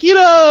to like,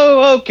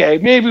 okay,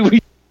 maybe we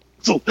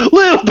do a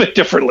little bit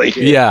differently.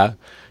 Yeah.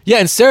 Yeah,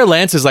 and Sarah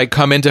Lance has like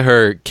come into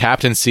her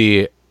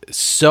captaincy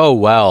so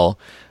well.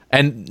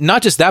 And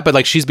not just that, but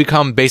like she's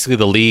become basically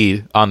the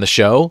lead on the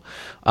show.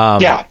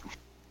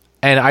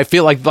 And I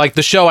feel like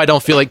the show, I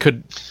don't feel like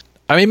could.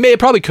 I mean, it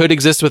probably could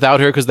exist without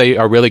her because they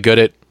are really good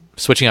at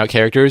switching out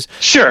characters.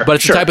 Sure, but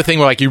it's the type of thing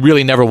where like you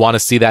really never want to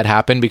see that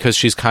happen because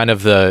she's kind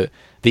of the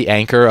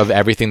anchor of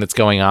everything that's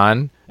going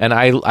on. And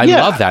I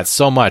love that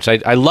so much.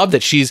 I love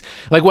that she's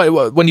like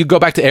when you go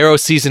back to Arrow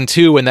season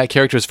 2 when that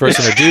character was first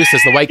introduced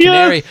as the White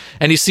Canary,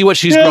 and you see what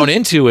she's grown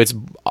into. It's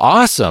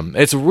awesome.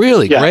 It's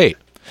really great.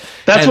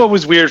 That's what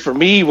was weird for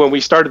me when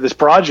we started this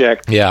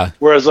project. Yeah,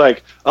 where I was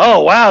like,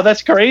 oh wow,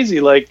 that's crazy.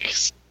 Like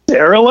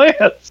Sarah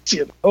Lance,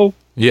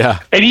 Yeah.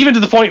 And even to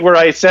the point where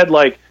I said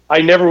like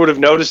I never would have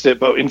noticed it,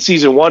 but in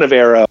season 1 of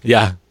Arrow,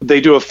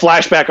 they do a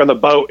flashback on the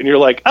boat, and you're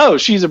like, oh,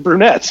 she's a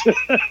brunette.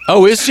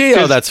 Oh, is she?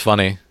 Oh, that's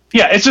funny.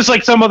 Yeah, it's just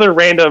like some other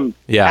random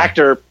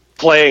actor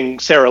playing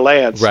Sarah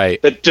Lance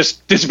that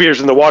just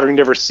disappears in the water and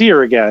you never see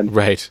her again.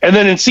 Right. And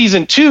then in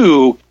season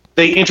 2,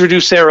 they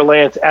introduce Sarah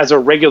Lance as a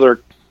regular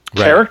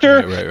character,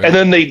 and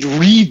then they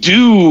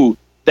redo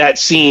that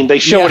scene. They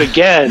show it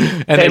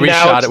again, and they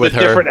reshot it with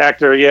her. Different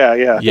actor.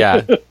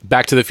 Yeah.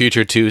 Back to the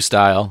Future 2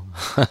 style.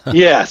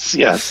 Yes.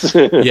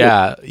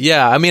 Yeah.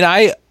 I mean,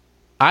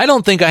 I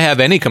don't think I have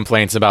any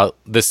complaints about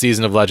this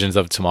season of Legends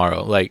of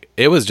Tomorrow. Like,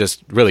 it was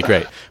just really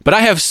great. But I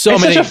have it's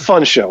such a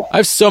fun show. I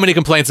have so many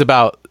complaints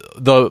about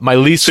my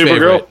least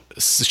favorite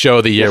show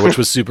of the year, which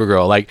was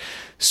Supergirl. Like,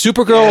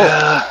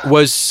 Supergirl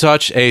was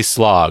such a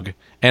slog.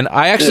 And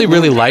I actually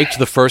really liked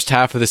the first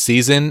half of the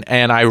season,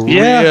 and I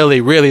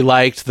really, really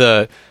liked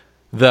the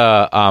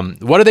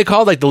what are they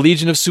called? Like the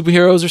Legion of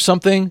Superheroes or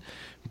something?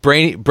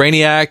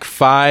 Brainiac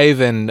 5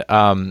 and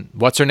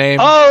what's her name?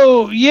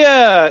 Oh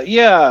yeah.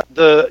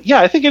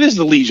 I think it is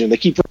the Legion. They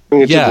keep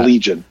referring to the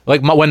Legion.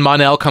 Like when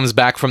Mon-El comes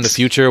back from the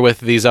future with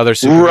these other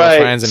Supergirl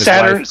friends and his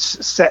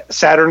wife.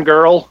 Saturn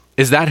Girl.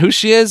 Is that who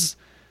she is?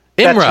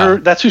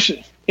 Imra. That's who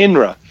she.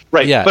 Inra.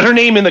 Right. Yeah. But her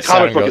name in the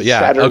comic book is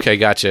Saturn. Okay,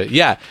 gotcha.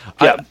 Yeah.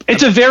 Yeah.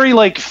 It's a very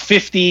like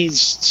 50s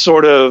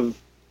sort of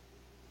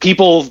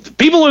people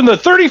in the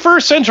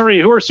 31st century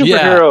who are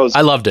superheroes. Yeah,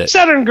 I loved it.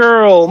 Saturn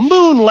Girl,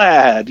 Moon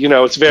Lad.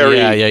 It's very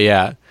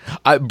Yeah.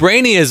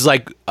 Brainy is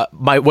like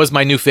was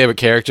my new favorite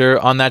character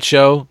on that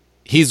show.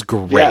 He's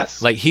great.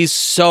 Yes. Like he's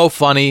so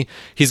funny.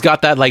 He's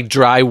got that like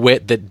dry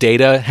wit that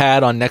Data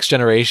had on Next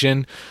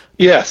Generation.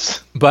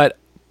 Yes. But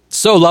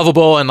so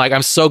lovable, and like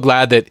I'm so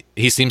glad that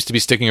he seems to be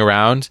sticking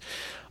around.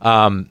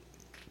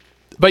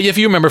 But if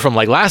you remember from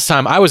like last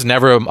time, I was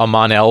never a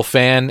Mon-El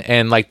fan,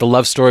 and like the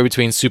love story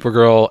between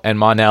Supergirl and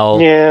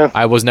Mon-El,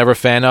 I was never a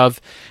fan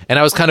of, and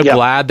I was kind of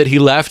glad that he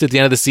left at the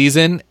end of the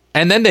season.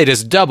 And then they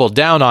just doubled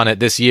down on it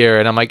this year,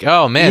 and I'm like,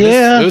 oh man,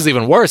 it was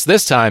even worse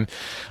this time.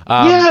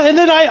 And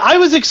then I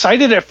was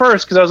excited at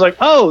first because I was like,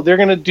 oh, they're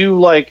gonna do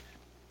like,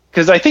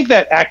 because I think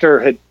that actor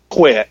had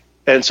quit,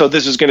 and so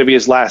this is going to be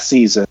his last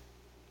season.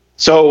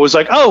 So it was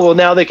like, oh, well,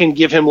 now they can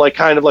give him like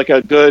kind of like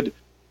a good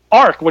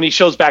arc when he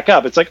shows back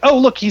up. It's like, oh,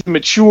 look, he's a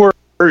mature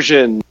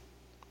version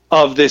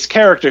of this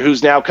character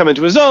who's now come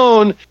into his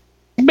own,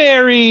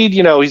 married,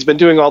 he's been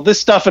doing all this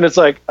stuff. And it's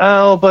like,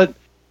 oh, but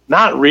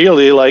not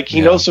really. Like,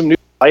 he knows some new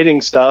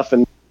fighting stuff,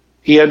 and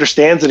he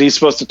understands that he's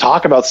supposed to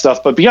talk about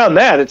stuff. But beyond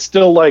that, it's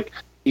still like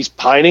he's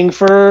pining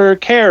for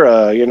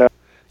Kara,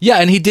 Yeah,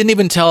 and he didn't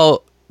even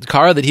tell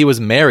Kara that he was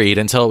married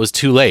until it was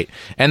too late.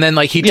 And then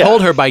like he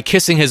told her by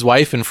kissing his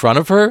wife in front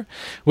of her,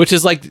 which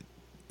is like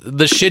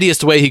the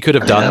shittiest way he could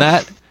have done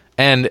that.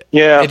 And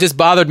it just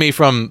bothered me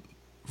from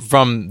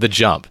the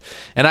jump.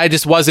 And I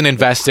just wasn't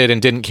invested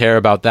and didn't care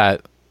about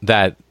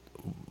that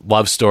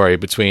love story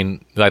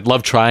between that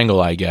love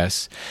triangle, I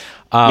guess.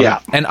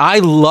 And I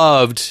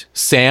loved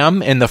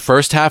Sam in the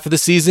first half of the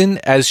season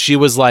as she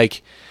was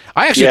like,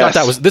 I actually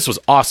thought this was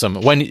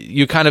awesome when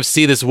you kind of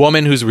see this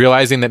woman who's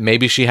realizing that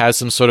maybe she has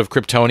some sort of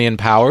Kryptonian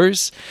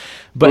powers,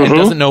 but it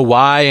doesn't know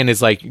why, and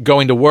is like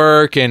going to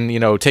work and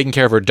taking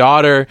care of her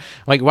daughter.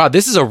 I'm like, wow,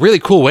 this is a really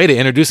cool way to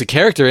introduce a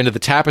character into the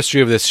tapestry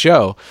of this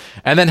show.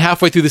 And then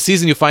halfway through the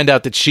season, you find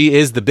out that she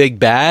is the big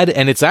bad,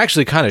 and it's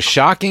actually kind of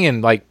shocking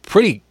and like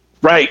pretty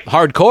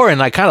hardcore,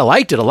 and I kind of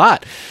liked it a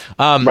lot.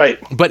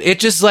 But it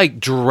just like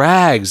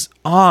drags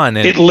on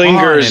and it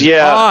lingers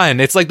on.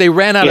 It's like they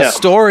ran out of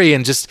story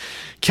and just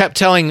kept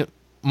telling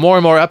more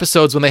and more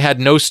episodes when they had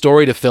no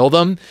story to fill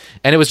them,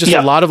 and it was just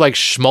a lot of like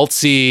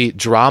schmaltzy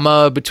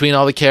drama between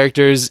all the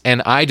characters,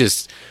 and I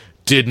just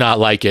did not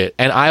like it.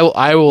 And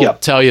I will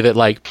tell you that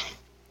like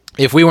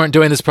if we weren't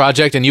doing this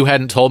project and you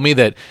hadn't told me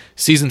that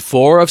season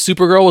 4 of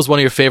Supergirl was one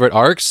of your favorite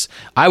arcs,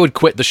 I would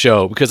quit the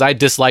show because I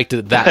disliked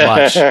it that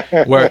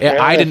much,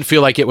 where I didn't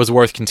feel like it was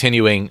worth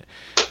continuing.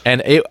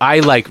 And I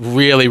like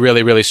really,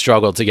 really, really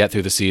struggled to get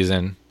through the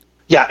season.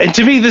 Yeah, and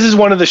to me, this is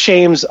one of the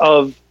shames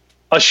of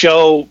a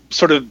show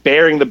sort of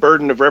bearing the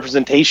burden of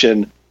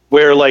representation,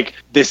 where like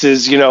this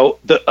is,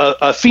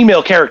 a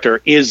female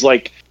character is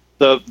like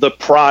the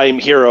prime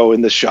hero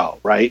in the show,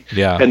 right?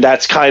 Yeah. And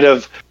that's kind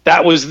of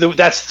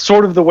that's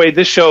sort of the way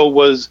this show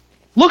was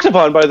looked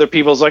upon by other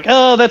people. It's like,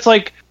 oh, that's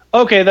like a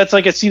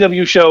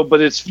CW show,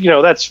 but it's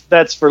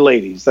that's for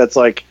ladies. That's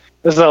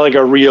not like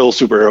a real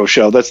superhero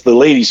show. That's the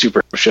lady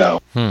superhero show.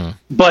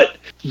 But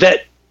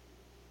that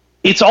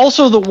it's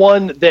also the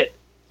one that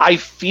I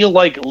feel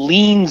like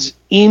leans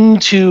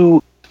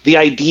into the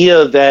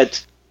idea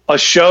that a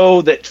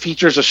show that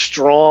features a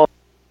strong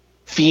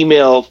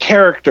female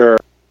character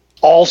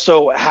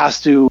also has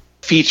to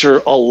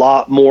feature a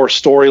lot more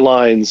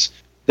storylines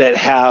that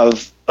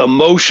have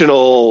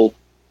emotional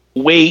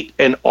weight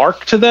and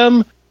arc to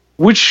them,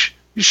 which,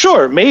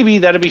 sure, maybe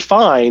that'd be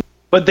fine,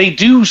 but they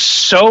do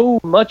so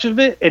much of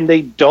it, and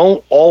they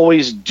don't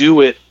always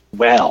do it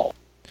well.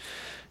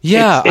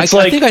 Yeah, I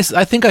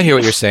think I hear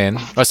what you're saying.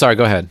 Oh, sorry,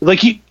 go ahead. Like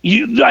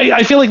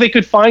I feel like they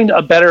could find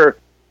a better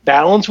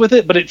balance with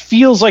it, but it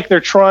feels like they're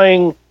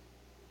trying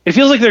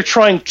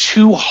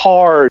too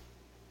hard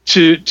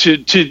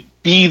to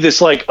be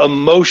this like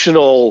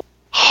emotional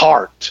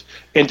heart.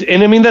 And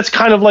I mean, that's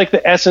kind of like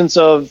the essence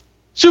of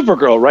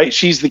Supergirl, right?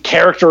 She's the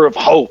character of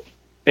hope,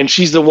 and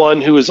she's the one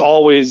who is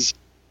always,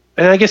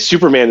 and I guess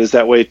Superman is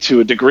that way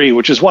to a degree,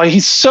 which is why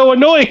he's so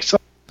annoying.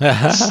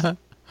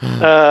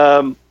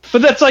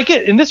 But that's like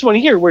it in this one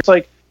here, where it's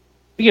like,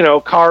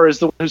 Kara is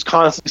the one who's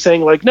constantly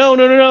saying like,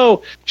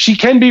 no, she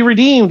can be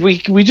redeemed.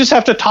 We just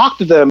have to talk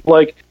to them.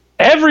 Like,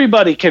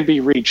 everybody can be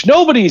reached.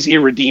 Nobody's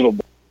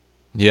irredeemable.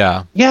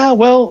 Yeah. Yeah,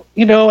 well,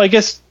 I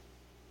guess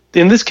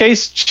in this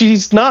case,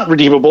 she's not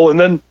redeemable, and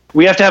then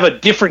we have to have a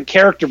different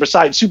character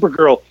besides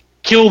Supergirl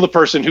kill the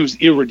person who's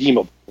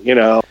irredeemable,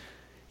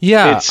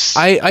 Yeah,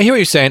 I hear what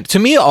you're saying. To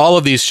me, all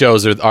of these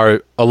shows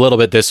are a little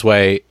bit this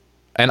way,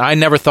 and I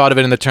never thought of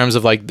it in the terms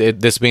of like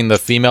this being the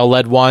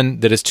female-led one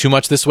that is too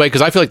much this way,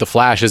 because I feel like The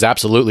Flash is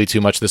absolutely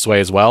too much this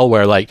way as well,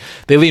 where like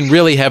they lean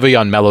really heavy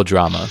on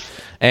melodrama.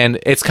 And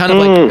it's kind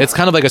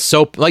of like a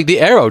soap, like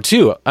the Arrow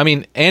too. I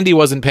mean, Andy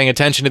wasn't paying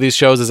attention to these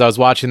shows as I was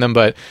watching them,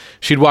 but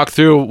she'd walk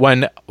through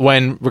when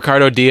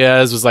Ricardo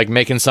Diaz was like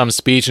making some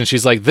speech, and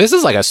she's like, "This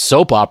is like a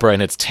soap opera,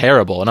 and it's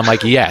terrible." And I'm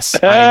like, "Yes,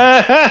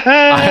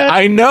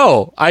 I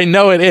know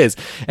it is."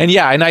 And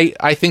yeah, and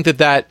I think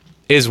that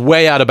is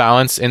way out of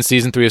balance in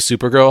season 3 of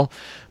Supergirl,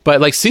 but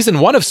like season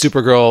 1 of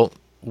Supergirl,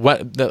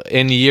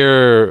 in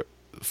year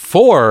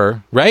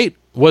 4, right,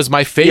 was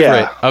my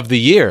favorite of the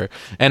year.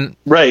 And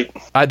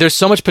there's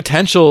so much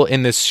potential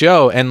in this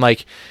show, and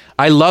like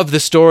I love the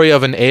story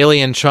of an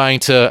alien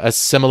trying to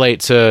assimilate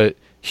to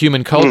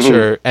human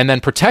culture and then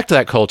protect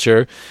that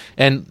culture,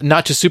 and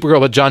not just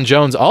Supergirl but John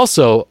Jones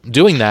also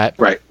doing that.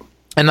 Right.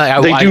 And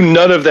they do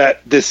none of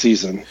that this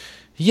season.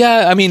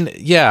 Yeah, I mean,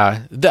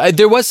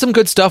 there was some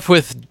good stuff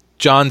with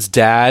John's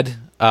dad,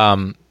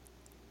 and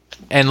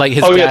like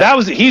his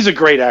dad, he's a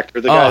great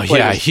actor. The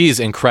guy he's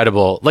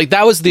incredible. Like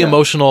that was the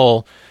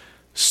emotional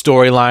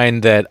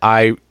storyline that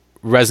I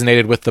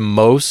resonated with the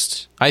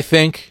most, I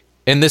think,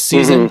 in this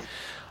season.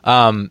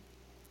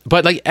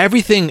 But like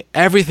everything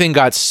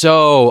got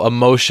so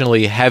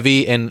emotionally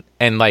heavy and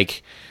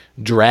like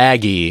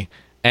draggy,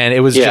 and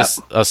it was just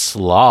a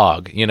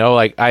slog, you know.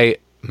 Like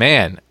Supergirl.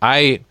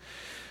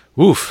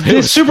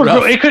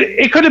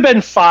 It could have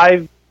been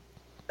 5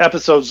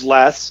 episodes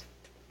less,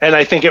 and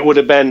I think it would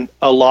have been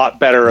a lot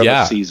better of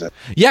a season.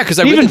 Yeah, because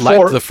I really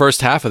liked the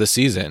first half of the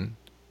season.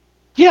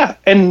 Yeah,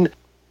 and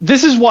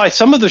this is why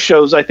some of the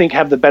shows I think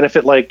have the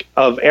benefit like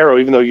of Arrow,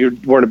 even though you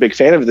weren't a big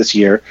fan of it this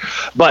year,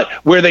 but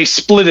where they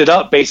split it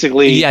up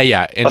basically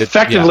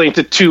effectively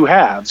into 2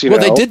 halves. Well,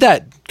 they did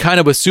that kind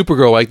of with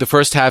Supergirl. Like the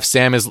first half,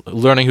 Sam is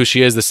learning who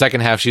she is. The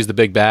second half, she's the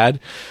big bad.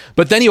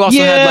 But then you also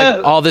had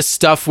like all this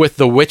stuff with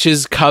the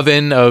witches'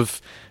 coven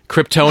of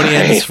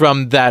Kryptonians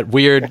from that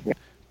weird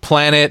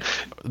planet,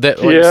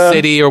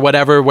 city or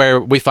whatever,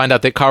 where we find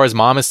out that Kara's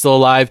mom is still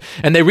alive,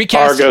 and they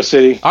recast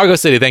Argo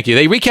City. Thank you.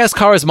 They recast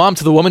Kara's mom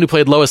to the woman who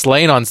played Lois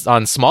Lane on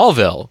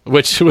Smallville,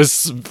 which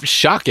was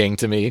shocking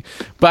to me,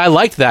 but I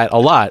liked that a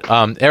lot.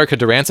 Erica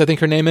Durance, I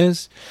think her name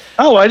is.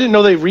 Oh, I didn't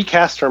know they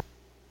recast her.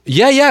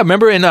 Yeah.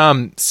 Remember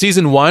in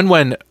season 1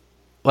 when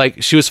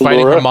like she was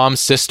fighting her mom's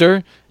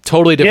sister?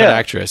 Totally different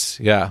actress.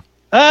 Yeah.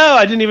 Oh,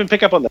 I didn't even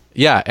pick up on that.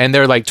 Yeah, and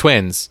they're like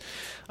twins.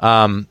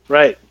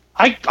 Right.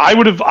 I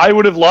would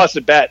have lost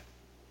a bet.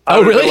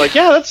 Oh, really? Like,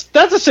 that's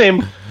the same.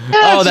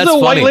 Yeah, that's the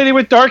white lady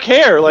with dark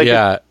hair. Like,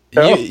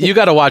 you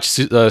got to watch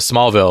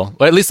Smallville,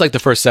 or at least like the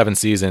first 7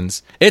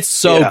 seasons. It's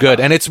so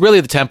good, and it's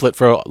really the template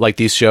for like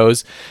these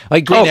shows.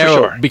 Like Green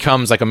Arrow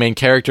becomes like a main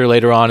character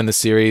later on in the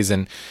series,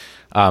 and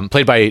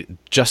played by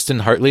Justin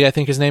Hartley, I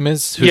think his name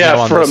is. Who's now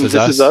on from This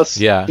Is Us.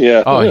 Yeah.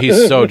 Oh,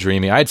 he's so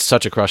dreamy. I had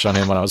such a crush on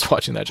him when I was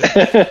watching that show.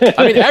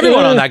 I mean,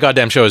 everyone on that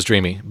goddamn show is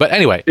dreamy. But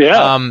anyway.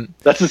 Yeah.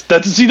 That's a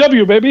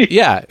CW, baby.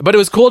 Yeah. But it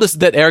was cool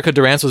that Erica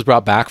Durance was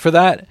brought back for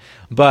that.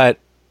 But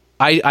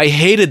I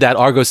hated that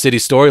Argo City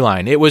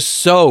storyline. It was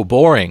so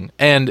boring.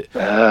 And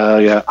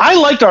I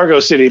liked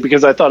Argo City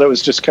because I thought it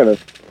was just kind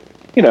of,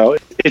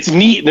 it's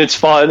neat and it's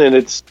fun and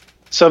it's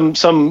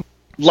some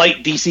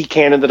light DC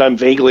canon that I'm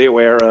vaguely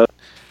aware of.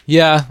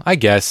 Yeah, I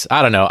guess.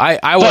 I don't know.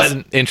 I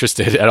wasn't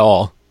interested at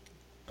all.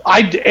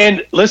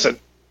 And listen,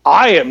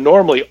 I am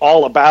normally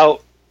all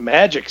about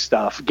magic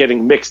stuff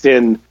getting mixed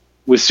in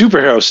with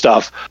superhero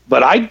stuff,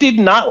 but I did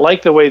not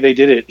like the way they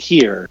did it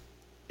here.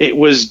 It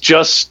was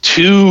just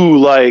too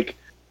like,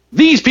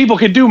 these people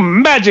can do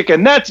magic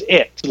and that's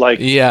it. Like,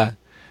 yeah.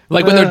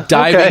 Like when they're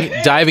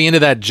diving into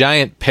that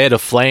giant pit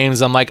of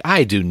flames, I'm like,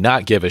 I do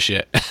not give a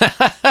shit.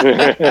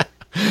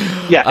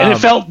 Yeah, and it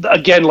felt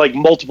again like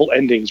multiple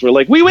endings. We're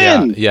like, we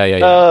win.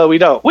 Yeah. We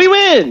don't. We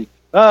win.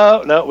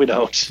 No, we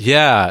don't.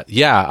 Yeah.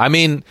 I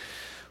mean,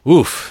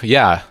 oof.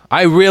 Yeah,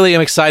 I really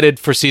am excited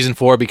for season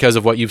 4 because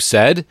of what you've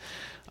said,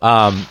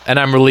 and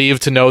I'm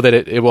relieved to know that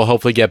it will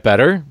hopefully get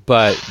better.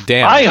 But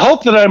damn, I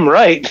hope that I'm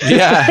right.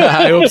 Yeah,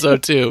 I hope so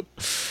too.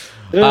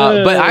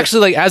 But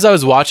actually, like as I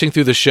was watching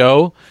through the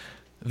show,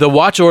 the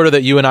watch order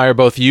that you and I are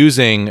both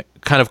using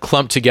kind of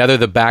clumped together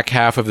the back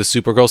half of the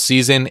Supergirl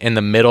season in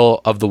the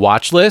middle of the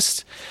watch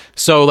list.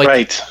 So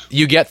like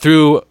you get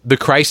through the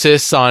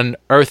crisis on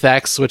Earth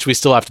X, which we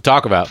still have to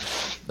talk about.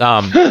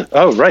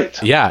 Oh, right.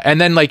 Yeah.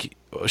 And then like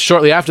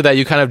shortly after that,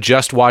 you kind of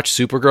just watch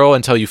Supergirl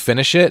until you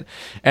finish it.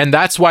 And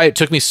that's why it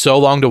took me so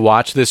long to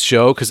watch this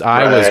show, because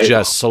I was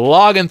just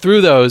slogging through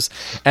those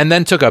and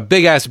then took a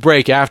big ass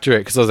break after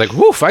it because I was like,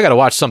 woof, I got to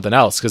watch something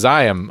else because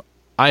I am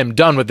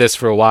done with this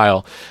for a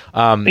while.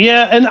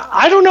 Yeah, and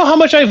I don't know how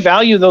much I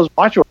value those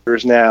watch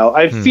orders now.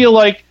 I feel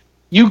like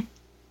you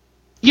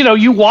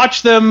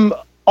watch them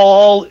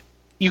all.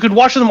 You could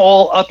watch them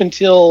all up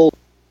until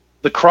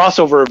the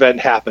crossover event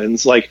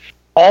happens. Like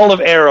all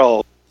of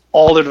Arrow,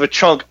 all of a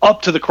chunk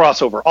up to the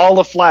crossover, all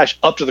of Flash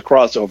up to the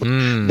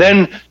crossover.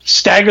 Then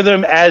stagger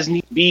them as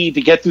need be to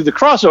get through the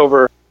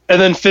crossover, and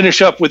then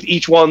finish up with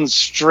each one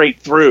straight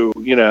through.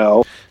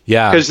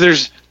 Yeah, because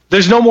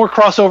there's no more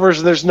crossovers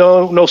and there's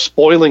no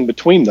spoiling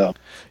between them.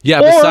 Yeah,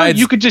 or besides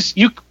you could just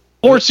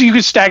Or so you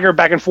could stagger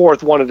back and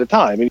forth one at a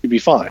time and you'd be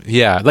fine.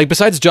 Yeah, like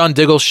besides John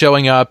Diggle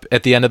showing up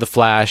at the end of The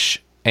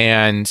Flash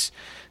and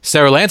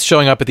Sarah Lance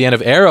showing up at the end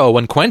of Arrow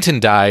when Quentin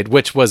died,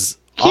 which was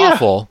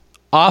awful.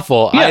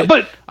 Yeah,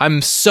 but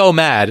I'm so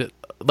mad.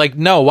 Like,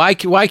 no, why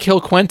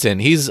kill Quentin?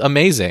 He's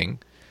amazing.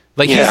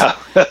 Like,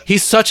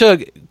 he's such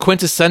a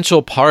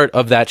quintessential part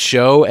of that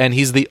show, and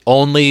he's the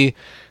only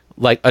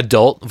like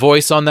adult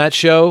voice on that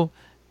show.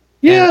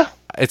 Yeah,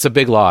 and it's a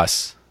big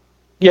loss.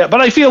 Yeah,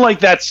 but I feel like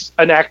that's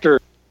an actor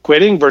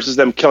quitting versus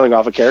them killing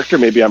off a character.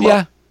 Maybe I'm wrong.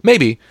 Yeah,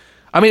 maybe.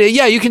 I mean,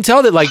 yeah, you can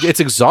tell that like it's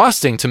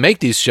exhausting to make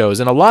these shows,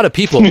 and a lot of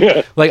people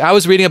like I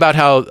was reading about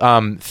how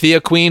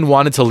Thea Queen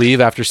wanted to leave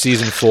after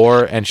season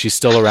 4, and she's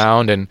still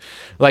around, and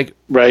like,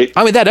 right.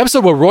 I mean, that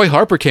episode where Roy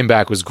Harper came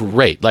back was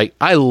great. Like,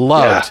 I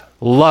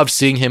loved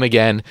seeing him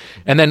again,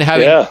 and then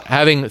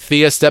having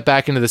Thea step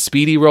back into the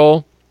Speedy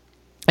role.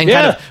 And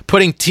kind of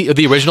putting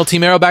the original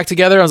Team Arrow back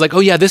together, I was like, oh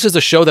yeah, this is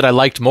a show that I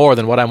liked more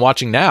than what I'm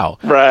watching now.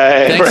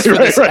 Right. Thanks for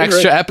this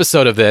extra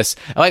episode of this.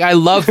 Like, I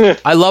love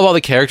all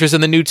the characters in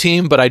the new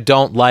team, but I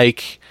don't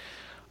like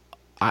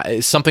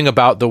something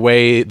about the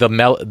way the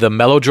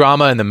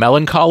melodrama and the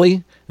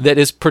melancholy that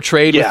is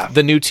portrayed with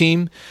the new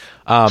team.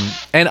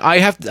 And I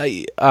have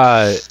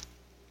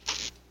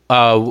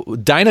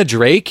Dinah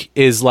Drake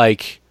is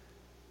like,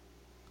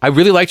 I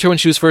really liked her when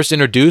she was first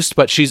introduced,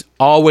 but she's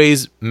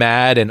always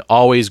mad and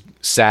always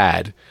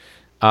sad.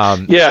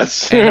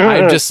 Yes. And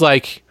I'm just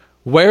like,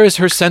 where is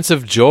her sense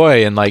of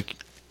joy? And like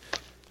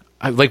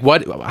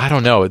what? I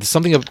don't know. It's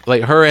something of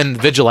like her and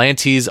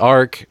Vigilante's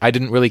arc I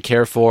didn't really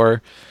care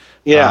for.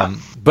 Yeah.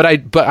 But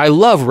I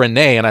love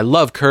Renee and I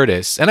love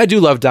Curtis and I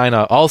do love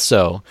Dinah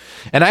also.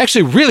 And I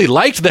actually really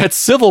liked that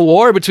civil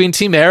war between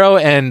Team Arrow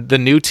and the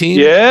new team.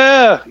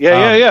 Yeah.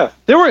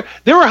 They were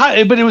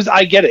high, but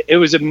I get it. It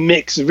was a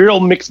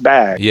real mixed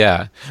bag.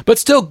 Yeah. But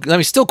still, I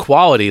mean, still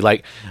quality.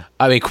 Like,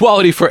 I mean,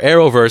 quality for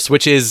Arrowverse,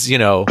 which is, you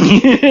know,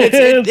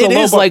 it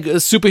is like a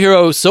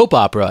superhero soap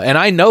opera. And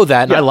I know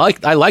that. And I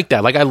like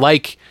that. Like, I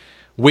like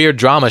weird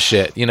drama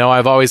shit. You know,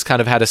 I've always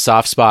kind of had a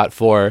soft spot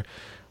for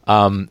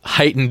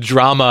heightened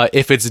drama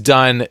if it's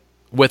done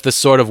with a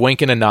sort of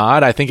wink and a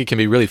nod. I think it can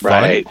be really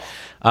fun. Right.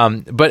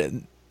 But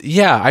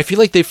yeah, I feel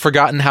like they've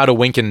forgotten how to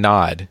wink and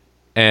nod,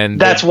 and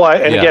that's why.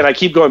 And again, I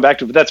keep going back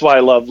to it. But that's why I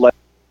love Legends,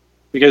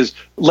 because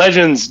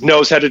Legends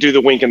knows how to do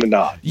the wink and the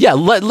nod. Yeah,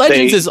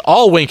 Legends is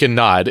all wink and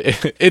nod.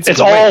 It's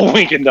all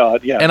wink and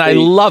nod. Yeah, and I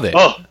love it.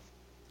 Oh,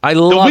 I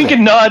love the wink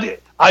and nod.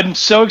 I'm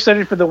so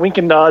excited for the wink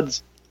and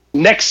nods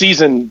next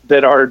season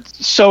that are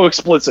so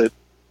explicit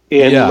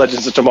in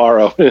Legends of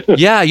Tomorrow.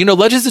 Yeah, you know,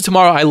 Legends of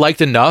Tomorrow I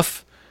liked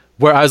enough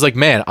where I was like,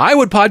 man, I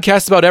would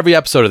podcast about every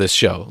episode of this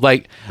show.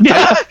 Like,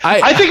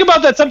 I think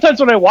about that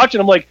sometimes when I watch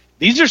it. I'm like,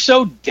 these are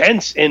so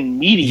dense and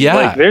meaty. Yeah.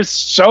 Like, there's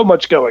so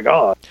much going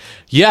on.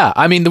 Yeah,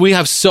 I mean, we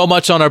have so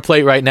much on our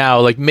plate right now.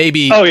 Like,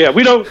 maybe. Oh yeah,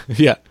 we don't.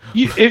 Yeah.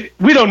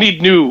 We don't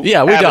need new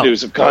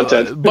avenues of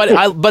content.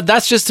 But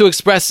that's just to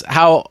express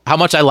how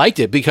much I liked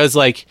it, because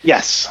like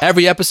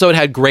every episode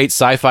had great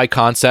sci-fi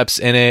concepts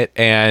in it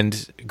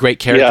and great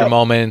character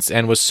moments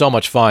and was so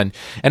much fun.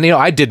 And you know,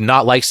 I did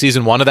not like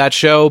season 1 of that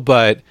show,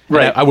 but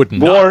I would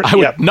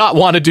not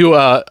want to do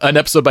an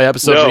episode by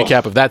episode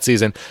recap of that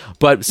season.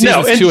 But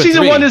seasons 2 and 3,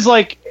 season 1 is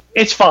like,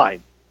 it's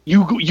fine.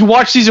 You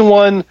watch season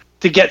 1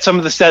 to get some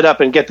of the setup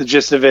and get the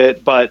gist of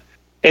it, but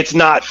it's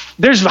not.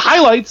 There's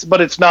highlights, but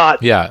it's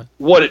not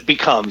what it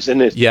becomes.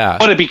 And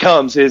what it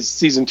becomes is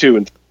season 2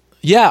 and 3.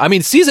 Yeah, I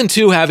mean, season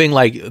 2 having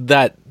like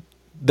that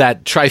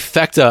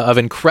trifecta of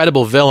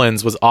incredible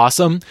villains was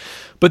awesome.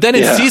 But then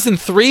in season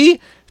 3,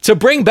 to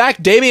bring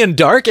back Damien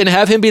Dark and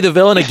have him be the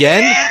villain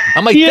again,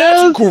 I'm like,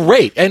 that's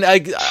great.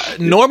 And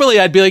normally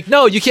I'd be like,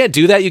 no, you can't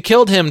do that. You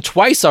killed him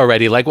twice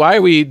already. Like, why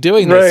are we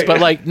doing this? Right. But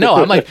like, no,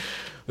 I'm like,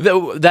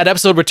 that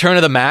episode Return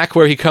of the Mac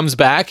where he comes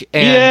back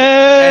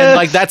and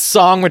like that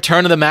song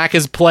Return of the Mac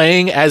is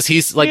playing as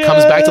he's like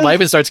comes back to life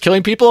and starts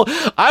killing people.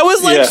 I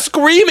was like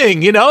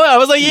screaming, you know? I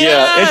was like,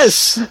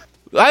 yes.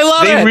 I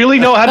love it. They really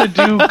know how to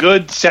do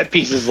good set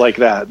pieces like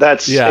that.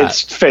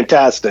 It's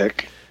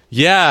fantastic.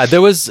 Yeah,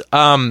 there was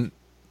the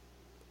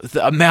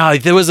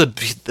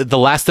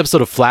last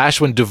episode of Flash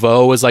when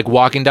DeVoe was like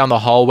walking down the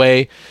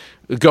hallway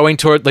going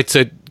toward like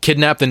to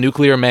kidnap the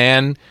nuclear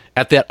man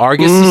at that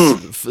Argus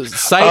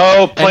site.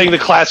 Oh, playing the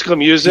classical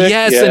music.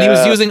 Yes, and he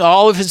was using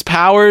all of his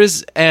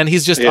powers and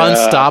he's just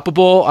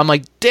unstoppable. I'm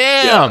like,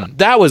 damn,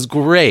 that was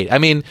great. I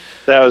mean,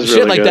 that was shit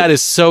really like good. that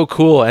is so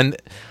cool. And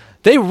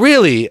they're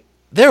really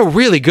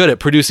good at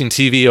producing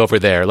TV over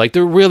there. Like,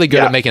 they're really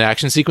good at making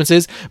action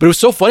sequences. But it was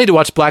so funny to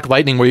watch Black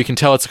Lightning where you can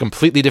tell it's a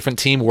completely different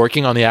team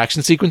working on the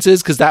action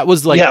sequences, because that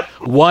was like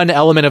one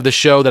element of the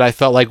show that I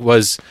felt like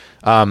was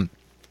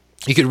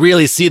you could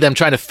really see them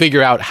trying to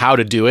figure out how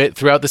to do it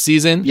throughout the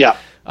season.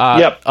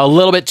 A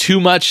little bit too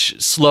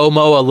much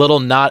slow-mo, a little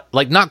not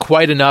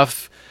quite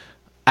enough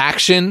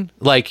action.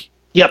 Like,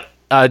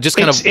 just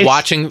kind of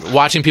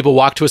watching people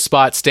walk to a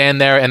spot,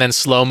 stand there, and then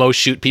slow-mo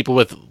shoot people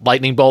with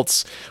lightning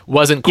bolts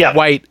wasn't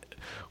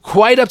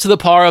quite up to the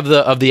par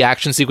of the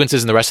action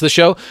sequences in the rest of the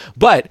show,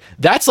 but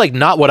that's like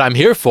not what I'm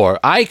here for.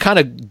 I kind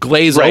of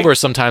glaze over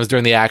sometimes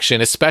during the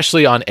action,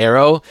 especially on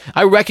Arrow.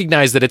 I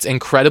recognize that it's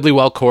incredibly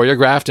well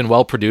choreographed and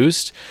well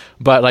produced,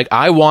 but like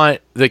I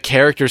want the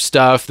character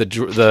stuff,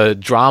 the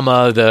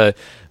drama,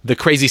 the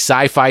crazy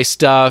sci-fi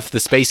stuff, the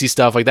spacey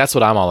stuff. Like that's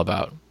what I'm all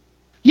about.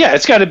 Yeah,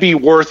 it's got to be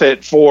worth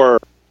it for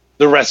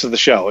the rest of the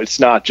show. It's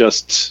not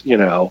just,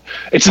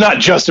 it's not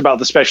just about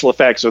the special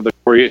effects or the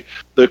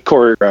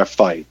choreographed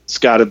fight.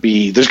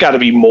 There's got to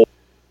be more.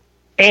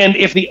 And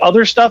if the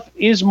other stuff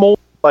is more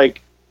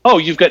like, oh,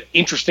 you've got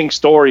interesting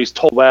stories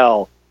told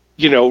well,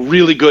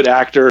 really good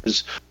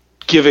actors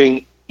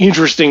giving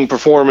interesting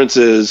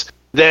performances,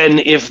 then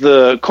if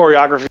the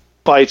choreography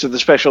fights or the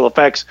special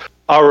effects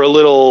are a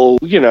little,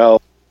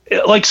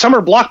 like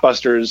summer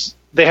blockbusters,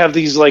 they have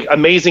these like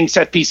amazing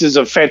set pieces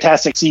of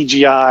fantastic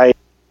CGI,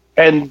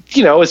 and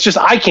it's just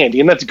eye candy,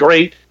 and that's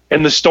great.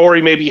 And the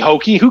story may be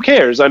hokey. Who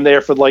cares? I'm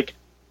there for like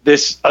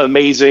this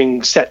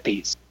amazing set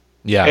piece.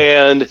 Yeah.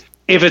 And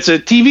if it's a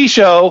TV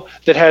show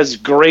that has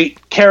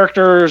great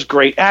characters,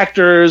 great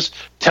actors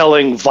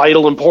telling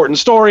vital, important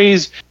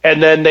stories,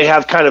 and then they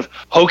have kind of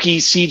hokey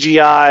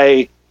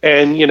CGI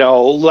and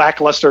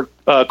lackluster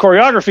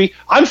choreography,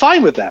 I'm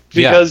fine with that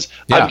because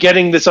I'm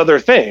getting this other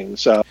thing.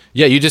 So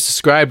yeah, you just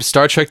described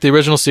Star Trek: The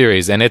Original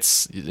Series, and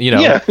it's like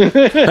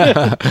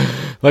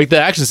the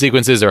action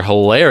sequences are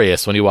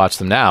hilarious when you watch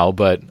them now,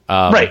 but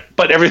right,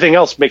 but everything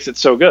else makes it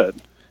so good.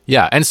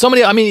 Yeah, and so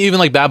many. I mean, even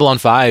like Babylon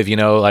 5,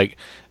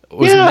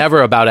 was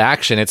never about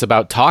action. It's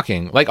about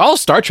talking. Like all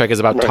Star Trek is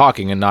about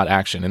talking and not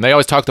action, and they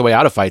always talk their way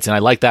out of fights, and I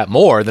like that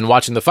more than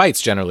watching the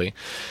fights generally.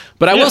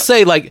 But I will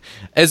say, like,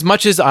 as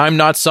much as I'm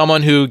not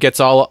someone who gets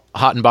all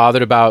hot and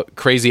bothered about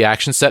crazy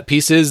action set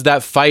pieces,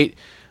 that fight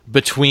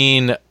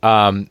between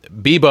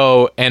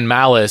Bebo and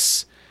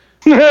Malice,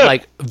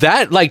 that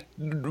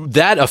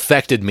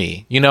affected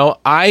me. I'm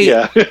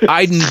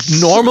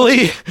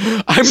normally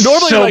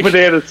so like,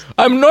 bananas.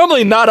 I'm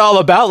normally not all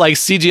about like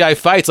CGI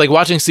fights. Like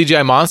watching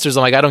CGI monsters,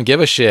 I'm like, I don't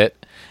give a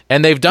shit.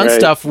 And they've done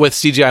stuff with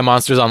CGI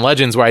monsters on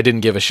Legends where I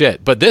didn't give a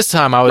shit. But this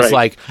time I was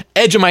like,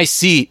 edge of my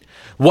seat.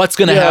 What's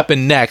going to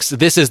happen next?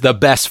 This is the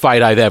best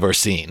fight I've ever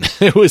seen.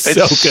 It was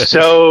so good.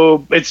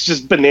 So it's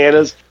just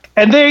bananas.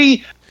 And they're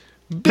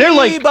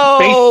like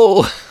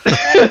Bebo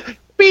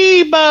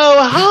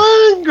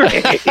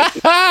hungry.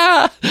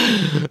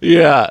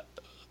 Yeah.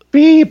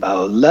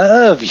 Bebo,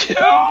 love you.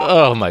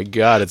 Oh my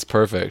God, it's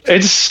perfect.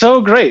 It's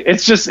so great.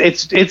 It's just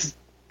it's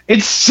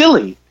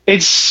silly.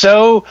 It's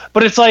so,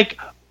 but it's like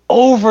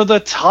over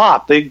the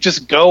top. They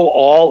just go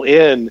all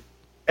in.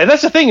 And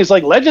that's the thing, is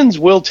like Legends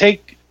will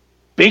take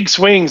big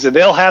swings and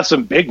they'll have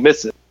some big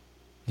misses,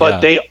 but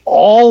they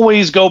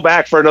always go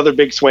back for another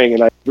big swing,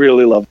 and I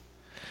really love it.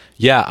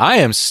 Yeah, I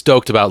am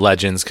stoked about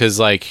Legends because,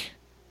 I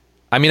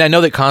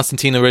know that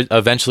Constantine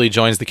eventually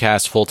joins the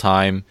cast full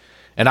time,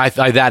 and I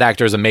that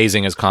actor is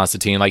amazing as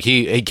Constantine. Like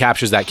he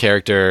captures that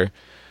character.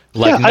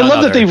 Like I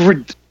love that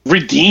they've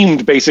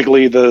redeemed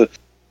basically the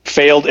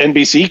failed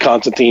NBC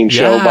Constantine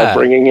show by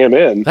bringing him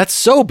in. That's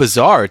so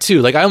bizarre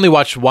too. Like I only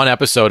watched one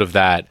episode of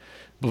that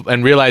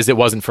and realized it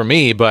wasn't for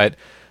me, but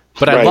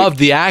I loved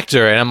the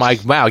actor, and I'm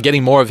like, wow,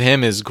 getting more of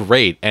him is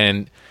great.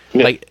 And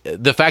like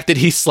the fact that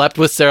he slept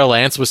with Sarah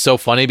Lance was so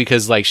funny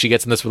because like she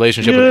gets in this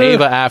relationship with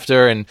Ava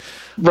after, and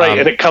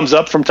and it comes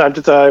up from time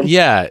to time.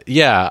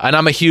 Yeah, and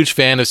I'm a huge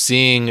fan of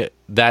seeing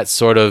that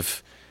sort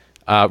of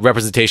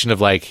representation of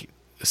like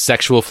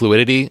sexual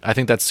fluidity. I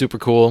think that's super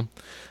cool.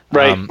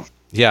 Right.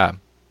 Yeah,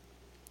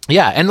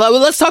 and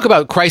let's talk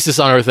about Crisis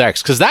on Earth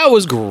X, because that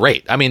was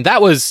great. I mean,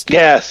 that was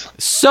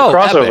so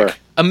crossover. Epic.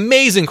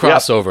 Amazing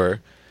crossover.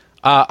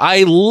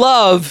 I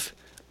love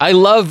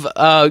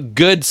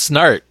good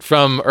Snart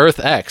from Earth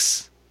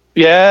X.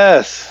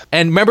 Yes.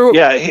 And remember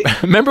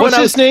what's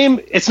his name?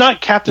 It's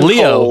not Captain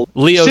Cold.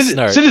 Leo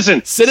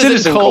Snart.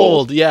 Citizen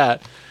Cold. Yeah.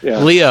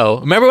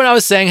 Leo. Remember when I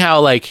was saying how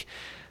like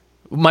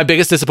my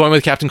biggest disappointment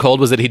with Captain Cold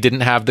was that he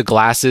didn't have the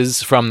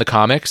glasses from the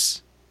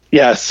comics?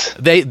 Yes.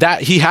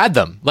 He had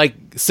them. Like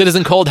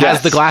Citizen Cold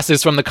has the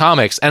glasses from the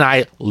comics, and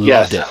I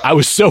loved it. I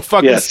was so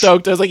fucking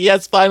stoked. I was like,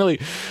 yes,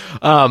 finally.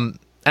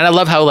 And I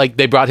love how like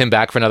they brought him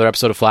back for another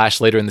episode of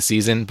Flash later in the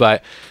season,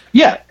 but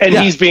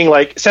he's being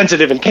like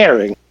sensitive and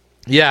caring.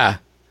 Yeah,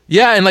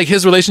 and like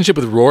his relationship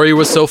with Rory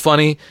was so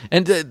funny,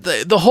 and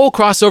the whole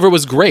crossover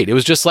was great. It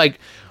was just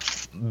like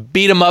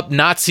beat 'em up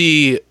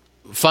Nazi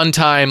fun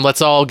time.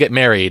 Let's all get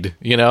married,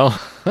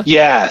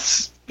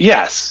 Yes,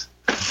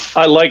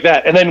 I like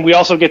that. And then we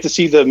also get to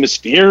see the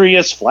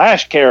mysterious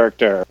Flash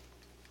character.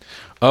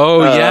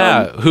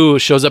 Oh who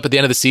shows up at the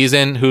end of the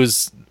season?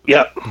 Who's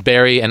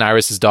Barry and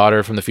Iris's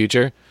daughter from the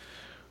future.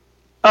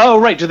 Oh,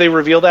 right. Did they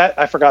reveal that?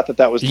 I forgot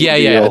that was the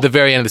reveal. At the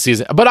very end of the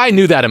season. But I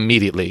knew that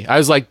immediately. I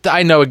was like,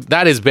 I know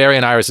that is Barry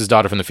and Iris's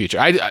daughter from the future.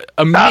 I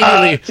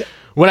immediately,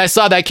 when I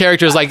saw that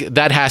character, I was like,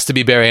 that has to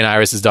be Barry and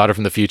Iris's daughter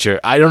from the future.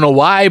 I don't know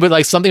why, but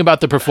like something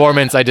about the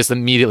performance, I just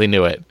immediately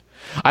knew it.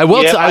 I will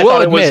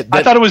admit that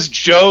I thought it was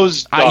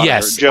Joe's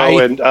daughter.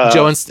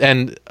 Joe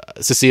and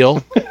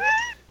Cecile.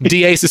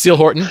 D.A. Cecile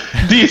Horton.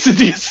 D.A.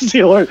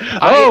 Cecile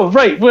Horton.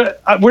 Right.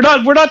 We're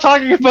not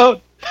talking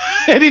about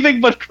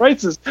anything but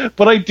Crisis,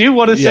 but I do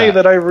want to say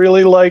that I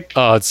really like.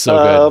 Oh, it's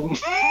so good.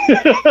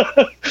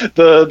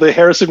 the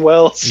Harrison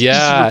Wells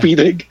just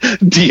repeating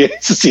D.A.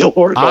 Cecile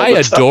Horton. I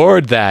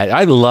adored that.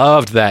 I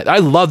loved that. I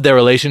loved their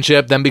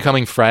relationship, them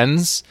becoming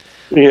friends.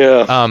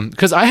 Yeah.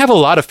 Because I have a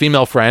lot of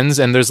female friends,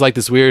 and there's like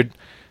this weird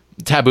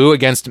taboo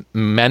against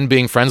men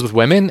being friends with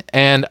women,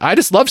 and I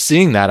just loved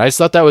seeing that. I just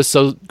thought that was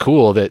so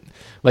cool that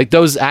like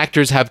those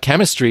actors have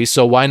chemistry,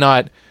 so why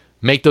not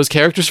make those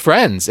characters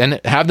friends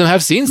and have them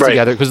have scenes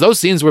together? Because those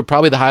scenes were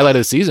probably the highlight of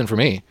the season for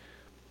me.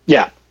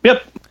 Yeah.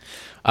 Yep.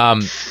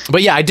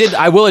 But yeah,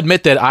 I will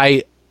admit that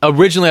I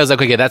originally was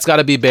like, okay, that's got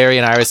to be Barry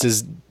and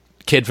Iris's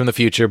kid from the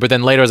future. But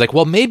then later I was like,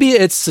 well, maybe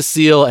it's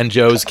Cecile and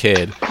Joe's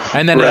kid.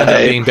 And then it ended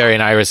up being Barry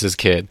and Iris's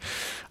kid.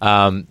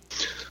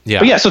 Yeah.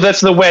 But yeah, so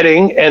that's the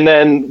wedding. And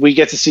then we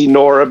get to see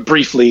Nora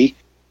briefly.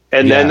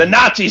 And then the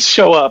Nazis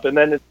show up. And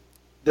then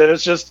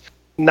it's just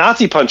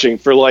Nazi punching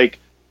for like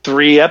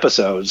 3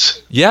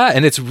 episodes. Yeah,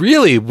 and it's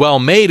really well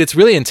made. It's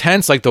really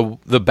intense. Like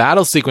the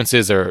battle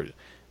sequences are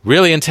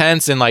really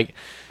intense, and like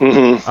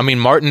I mean,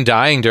 Martin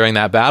dying during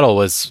that battle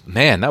was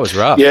that was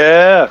rough.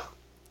 Yeah,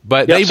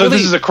 but so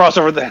this is a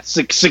crossover that's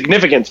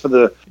significance for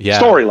the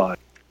storyline.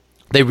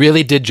 They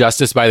really did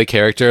justice by the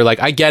character. Like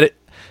I get it,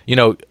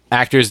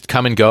 actors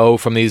come and go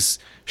from these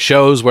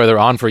shows where they're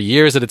on for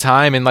years at a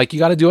time, and like you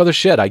got to do other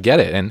shit. I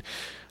get it, and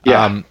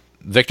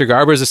Victor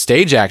Garber is a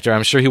stage actor.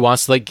 I'm sure he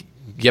wants to like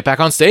get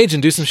back on stage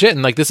and do some shit,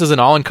 and like this is an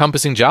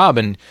all-encompassing job,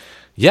 and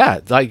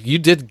like you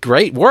did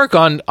great work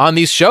on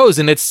these shows,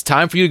 and it's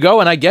time for you to go,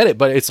 and I get it,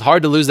 but it's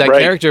hard to lose that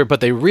character, but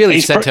they really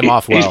sent him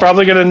off well. He's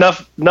probably got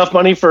enough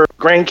money for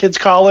grandkids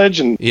college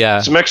and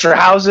some extra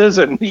houses,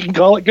 and he can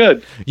call it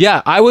good.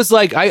 Yeah, I was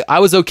like, I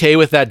was okay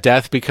with that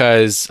death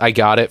because I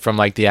got it from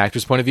like the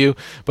actor's point of view,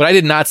 but I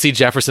did not see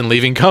Jefferson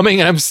leaving coming,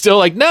 and I'm still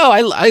like, no,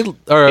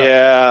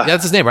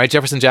 that's his name, right?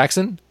 Jefferson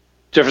Jackson?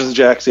 Jefferson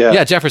Jackson, yeah.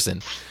 Yeah,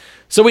 Jefferson.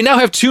 So we now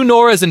have 2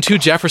 Noras and 2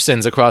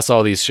 Jeffersons across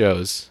all these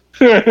shows.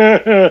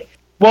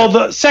 Well,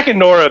 the second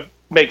Nora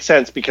makes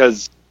sense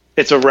because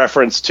it's a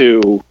reference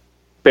to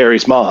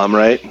Barry's mom,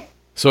 right?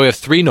 So we have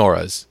 3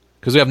 Noras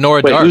because we have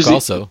Nora Dark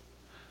also.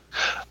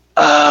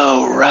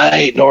 Oh,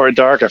 right. Nora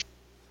Dark.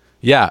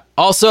 Yeah.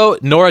 Also,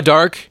 Nora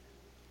Dark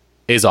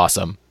is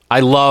awesome. I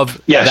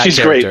love that she's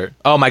character. Great.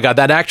 Oh my God.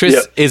 That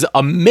actress is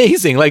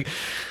amazing. Like,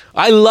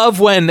 I love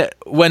when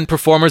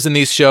performers in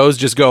these shows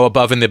just go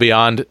above and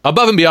beyond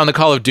the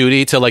Call of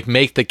Duty to like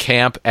make the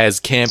camp as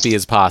campy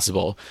as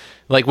possible.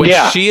 Like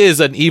when she is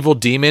an evil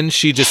demon,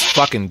 she just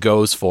fucking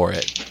goes for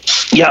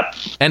it. Yep.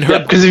 And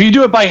because if you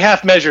do it by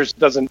half measures, it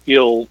doesn't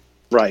feel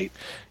right.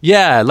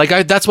 Yeah,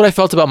 like that's what I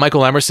felt about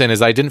Michael Emerson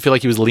is I didn't feel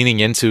like he was leaning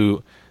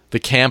into the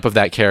camp of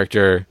that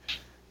character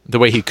the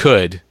way he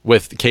could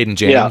with Caden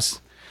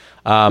James.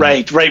 Yeah.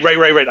 Right.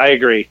 I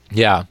agree.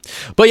 Yeah.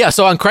 But yeah,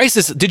 so on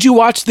Crisis, did you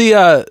watch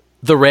the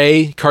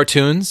Ray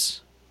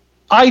cartoons?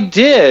 I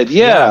did,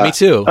 yeah. Me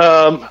too.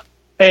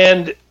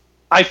 And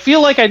I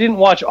feel like I didn't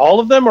watch all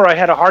of them, or I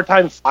had a hard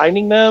time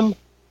finding them.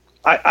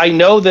 I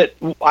know that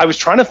I was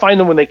trying to find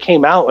them when they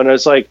came out, and I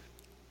was like,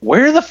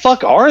 where the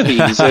fuck are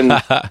these? And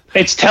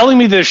it's telling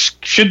me there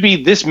should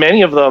be this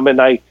many of them,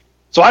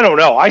 so I don't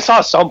know. I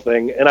saw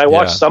something, and I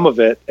watched some of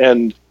it,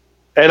 and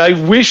I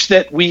wish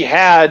that we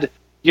had,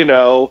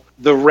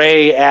 the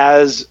Ray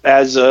as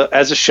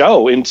a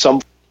show in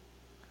some.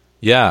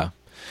 Yeah.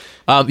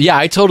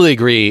 I totally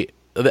agree.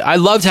 I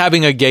loved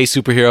having a gay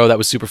superhero that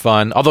was super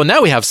fun. Although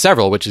now we have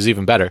several, which is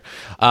even better.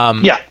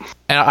 And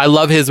I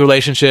love his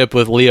relationship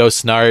with Leo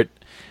Snart.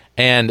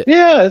 And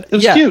it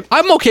was cute.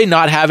 I'm okay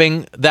not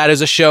having that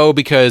as a show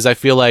because I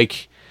feel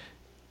like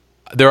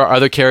there are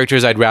other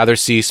characters I'd rather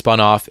see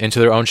spun off into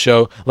their own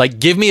show. Like,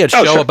 give me a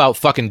show about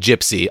fucking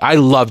Gypsy. I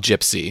love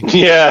Gypsy.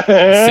 Yeah.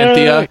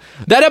 Cynthia.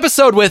 That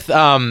episode with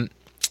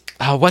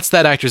what's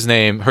that actor's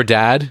name? Her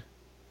dad.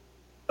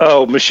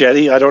 Oh,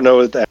 Machete. I don't know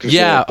what that actor's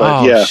name.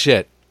 But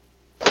shit.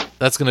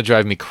 That's going to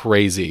drive me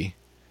crazy.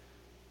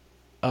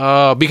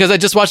 Because I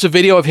just watched a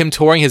video of him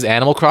touring his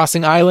Animal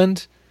Crossing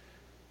island.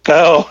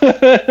 Oh.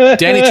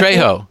 Danny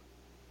Trejo.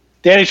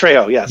 Danny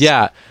Trejo, yes.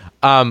 Yeah.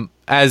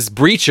 As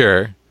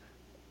Breacher,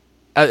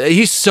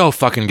 he's so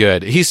fucking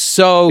good. He's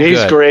good.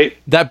 He's great.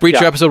 That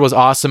Breacher episode was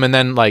awesome. And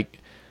then, like,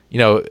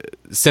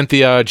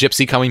 Cynthia,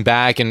 Gypsy coming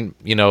back and,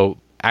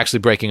 actually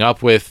breaking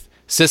up with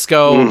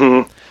Cisco.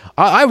 Mm-hmm.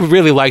 I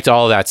really liked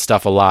all of that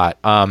stuff a lot.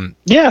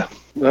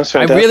 That's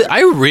fantastic.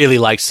 I really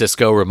like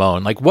Cisco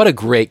Ramon. Like, what a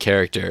great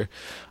character.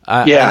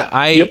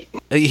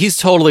 He's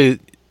totally,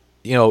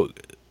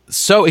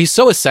 so he's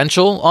so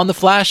essential on The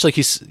Flash. Like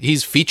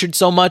he's featured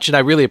so much, and I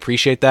really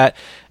appreciate that.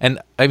 And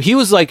he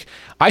was like,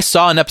 I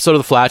saw an episode of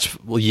The Flash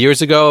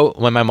years ago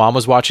when my mom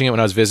was watching it when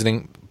I was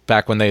visiting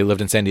back when they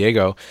lived in San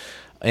Diego,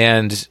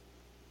 and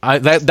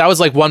that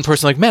was like one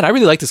person like, man, I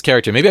really like this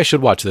character. Maybe I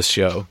should watch this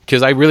show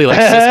because I really like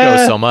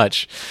Cisco so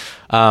much.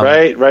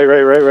 Right.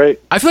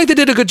 I feel like they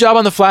did a good job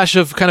on The Flash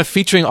of kind of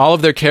featuring all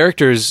of their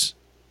characters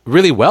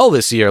really well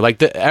this year.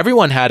 Like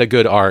everyone had a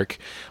good arc.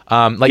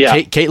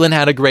 Caitlyn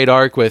had a great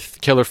arc with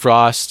Killer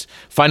Frost.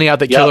 Finding out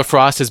that Killer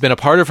Frost has been a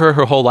part of her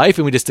whole life,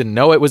 and we just didn't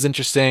know it was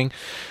interesting.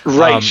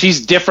 Right,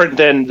 she's different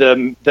than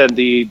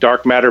the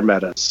Dark Matter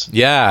metas.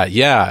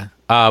 Yeah,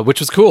 which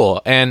was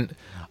cool. And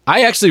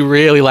I actually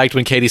really liked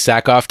when Katie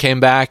Sackhoff came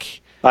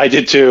back. I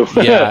did too.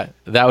 Yeah,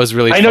 that was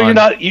really. I know you're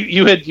not.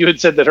 You had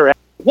said that her act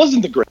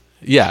wasn't the great.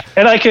 Yeah,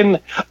 and I can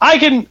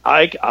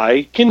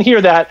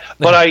hear that,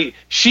 but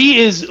she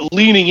is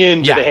leaning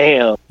into the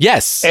ham.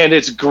 Yes, and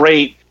it's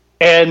great.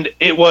 And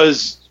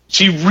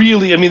she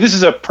really. I mean, this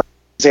is a perfect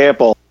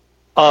example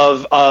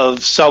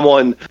of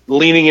someone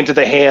leaning into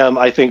the ham.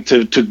 I think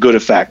to good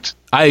effect.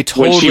 I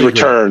totally when she agree.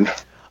 returned.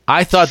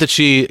 I thought that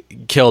she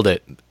killed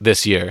it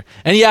this year.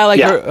 And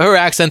her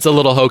accent's a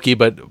little hokey,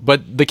 but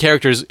the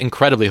character's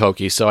incredibly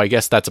hokey, so I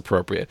guess that's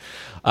appropriate.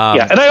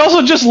 And I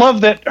also just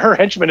love that her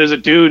henchman is a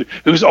dude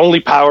whose only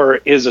power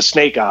is a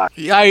snake eye.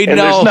 I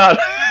know.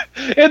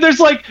 And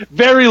there's like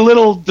very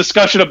little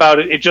discussion about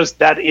it. It just,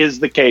 that is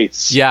the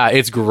case. Yeah,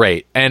 it's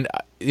great. And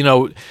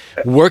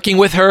working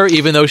with her,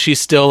 even though she's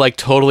still like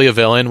totally a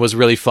villain, was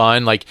really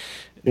fun. Like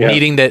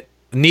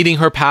needing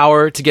her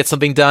power to get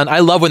something done. I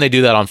love when they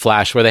do that on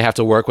Flash, where they have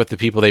to work with the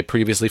people they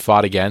previously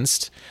fought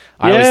against.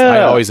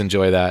 I always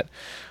enjoy that.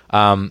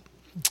 The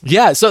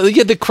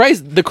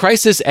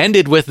crisis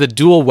ended with the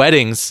dual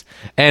weddings,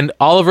 and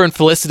Oliver and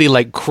Felicity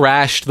like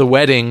crashed the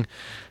wedding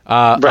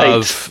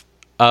of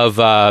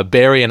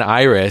Barry and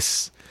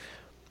Iris.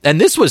 And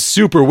this was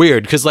super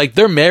weird because like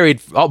they're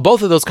married.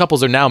 Both of those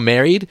couples are now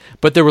married,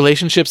 but their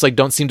relationships like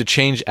don't seem to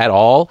change at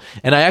all.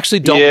 And I actually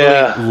don't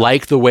really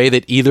like the way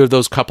that either of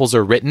those couples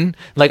are written.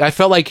 Like I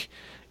felt like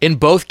in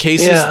both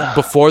cases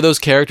before those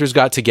characters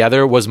got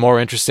together was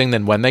more interesting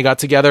than when they got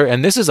together.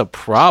 And this is a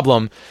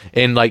problem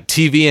in like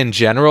TV in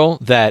general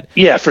that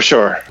for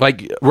sure.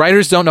 Like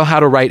writers don't know how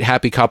to write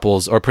happy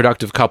couples or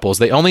productive couples.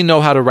 They only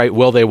know how to write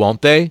will they,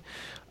 won't they.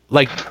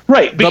 Like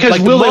because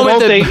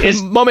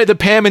the moment that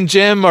Pam and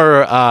Jim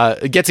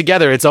get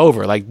together, it's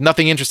over. Like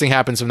nothing interesting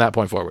happens from that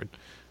point forward.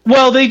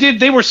 Well,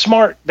 they were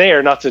smart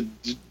there, not to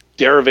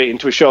derivate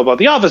into a show about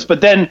The Office,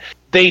 but then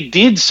they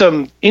did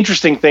some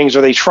interesting things, or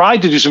they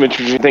tried to do some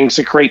interesting things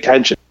to create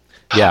tension.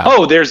 Yeah.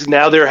 Oh,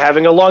 they're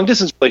having a long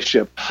distance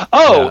relationship.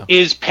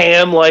 Is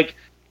Pam like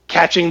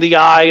catching the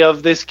eye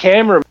of this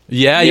camera?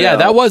 Yeah,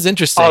 that was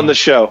interesting on the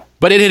show.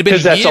 But it had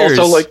been that's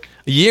also like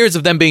years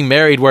of them being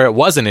married where it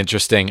wasn't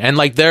interesting, and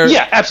like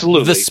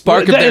absolutely the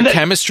spark of their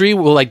chemistry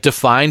will like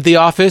define The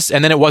Office,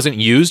 and then it wasn't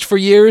used for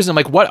years. I'm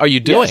like, what are you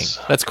doing?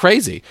 That's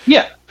crazy.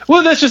 Yeah,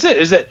 well, that's just it.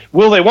 Is that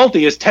will they, won't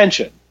they is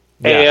tension,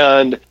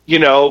 and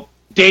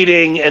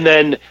dating, and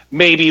then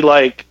maybe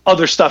like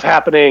other stuff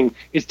happening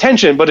is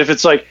tension. But if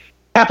it's like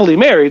happily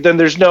married, then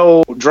there's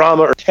no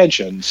drama or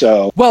tension.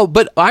 So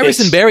but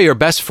Iris and Barry are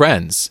best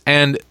friends,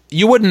 and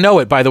you wouldn't know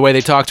it by the way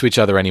they talk to each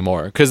other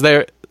anymore, because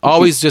they're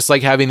always just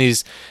like having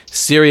these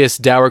serious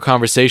dour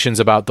conversations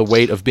about the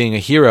weight of being a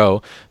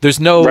hero. There's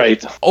no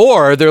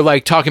or they're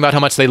like talking about how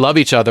much they love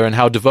each other and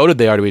how devoted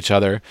they are to each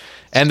other,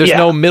 and there's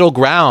no middle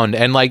ground,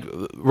 and like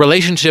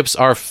relationships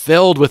are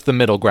filled with the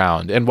middle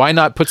ground, and why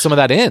not put some of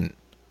that in?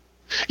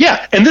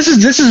 And this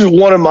is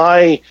one of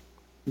my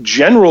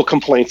general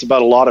complaints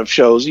about a lot of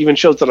shows, even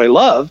shows that I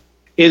love,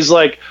 is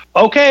like,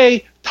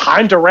 okay,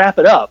 time to wrap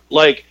it up.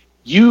 Like,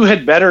 you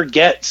had better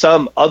get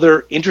some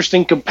other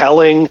interesting,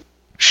 compelling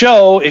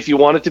show if you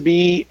want it to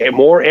be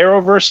more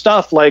Arrowverse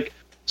stuff. Like,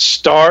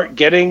 start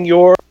getting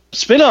your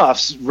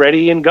spin-offs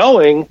ready and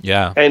going,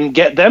 and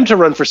get them to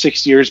run for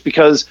 6 years,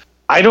 because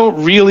I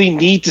don't really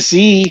need to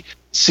see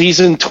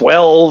season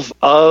 12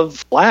 of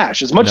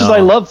Flash. As much as I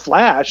love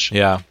Flash,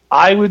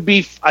 I would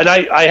be, and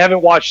I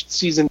haven't watched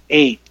season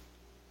 8.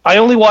 I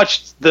only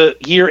watched the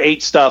year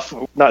 8 stuff,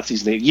 not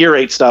season 8, year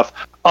 8 stuff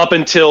up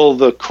until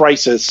the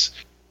Crisis,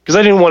 because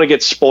I didn't want to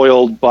get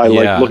spoiled by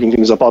looking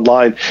things up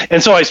online.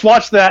 And so I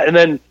watched that, and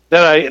then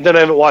I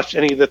haven't watched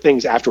any of the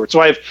things afterwards.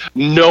 So I have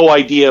no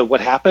idea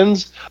what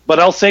happens. But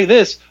I'll say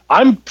this: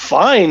 I'm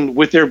fine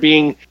with there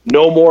being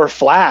no more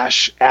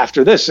Flash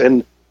after this,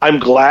 and I'm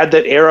glad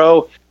that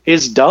Arrow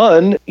is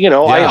done.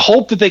 I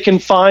hope that they can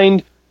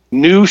find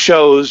new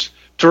shows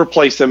to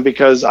replace them,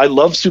 because I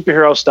love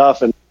superhero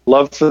stuff and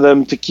love for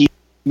them to keep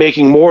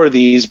making more of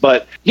these.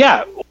 But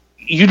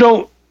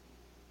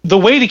the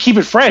way to keep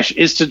it fresh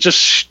is to just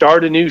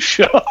start a new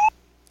show.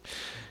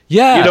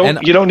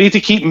 You don't need to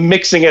keep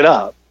mixing it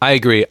up. I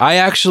agree. I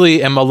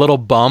actually am a little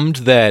bummed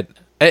that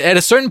at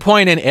a certain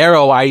point in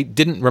Arrow, I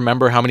didn't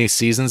remember how many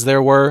seasons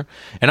there were,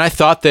 and I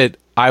thought that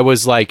I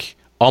was like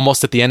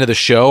almost at the end of the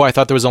show. I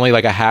thought there was only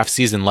like a half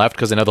season left,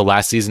 because I know the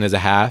last season is a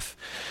half.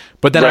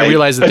 But then I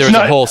realized that there was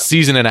a whole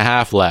season and a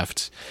half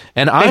left,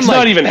 and it's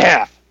not even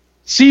half.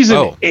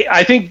 Season 8,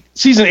 I think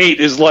season 8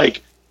 is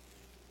like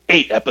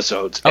 8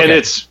 episodes, and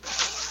it's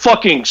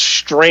fucking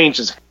strange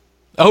as.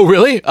 Oh,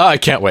 really? Oh, I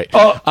can't wait.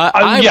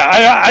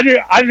 I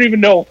don't even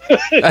know.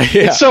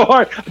 It's so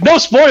hard. No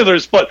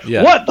spoilers, but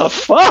what the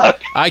fuck?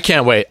 I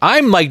can't wait.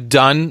 I'm like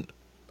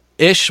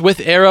done-ish with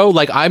Arrow.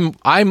 Like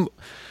I'm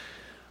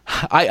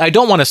I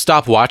don't want to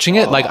stop watching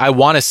it. Like, I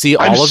want to see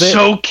all of it.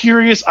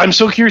 I'm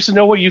so curious to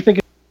know what you think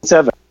of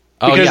season 7.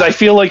 Because I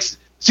feel like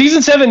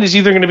season 7 is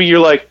either going to be you're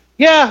like,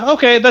 yeah,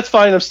 okay, that's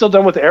fine. I'm still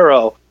done with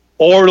Arrow.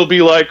 Or it'll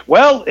be like,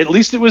 well, at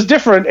least it was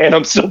different and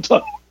I'm still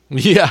done.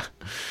 Yeah.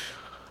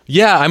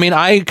 Yeah, I mean,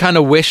 I kind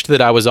of wished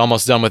that I was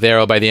almost done with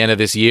Arrow by the end of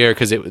this year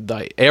because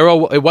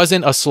Arrow, it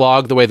wasn't a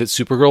slog the way that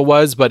Supergirl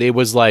was, but it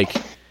was like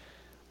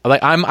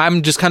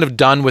I'm just kind of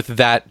done with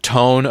that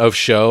tone of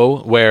show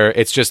where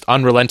it's just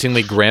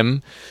unrelentingly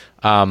grim.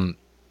 I'm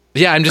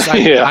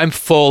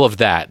full of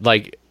that.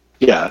 Like,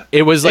 yeah,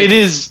 it was like, it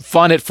is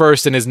fun at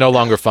first and is no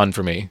longer fun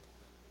for me.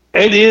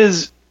 It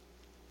is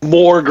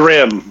more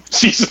grim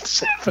season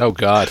 7. Oh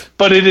God!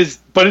 But it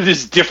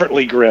is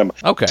differently grim.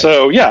 Okay.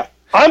 So yeah,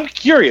 I'm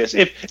curious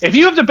if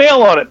you have to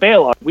bail on it.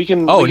 We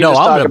can. I'm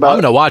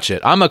gonna watch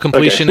it. I'm a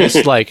completionist.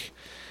 Okay. Like,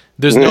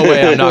 there's no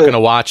way I'm not gonna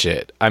watch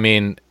it. I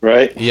mean,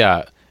 right?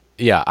 Yeah.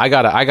 I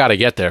gotta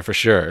get there for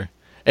sure.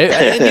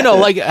 And,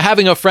 like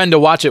having a friend to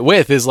watch it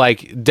with is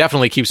like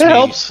definitely keeps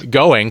me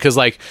going because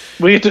like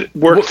we have to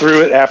work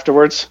through it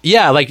afterwards.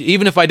 Yeah, like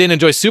even if I didn't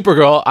enjoy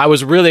Supergirl, I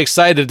was really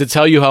excited to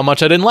tell you how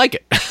much I didn't like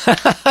it.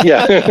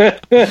 Yeah.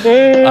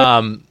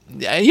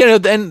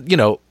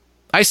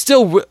 I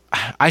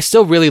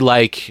still really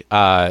like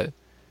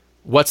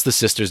what's the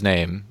sister's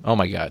name? Oh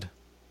my God.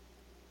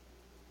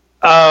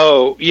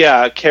 Oh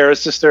yeah,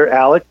 Kara's sister,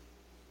 Alex.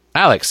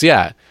 Alex,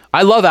 yeah,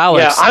 I love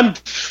Alex. Yeah,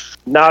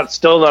 I'm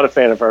still not a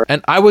fan of her.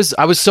 And I was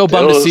so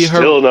bummed to see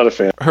still not a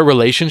fan. Her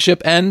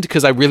relationship end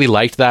because I really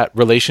liked that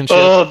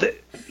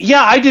relationship.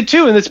 Yeah, I did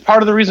too, and it's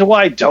part of the reason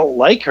why I don't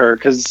like her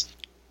because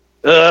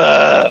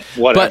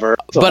whatever.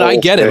 But I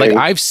get it. Like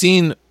I've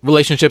seen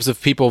relationships of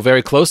people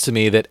very close to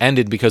me that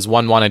ended because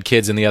one wanted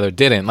kids and the other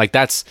didn't. Like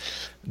that's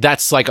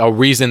like a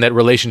reason that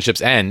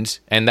relationships end,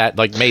 and that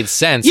like made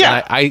sense. Yeah,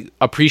 and I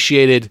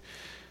appreciated.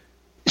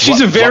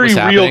 She's a very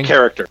real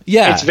character.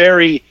 Yeah,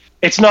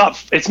 it's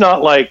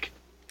not like,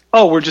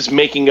 oh, we're just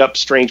making up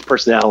strange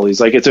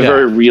personalities. Like, it's a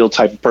very real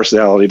type of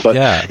personality.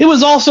 But it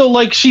was also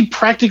like she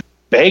practically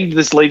begged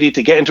this lady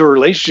to get into a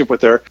relationship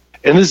with her.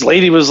 And this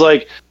lady was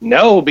like,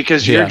 no,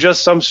 because you're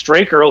just some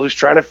straight girl who's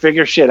trying to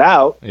figure shit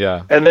out.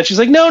 Yeah. And then she's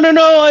like, no,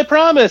 I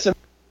promise. And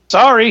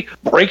sorry,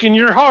 breaking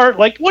your heart.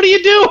 Like, what are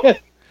you doing?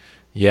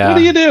 Yeah. What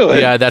are you doing?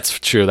 Yeah, that's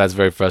true. That's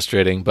very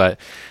frustrating. But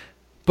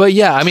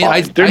yeah, I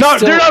mean, they're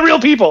not real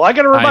people. I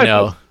got to remind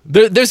you.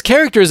 There's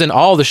characters in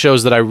all the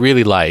shows that I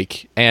really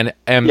like, and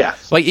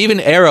like even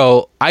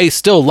Arrow, I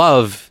still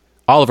love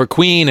Oliver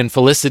Queen and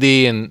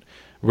Felicity and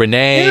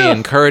Renee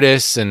and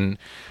Curtis, and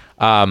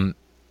I'm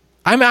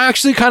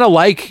actually kind of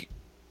like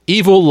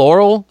evil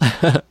Laurel.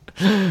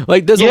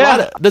 Like there's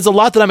a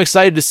lot that I'm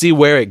excited to see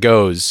where it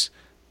goes.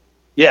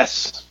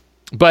 Yes,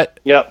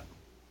 but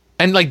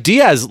and like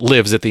Diaz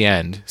lives at the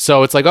end,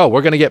 so it's like, oh,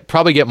 we're gonna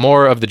probably get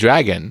more of the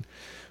dragon,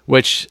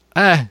 which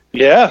I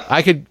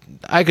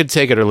could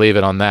take it or leave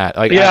it on that.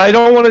 Like, I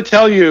don't want to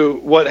tell you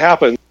what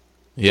happened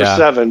for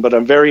 7, but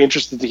I'm very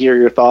interested to hear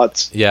your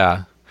thoughts.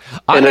 Yeah.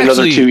 In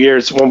another 2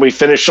 years when we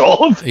finish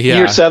all of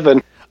year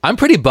 7. I'm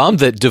pretty bummed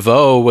that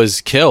DeVoe was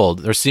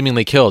killed or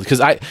seemingly killed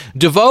because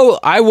DeVoe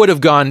I would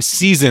have gone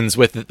seasons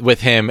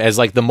with him as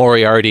like the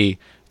Moriarty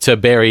to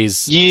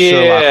Barry's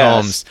Sherlock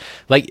Holmes.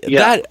 Like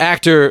that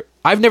actor,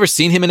 I've never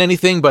seen him in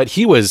anything, but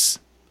he was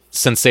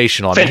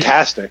sensational.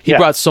 Fantastic. He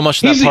brought so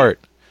much to that part.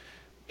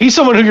 He's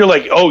someone who you're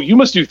like, oh, you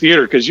must do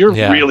theater because you're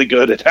really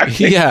good at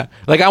acting. Yeah,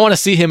 like I want to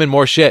see him in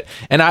more shit.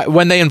 And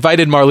when they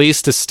invited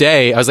Marliese to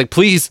stay, I was like,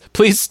 please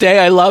stay.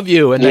 I love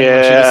you. And then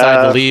when she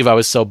decided to leave, I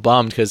was so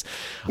bummed because,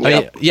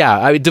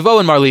 DeVoe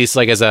and Marliese,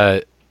 like as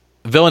a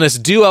villainous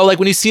duo, like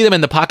when you see them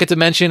in the Pocket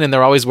Dimension and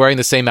they're always wearing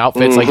the same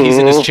outfits, like he's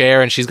in his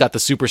chair and she's got the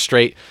super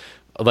straight,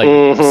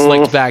 like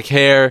slicked back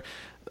hair.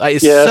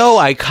 It's so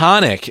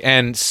iconic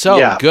and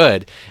so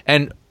good.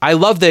 And I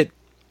love that.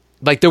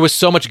 Like there was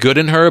so much good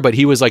in her, but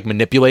he was like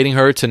manipulating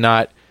her to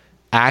not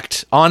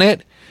act on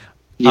it.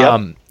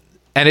 And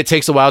it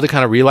takes a while to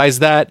kind of realize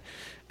that.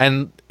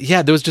 And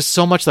there was just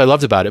so much that I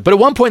loved about it. But at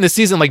one point in the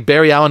season, like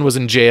Barry Allen was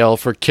in jail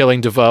for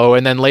killing DeVoe.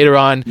 And then later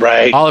on,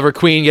 Oliver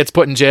Queen gets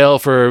put in jail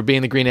for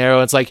being the Green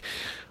Arrow. It's like,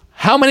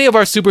 how many of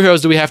our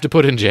superheroes do we have to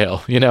put in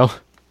jail? You know?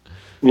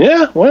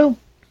 Yeah, well,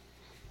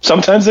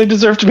 sometimes they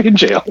deserve to be in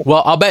jail.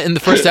 Well, I'll bet in the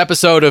first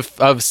episode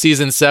of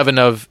season 7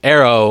 of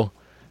Arrow,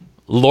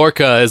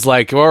 Lorca is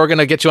like, well, we're going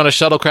to get you on a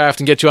shuttlecraft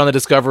and get you on the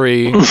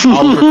Discovery,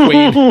 Oliver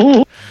Queen,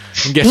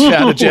 and get you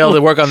out of jail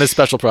to work on this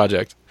special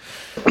project.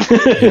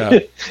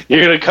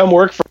 You're going to come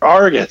work for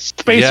Argus.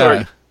 Space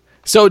Argus.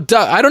 So,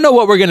 I don't know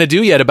what we're going to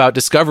do yet about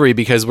Discovery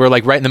because we're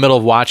like right in the middle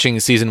of watching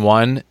season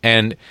 1.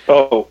 And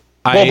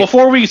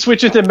before we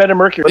switch into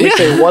Metamercury, let me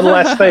say one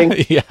last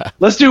thing.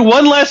 Let's do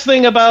one last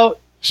thing about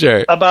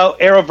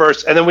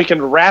Arrowverse, and then we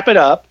can wrap it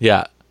up.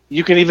 Yeah.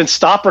 You can even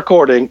stop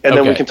recording, and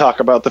then we can talk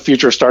about the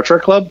future of Star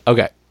Trek Club.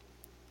 Okay.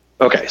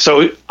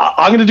 So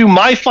I'm going to do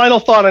my final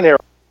thought on Arrow.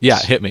 Yeah,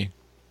 hit me.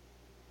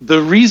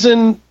 The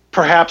reason,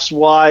 perhaps,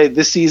 why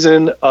this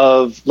season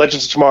of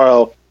Legends of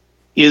Tomorrow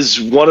is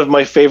one of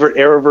my favorite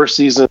Arrowverse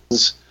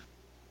seasons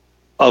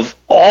of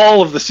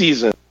all of the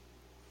seasons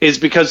is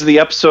because of the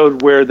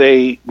episode where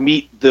they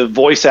meet the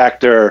voice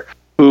actor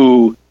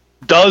who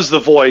does the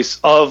voice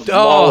of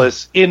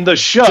Wallace in the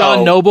show.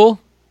 John Noble.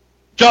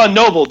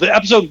 The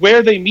episode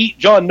where they meet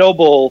John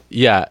Noble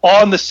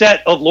on the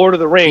set of Lord of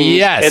the Rings.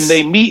 Yes. And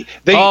they meet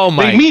they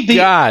meet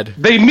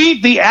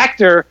the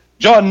actor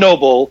John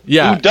Noble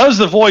who does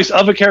the voice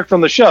of a character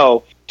on the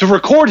show to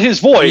record his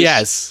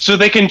voice so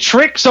they can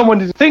trick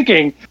someone into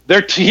thinking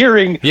they're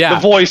hearing the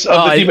voice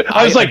of the demon.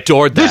 I was like,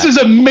 adored that. This is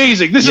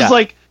amazing.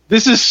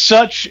 This is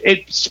such,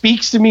 it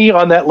speaks to me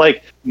on that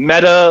like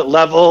meta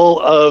level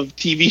of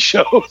TV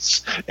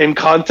shows and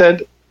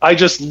content. I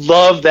just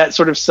love that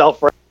sort of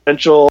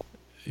self-referential.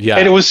 Yeah.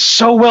 And it was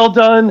so well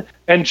done.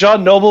 And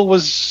John Noble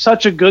was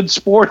such a good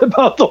sport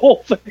about the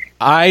whole thing.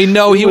 I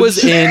know, he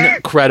was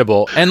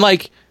incredible. And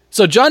like,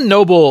 so John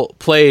Noble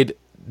played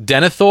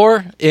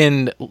Denethor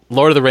in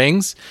Lord of the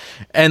Rings,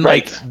 and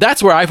like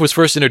that's where I was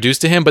first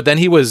introduced to him. But then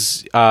he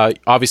was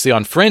obviously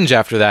on Fringe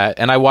after that,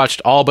 and I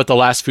watched all but the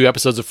last few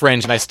episodes of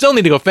Fringe, and I still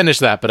need to go finish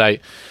that, but I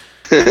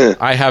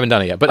haven't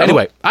done it yet. But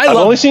anyway, I've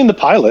only seen the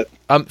pilot.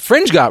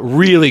 Fringe got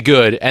really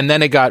good, and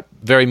then it got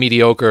very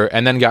mediocre,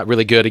 and then got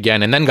really good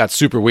again, and then got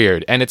super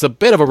weird, and it's a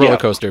bit of a roller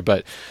coaster.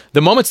 But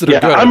the moments that are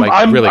good are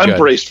like really good. I'm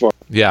braced for it.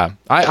 Yeah,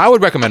 I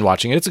would recommend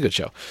watching it. It's a good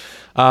show.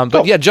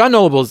 But yeah, John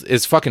Noble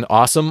is fucking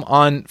awesome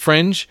on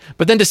Fringe.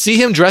 But then to see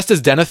him dressed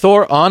as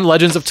Denethor on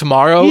Legends of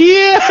Tomorrow,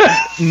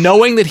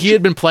 knowing that he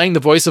had been playing the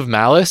voice of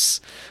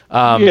Malice,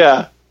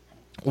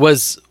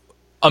 was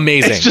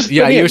amazing.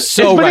 You're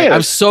so right.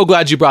 I'm so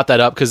glad you brought that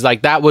up, because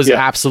like that was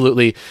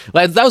absolutely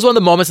like that was one of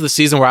the moments of the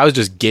season where I was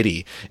just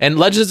giddy. And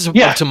Legends of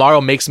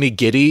Tomorrow makes me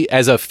giddy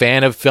as a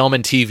fan of film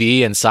and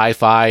TV and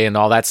sci-fi and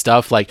all that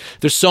stuff. Like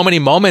there's so many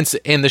moments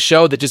in the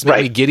show that just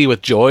make me giddy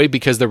with joy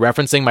because they're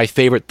referencing my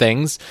favorite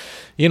things.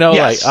 You know,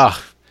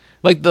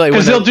 like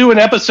because they'll do an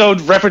episode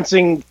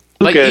referencing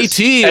Lucas, like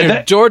E.T.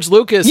 and George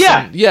Lucas.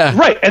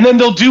 Right. And then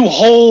they'll do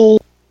whole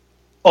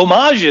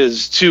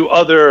homages to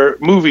other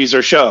movies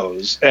or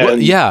shows. And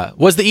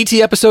was the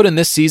E.T. episode in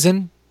this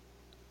season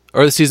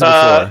or the season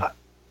before?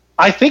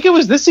 I think it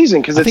was this season,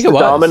 because it's the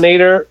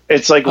Dominator.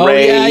 It's like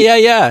Ray.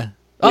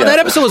 Oh, that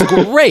episode was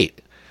great.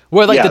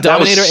 Where like the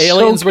Dominator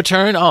aliens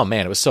return. Oh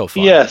man, it was so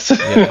fun. Yes. So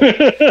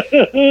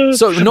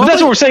normally,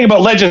 that's what we're saying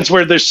about Legends,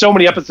 where there's so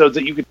many episodes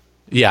that you could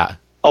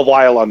a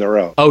while on their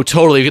own. Oh,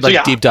 totally. You could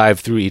like deep dive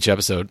through each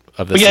episode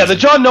of this. The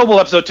John Noble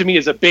episode to me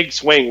is a big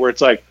swing, where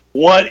it's like,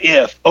 what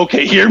if?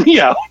 Okay, hear me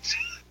out.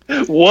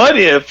 What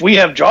if we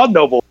have John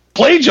Noble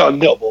play John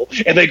Noble,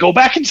 and they go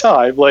back in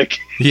time? Like,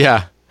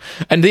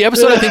 and the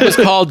episode I think was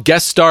called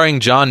Guest Starring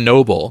John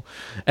Noble,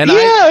 and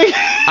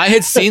I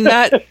had seen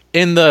that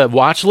in the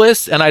watch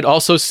list, and I'd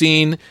also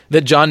seen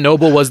that John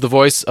Noble was the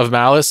voice of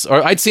Malice,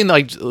 or I'd seen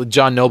like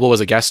John Noble was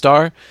a guest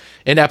star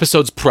in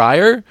episodes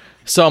prior.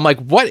 So I'm like,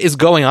 what is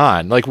going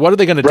on? Like, what are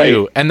they going to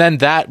do? And then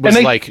that was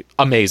like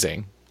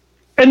amazing.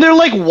 And they're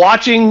like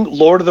watching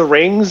Lord of the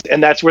Rings,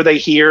 and that's where they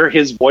hear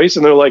his voice,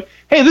 and they're like,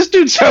 hey, this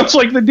dude sounds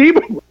like the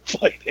demon we're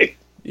fighting.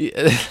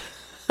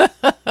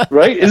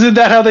 Right? Isn't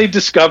that how they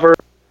discover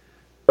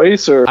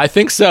voice? Or I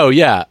think so.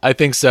 Yeah, I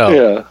think so.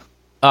 Yeah.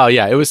 Oh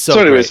yeah, it was so.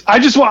 So anyways,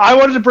 great. I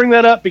wanted to bring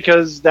that up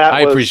because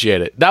I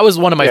appreciate it. That was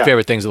one of my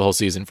favorite things of the whole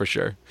season for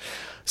sure.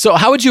 So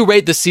how would you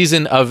rate the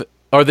season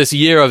or this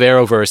year of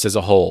Arrowverse as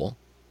a whole?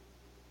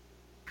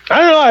 I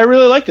don't know. I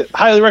really liked it.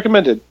 Highly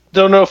recommended.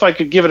 Don't know if I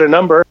could give it a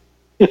number.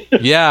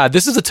 Yeah,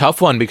 this is a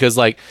tough one because,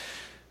 like,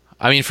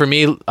 I mean, for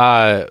me,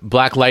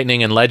 Black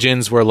Lightning and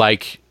Legends were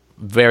like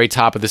very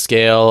top of the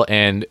scale,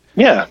 and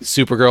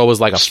Supergirl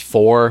was like a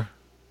 4.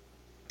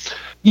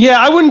 Yeah,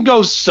 I wouldn't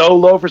go so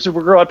low for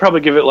Supergirl. I'd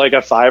probably give it like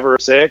a 5 or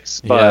a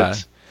 6.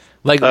 But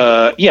But like,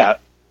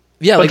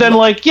 then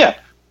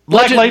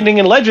Black Lightning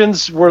and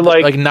Legends were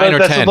like 9 or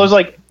 10. Those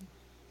like,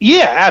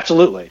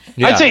 absolutely.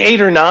 Yeah. I'd say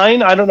 8 or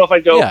 9. I don't know if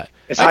I'd go. Yeah.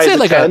 I'd say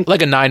like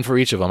a 9 for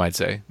each of them. I'd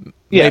say.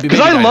 Yeah, because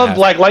I love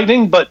Black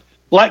Lightning, but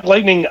Black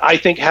Lightning I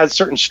think has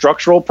certain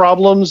structural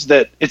problems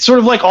that it's sort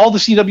of like all the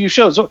CW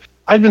shows. So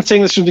I've been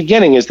saying this from the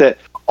beginning: is that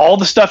all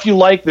the stuff you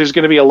like, there's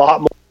going to be a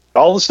lot more.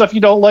 All the stuff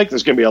you don't like,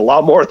 there's going to be a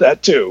lot more of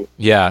that too.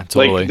 Yeah,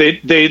 totally.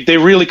 Like they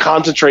really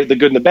concentrate the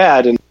good and the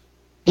bad. And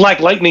Black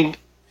Lightning,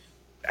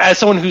 as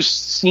someone who's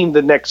seen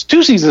the next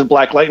 2 seasons of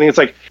Black Lightning, it's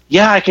like,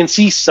 I can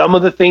see some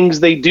of the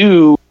things they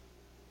do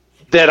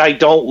that I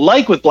don't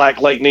like with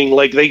Black Lightning.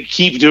 Like they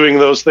keep doing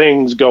those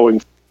things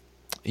going.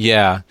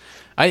 Yeah.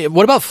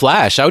 What about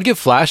Flash? I would give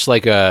Flash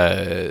like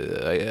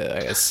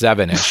a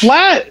 7-ish.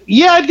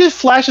 I'd give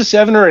Flash a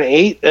 7 or an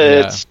 8.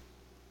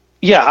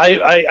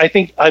 I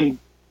think I'm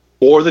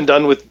more than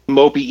done with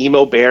Mopey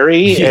Emo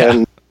Barry,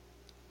 and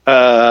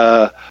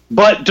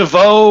but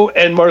DeVoe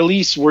and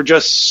Marliese were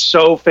just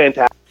so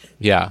fantastic.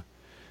 Yeah,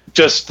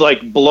 just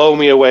like blow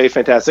me away,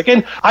 fantastic.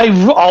 And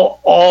I'll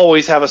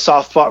always have a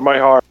soft spot in my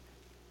heart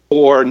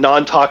for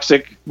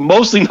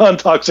mostly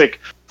non-toxic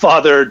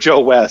father Joe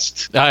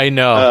West. I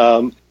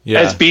know,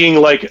 as being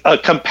like a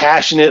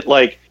compassionate,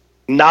 like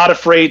not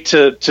afraid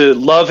to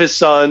love his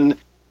son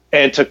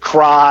and to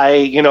cry.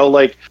 You know,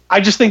 like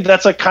I just think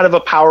that's like kind of a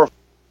powerful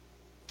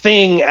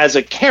thing as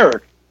a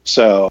character.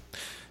 So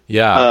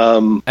yeah.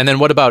 And then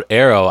what about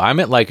Arrow? I'm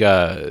at like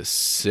a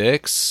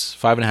 6,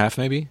 5.5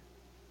 maybe.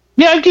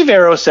 Yeah, I'd give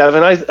Arrow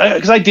 7.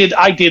 Because I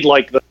did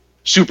like the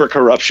super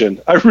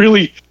corruption. I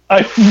really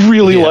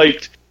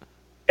liked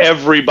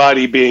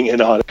everybody being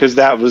in on it, because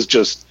that's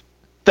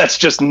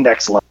just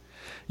next level.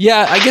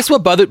 Yeah, I guess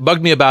what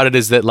bugged me about it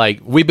is that,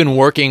 like, we've been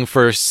working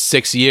for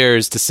 6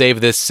 years to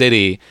save this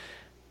city,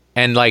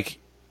 and, like,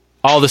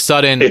 all of a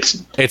sudden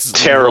it's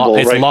terrible.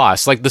 It's right?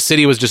 lost. Like, the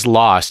city was just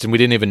lost, and we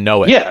didn't even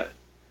know it.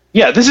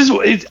 Yeah. This is.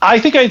 I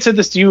think I had said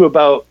this to you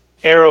about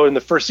Arrow in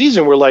the first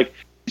season. Where, like,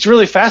 it's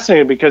really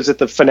fascinating because at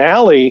the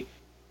finale,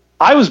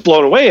 I was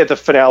blown away at the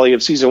finale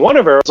of season 1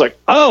 of Arrow. I was like,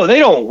 oh, they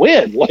don't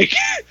win. Like,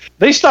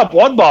 they stop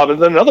one bomb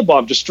and then another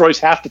bomb destroys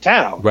half the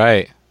town.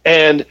 Right.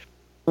 And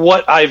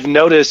what I've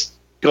noticed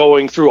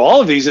going through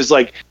all of these is,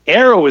 like,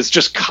 Arrow is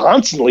just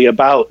constantly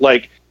about,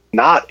 like,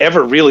 not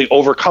ever really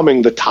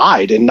overcoming the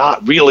tide and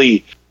not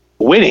really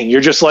winning.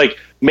 You're just, like,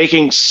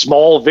 making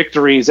small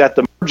victories at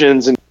the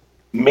margins and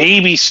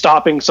maybe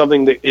stopping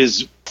something that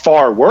is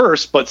far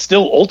worse, but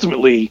still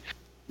ultimately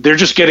they're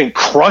just getting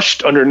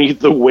crushed underneath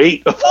the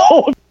weight of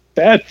all of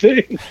bad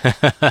things.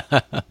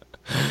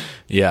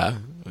 Yeah.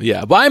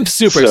 But I'm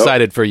super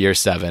excited for year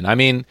 7. I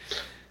mean,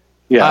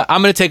 yeah,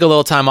 I'm going to take a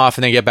little time off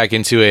and then get back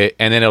into it,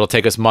 and then it'll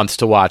take us months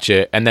to watch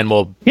it, and then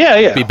we'll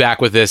be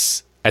back with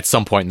this at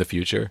some point in the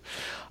future.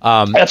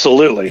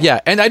 Absolutely. Yeah,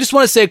 and I just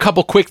want to say a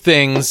couple quick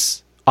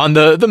things on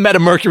the Meta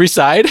Mercury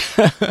side.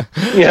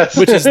 Yes.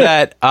 Which is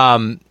that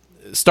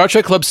Star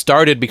Trek Club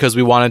started because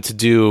we wanted to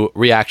do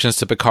reactions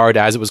to Picard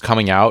as it was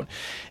coming out,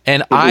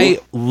 and I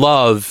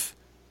love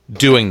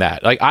doing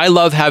that. Like, I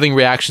love having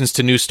reactions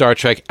to new Star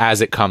Trek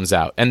as it comes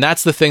out, and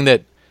that's the thing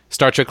that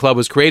Star Trek Club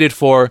was created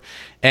for,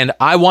 and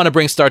I want to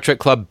bring Star Trek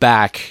Club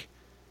back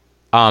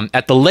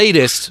at the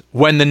latest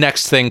when the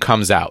next thing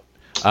comes out.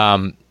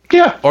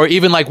 Or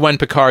even like when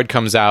Picard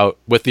comes out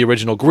with the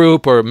original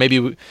group, or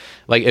maybe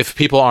like if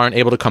people aren't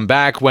able to come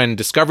back when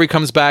Discovery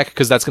comes back,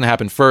 because that's going to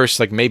happen first,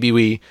 like maybe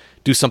we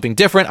do something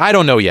different. I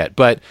don't know yet,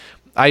 but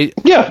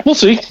we'll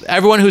see.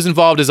 Everyone who's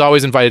involved is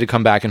always invited to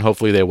come back, and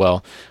hopefully they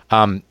will.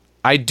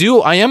 I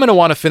am going to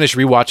want to finish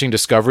rewatching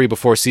Discovery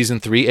before season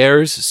 3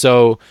 airs,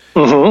 so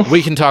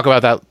we can talk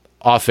about that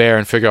off air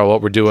and figure out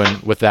what we're doing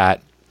with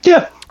that.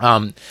 Yeah.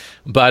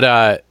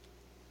 But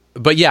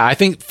yeah, I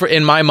think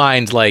in my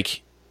mind,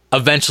 like,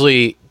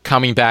 eventually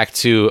coming back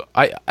to,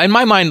 in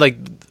my mind, like,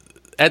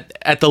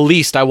 at the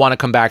least, I want to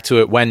come back to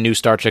it when new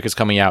Star Trek is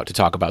coming out to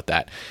talk about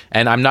that.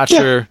 And I'm not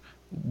sure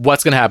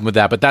what's going to happen with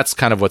that, but that's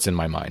kind of what's in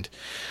my mind.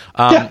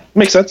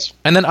 Makes sense.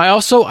 And then I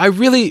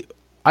really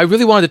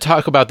wanted to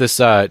talk about this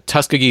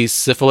Tuskegee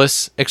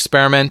syphilis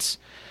experiment.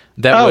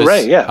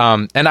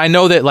 And I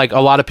know that, like,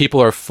 a lot of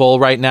people are full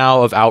right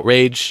now of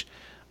outrage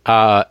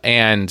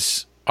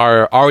and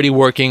are already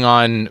working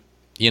on,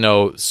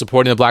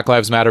 supporting the Black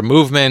Lives Matter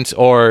movement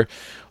or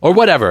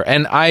whatever.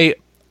 And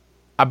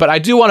but I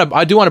do want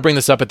to bring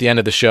this up at the end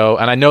of the show,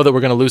 and I know that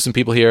we're going to lose some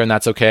people here, and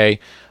that's okay.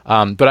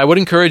 But I would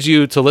encourage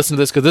you to listen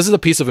to this, because this is a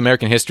piece of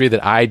American history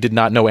that I did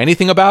not know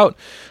anything about.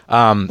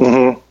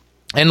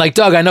 And, like,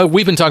 Doug, I know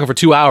we've been talking for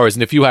 2 hours,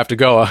 and if you have to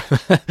go,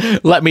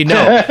 let me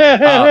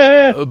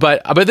know.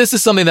 But this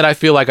is something that I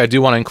feel like I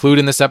do want to include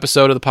in this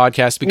episode of the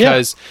podcast,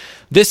 because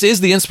this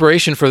is the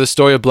inspiration for the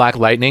story of Black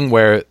Lightning,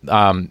 where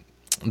the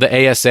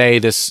ASA,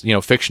 this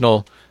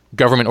fictional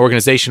government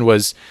organization,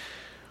 was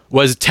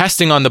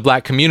testing on the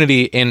Black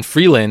community in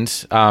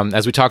Freeland,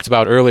 as we talked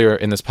about earlier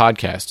in this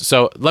podcast.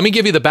 So let me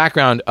give you the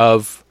background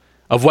of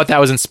what that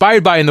was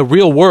inspired by in the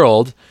real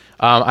world.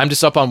 I'm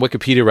just up on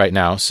Wikipedia right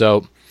now,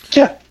 so.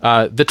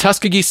 The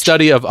Tuskegee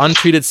study of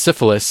untreated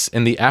syphilis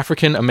in the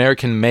African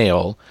American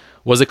male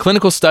was a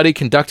clinical study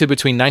conducted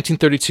between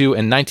 1932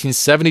 and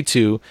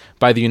 1972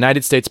 by the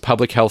United States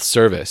Public Health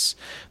Service.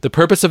 The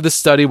purpose of this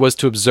study was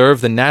to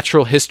observe the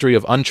natural history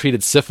of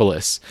untreated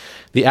syphilis.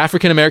 The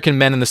African American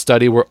men in the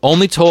study were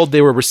only told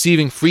they were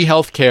receiving free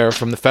health care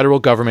from the federal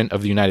government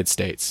of the United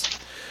States.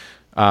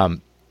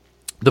 The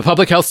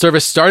Public Health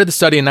Service started the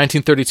study in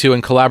 1932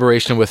 in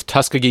collaboration with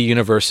Tuskegee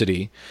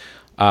University,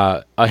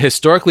 a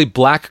historically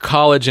Black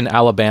college in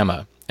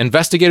Alabama.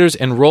 Investigators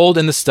enrolled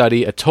in the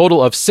study a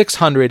total of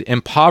 600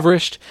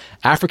 impoverished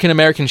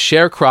African-American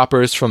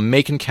sharecroppers from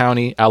Macon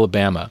County,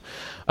 Alabama.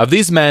 Of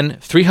these men,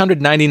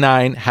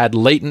 399 had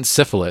latent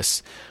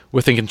syphilis,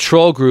 with a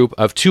control group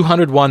of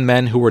 201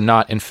 men who were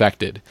not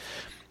infected.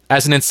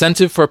 As an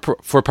incentive for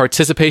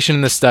participation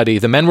in the study,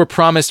 the men were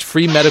promised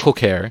free medical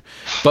care,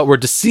 but were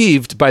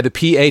deceived by the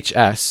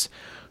PHS,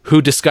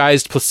 who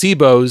disguised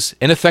placebos,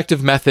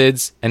 ineffective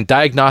methods, and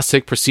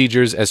diagnostic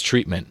procedures as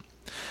treatment.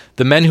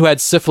 The men who had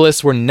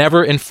syphilis were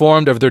never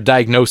informed of their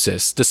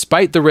diagnosis,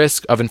 despite the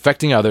risk of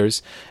infecting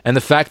others, and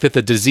the fact that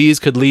the disease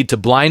could lead to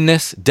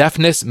blindness,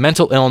 deafness,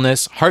 mental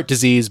illness, heart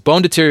disease,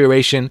 bone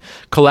deterioration,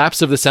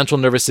 collapse of the central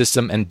nervous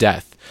system, and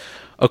death.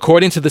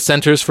 According to the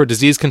Centers for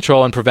Disease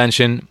Control and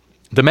Prevention,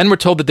 the men were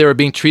told that they were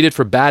being treated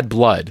for bad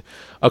blood,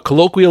 a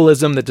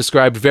colloquialism that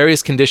described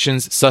various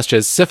conditions such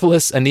as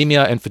syphilis,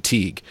 anemia, and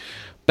fatigue.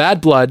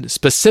 Bad blood,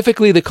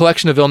 specifically the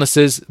collection of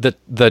illnesses that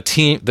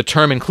the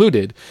term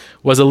included,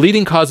 was a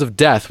leading cause of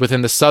death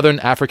within the Southern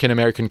African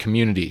American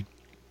community.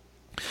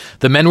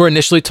 The men were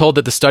initially told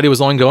that the study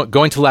was only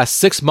going to last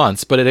 6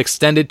 months, but it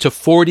extended to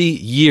 40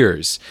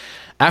 years.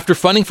 After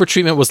funding for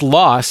treatment was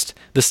lost,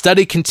 the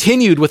study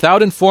continued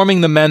without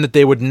informing the men that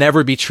they would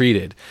never be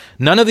treated.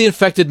 None of the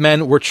infected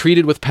men were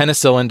treated with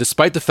penicillin,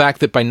 despite the fact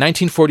that by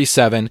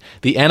 1947,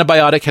 the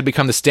antibiotic had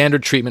become the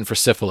standard treatment for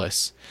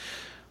syphilis.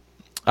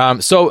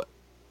 So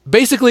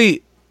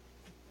basically,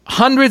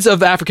 hundreds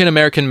of African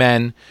American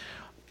men,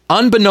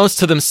 unbeknownst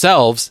to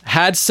themselves,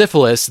 had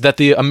syphilis that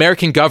the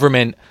American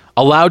government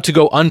allowed to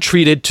go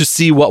untreated to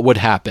see what would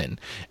happen.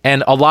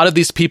 And a lot of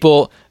these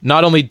people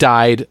not only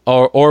died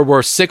or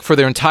were sick for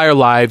their entire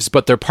lives,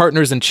 but their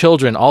partners and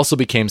children also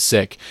became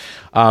sick.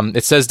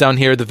 It says down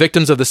here, the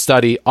victims of the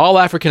study, all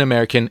African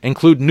American,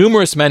 include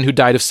numerous men who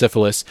died of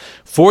syphilis,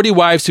 40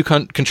 wives who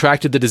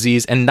contracted the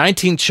disease, and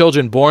 19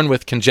 children born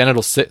with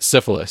congenital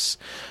syphilis.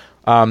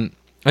 And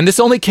this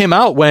only came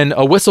out when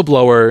a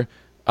whistleblower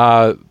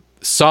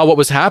saw what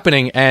was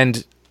happening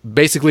and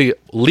basically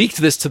leaked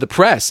this to the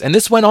press. And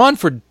this went on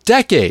for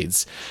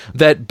decades,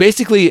 that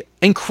basically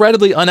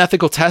incredibly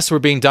unethical tests were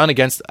being done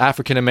against the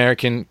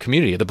African-American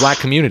community, the black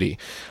community.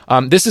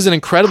 This is an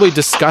incredibly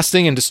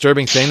disgusting and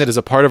disturbing thing that is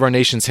a part of our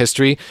nation's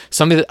history,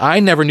 something that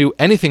I never knew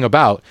anything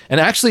about. And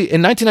actually,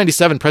 in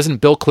 1997, President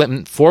Bill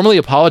Clinton formally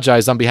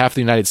apologized on behalf of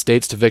the United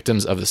States to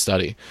victims of the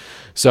study.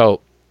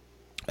 So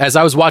as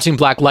I was watching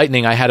Black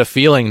Lightning, I had a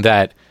feeling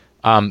that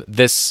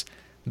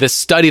this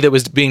study that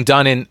was being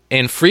done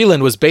in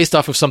Freeland was based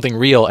off of something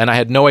real, and I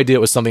had no idea it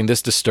was something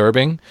this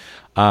disturbing.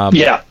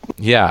 Yeah.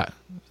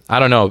 I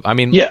don't know. I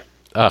mean,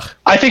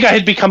 I think I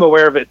had become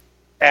aware of it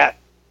at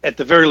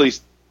the very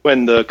least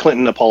when the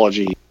Clinton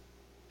apology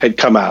had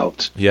come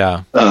out.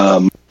 Yeah.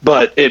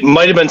 But it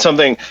might have been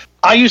something.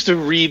 I used to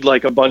read I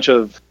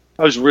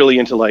was really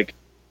into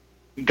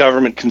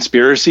government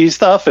conspiracy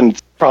stuff, and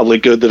it's probably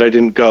good that I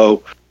didn't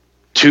go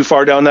too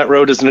far down that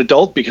road as an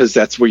adult, because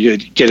that's where you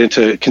get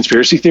into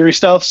conspiracy theory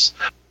stuffs.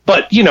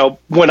 But,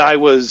 when I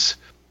was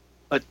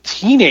a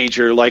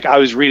teenager, I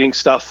was reading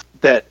stuff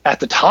that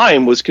at the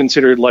time was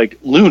considered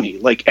loony,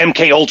 like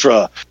MK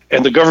Ultra,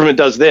 and the government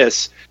does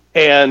this.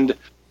 And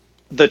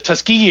the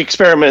Tuskegee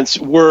experiments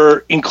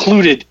were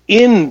included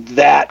in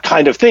that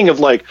kind of thing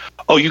of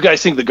oh, you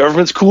guys think the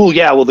government's cool?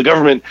 Yeah, well, the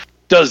government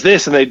does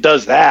this and they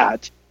does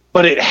that.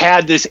 But it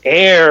had this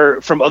air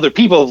from other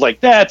people of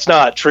that's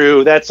not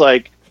true. That's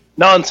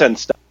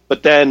nonsense stuff.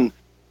 But then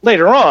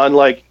later on,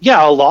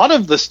 a lot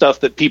of the stuff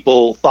that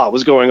people thought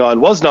was going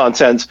on was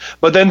nonsense,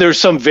 but then there's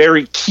some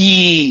very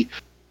key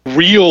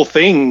real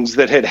things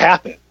that had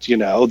happened,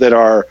 that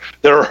are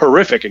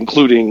horrific,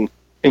 including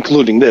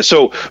this.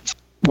 So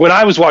when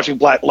I was watching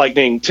Black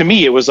Lightning, to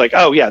me it was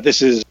oh yeah,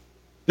 this is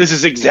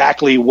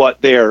exactly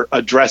what they're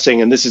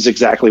addressing, and this is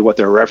exactly what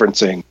they're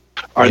referencing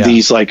are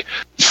these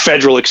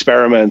federal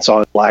experiments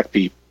on black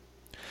people.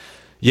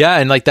 Yeah,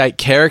 and that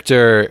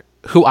character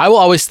who I will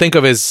always think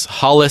of as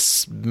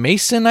Hollis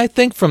Mason, I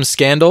think, from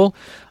Scandal,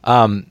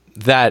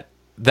 that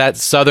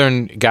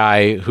Southern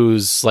guy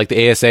who's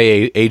the ASA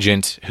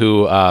agent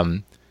who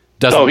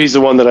doesn't. Oh, he's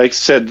the one that I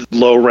said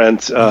low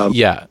rent.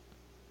 Yeah,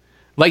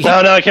 no,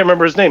 I can't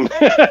remember his name.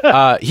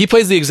 He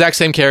plays the exact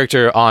same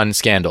character on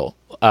Scandal.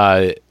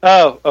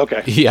 Oh,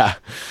 okay. Yeah,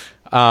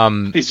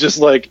 he's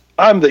just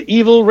I'm the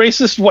evil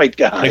racist white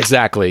guy.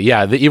 Exactly.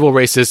 Yeah, the evil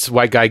racist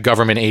white guy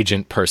government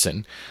agent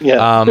person.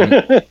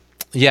 Yeah.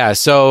 Yeah,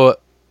 so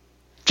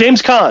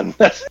James Caan.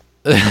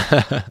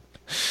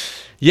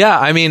 Yeah,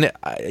 I mean,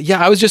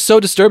 I was just so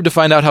disturbed to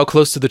find out how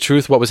close to the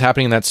truth what was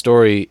happening in that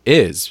story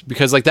is,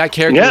 because that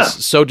character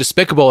is so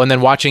despicable, and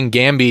then watching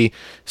Gamby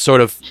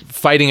sort of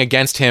fighting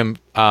against him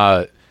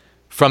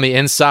from the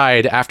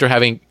inside after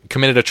having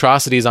committed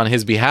atrocities on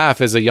his behalf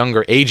as a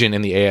younger agent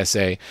in the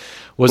ASA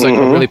was a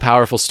really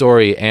powerful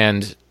story.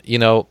 And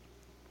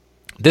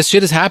this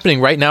shit is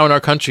happening right now in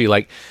our country.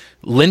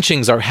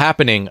 Lynchings are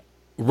happening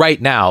right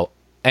now,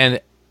 and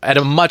at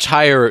a much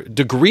higher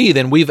degree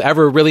than we've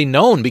ever really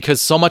known,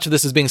 because so much of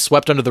this is being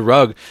swept under the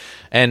rug,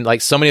 and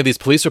so many of these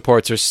police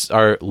reports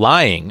are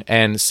lying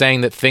and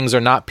saying that things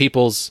are not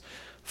people's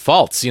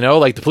faults,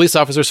 the police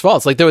officers'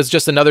 faults. There was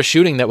just another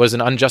shooting that was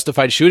an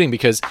unjustified shooting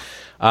because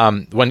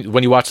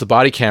when you watch the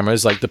body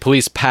cameras, the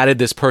police patted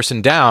this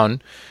person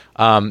down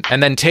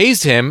and then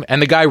tased him,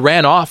 and the guy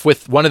ran off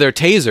with one of their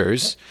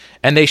tasers,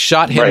 and they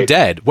shot him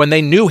dead when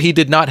they knew he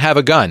did not have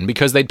a gun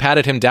because they'd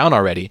patted him down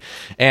already.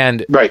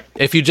 And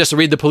if you just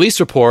read the police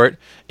report,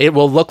 it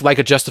will look like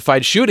a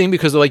justified shooting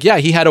because they're yeah,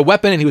 he had a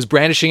weapon and he was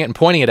brandishing it and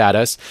pointing it at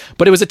us,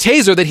 but it was a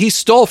taser that he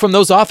stole from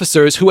those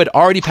officers who had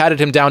already patted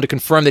him down to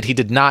confirm that he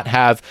did not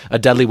have a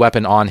deadly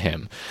weapon on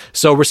him.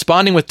 So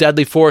responding with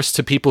deadly force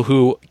to people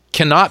who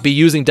cannot be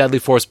using deadly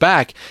force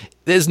back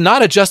is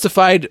not a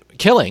justified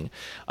killing.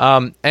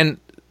 And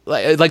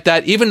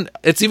that,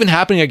 it's even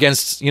happening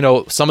against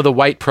some of the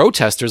white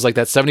protesters, that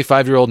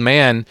 75-year-old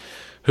man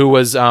who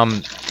was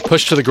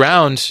pushed to the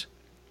ground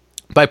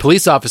by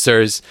police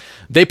officers,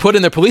 they put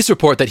in their police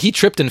report that he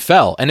tripped and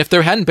fell. And if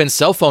there hadn't been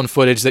cell phone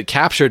footage that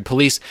captured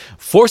police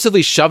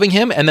forcibly shoving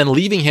him and then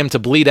leaving him to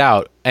bleed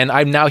out, and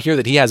I now hear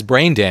that he has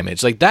brain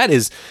damage, like that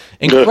is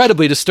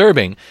incredibly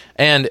disturbing.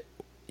 And,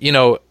 you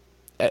know,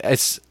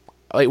 it's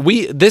like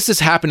this is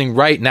happening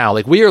right now.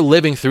 Like we are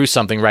living through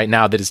something right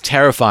now that is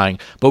terrifying,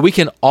 but we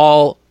can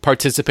all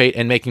participate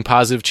in making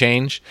positive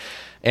change.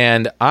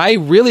 And I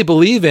really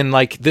believe in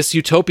like this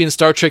utopian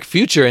Star Trek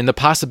future and the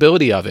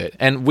possibility of it.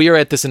 And we are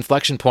at this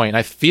inflection point. And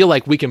I feel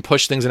like we can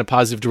push things in a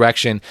positive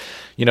direction.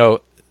 You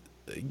know,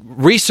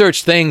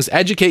 research things,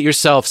 educate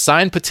yourself,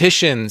 sign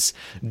petitions,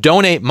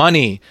 donate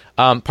money,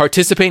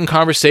 participate in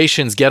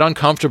conversations, get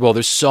uncomfortable.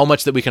 There's so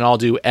much that we can all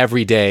do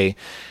every day.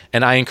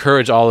 And I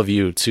encourage all of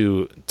you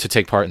to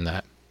take part in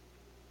that.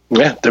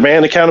 Yeah,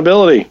 demand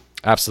accountability.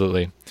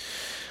 Absolutely.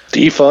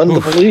 Defund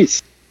the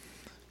police.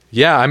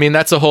 Yeah, I mean,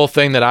 that's a whole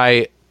thing that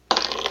I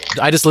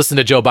just listened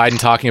to Joe Biden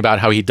talking about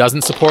how he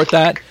doesn't support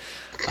that.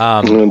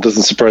 It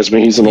doesn't surprise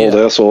me. He's an old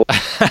asshole.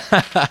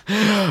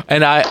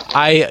 And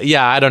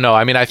I don't know.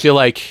 I mean, I feel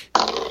like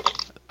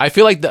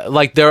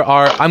there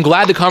are. I'm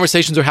glad the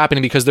conversations are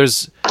happening because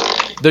there's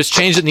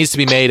change that needs to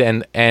be made,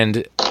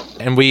 and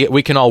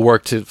we can all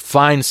work to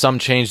find some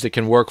change that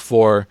can work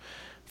for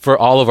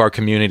all of our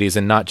communities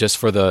and not just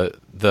for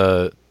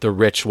the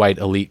rich white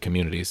elite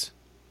communities.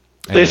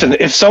 Listen,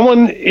 if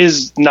someone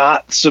is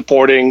not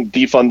supporting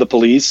defund the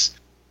police,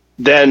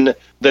 then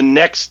the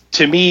next,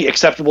 to me,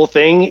 acceptable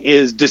thing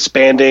is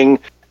disbanding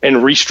and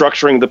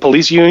restructuring the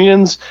police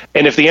unions.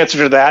 And if the answer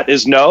to that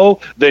is no,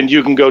 then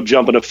you can go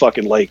jump in a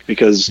fucking lake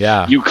because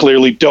you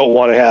clearly don't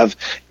want to have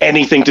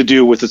anything to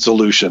do with the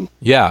solution.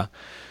 Yeah.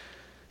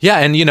 Yeah,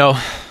 and you know,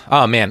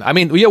 oh man, I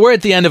mean, we're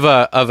at the end of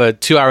a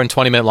 2-hour and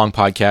 20-minute long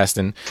podcast,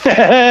 and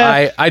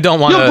I don't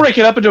want to. You'll break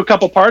it up into a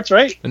couple parts,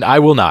 right? And I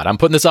will not. I'm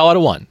putting this all out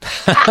of one.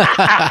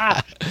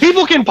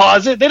 People can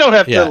pause it; they don't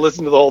have to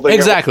listen to the whole thing.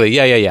 Exactly.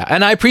 Yeah.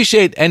 And I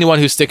appreciate anyone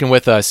who's sticking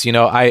with us. You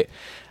know, I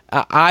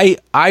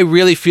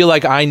really feel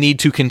like I need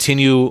to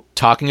continue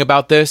talking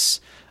about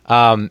this,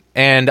 and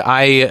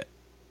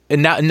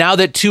now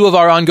that 2 of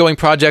our ongoing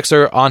projects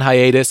are on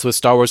hiatus with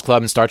Star Wars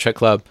Club and Star Trek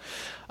Club.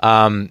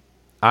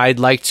 I'd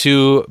like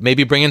to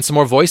maybe bring in some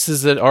more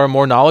voices that are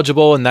more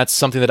knowledgeable, and that's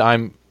something that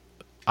I'm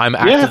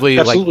actively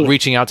like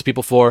reaching out to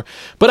people for.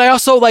 But I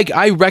also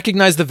I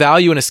recognize the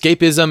value in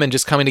escapism and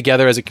just coming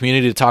together as a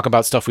community to talk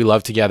about stuff we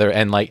love together.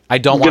 And like I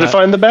don't want to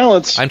find the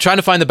balance. I'm trying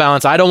to find the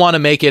balance. I don't want to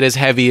make it as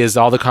heavy as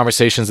all the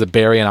conversations that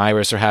Barry and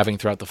Iris are having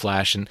throughout the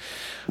Flash. And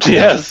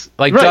yes,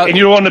 right. And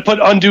you don't want to put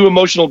undue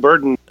emotional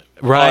burden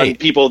on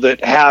people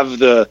that have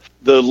the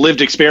lived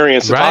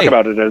experience to talk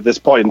about it at this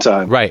point in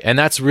time. Right. And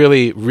that's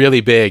really,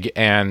 really big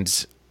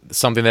and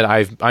something that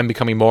I'm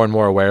becoming more and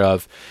more aware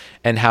of,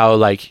 and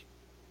how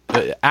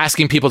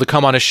asking people to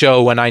come on a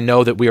show when I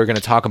know that we are going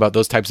to talk about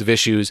those types of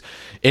issues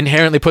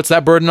inherently puts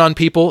that burden on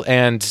people.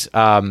 And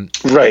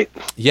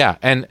yeah.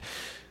 And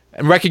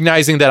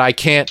recognizing that I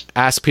can't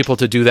ask people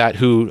to do that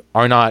who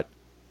are not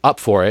up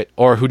for it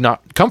or who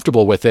not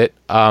comfortable with it.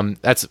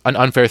 That's an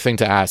unfair thing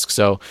to ask.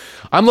 So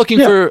I'm looking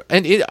for,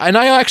 and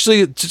I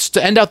actually, just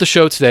to end out the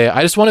show today,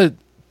 I just want to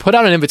put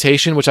out an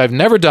invitation, which I've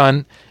never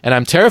done, and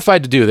I'm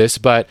terrified to do this,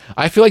 but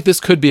I feel like this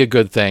could be a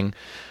good thing.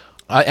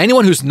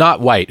 Anyone who's not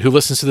white, who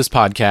listens to this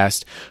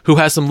podcast, who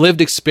has some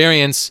lived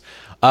experience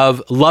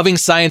of loving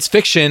science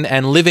fiction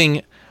and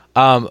living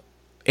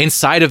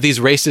inside of these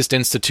racist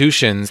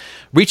institutions,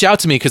 reach out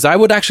to me, because I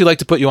would actually like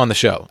to put you on the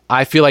show.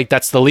 I feel like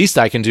that's the least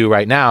I can do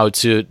right now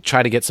to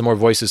try to get some more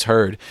voices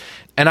heard.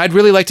 And I'd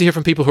really like to hear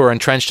from people who are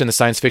entrenched in the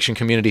science fiction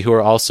community who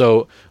are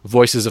also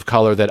voices of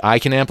color that I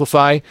can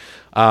amplify.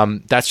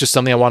 That's just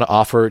something I want to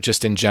offer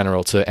just in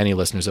general to any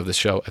listeners of this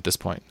show at this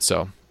point.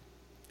 So,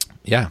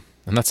 yeah,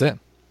 and that's it.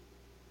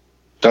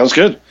 Sounds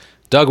good.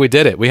 Doug, we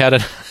did it. We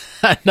had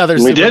another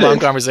super long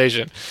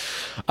conversation.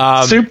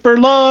 Super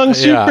long,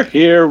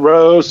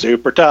 superhero,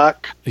 super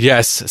talk.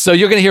 Yes. So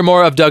you're going to hear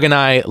more of Doug and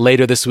I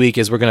later this week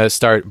as we're going to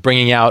start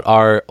bringing out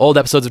our old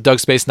episodes of Doug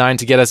Space Nine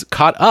to get us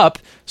caught up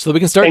so that we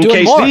can start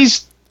doing more. In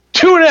case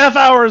these 2.5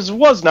 hours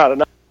was not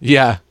enough.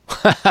 Yeah.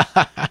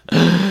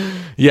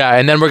 Yeah,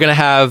 and then we're going to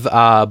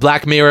have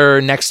Black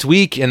Mirror next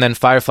week, and then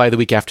Firefly the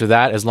week after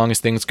that, as long as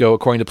things go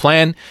according to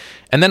plan.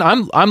 And then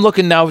I'm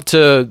looking now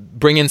to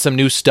bring in some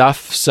new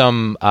stuff,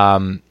 some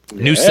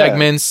new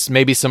segments,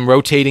 maybe some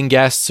rotating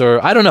guests,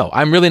 or I don't know.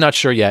 I'm really not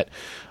sure yet.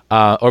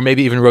 Or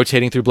maybe even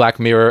rotating through Black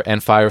Mirror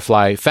and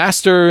Firefly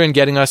faster and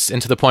getting us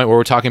into the point where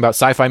we're talking about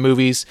sci-fi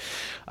movies.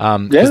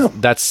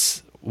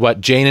 That's what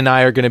Jane and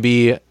I are going to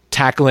be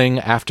tackling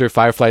after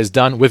Firefly is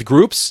done with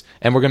groups,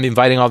 and we're going to be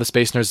inviting all the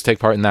Space Nerds to take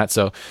part in that.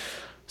 So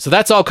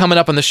that's all coming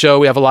up on the show.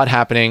 We have a lot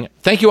happening.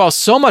 Thank you all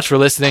so much for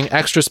listening.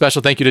 Extra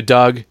special thank you to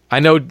Doug. I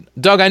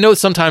know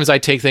sometimes I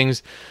take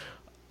things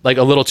like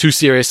a little too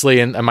seriously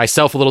and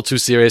myself a little too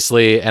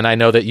seriously, and I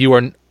know that you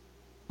are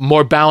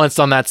more balanced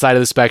on that side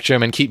of the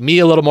spectrum and keep me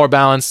a little more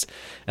balanced,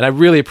 and I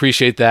really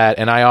appreciate that,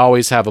 and I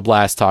always have a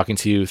blast talking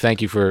to you.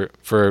 Thank you for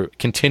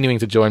continuing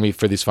to join me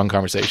for these fun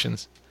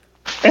conversations.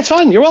 It's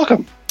fun. You're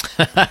welcome.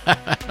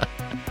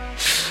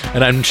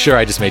 And I'm sure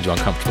I just made you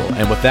uncomfortable.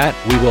 And with that,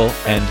 we will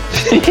end.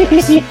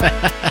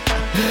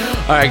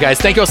 All right, guys.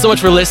 Thank you all so much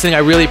for listening. I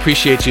really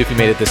appreciate you if you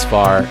made it this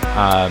far.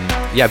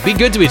 Be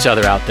good to each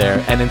other out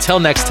there. And until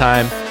next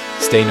time,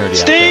 stay nerdy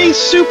out there. Stay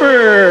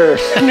super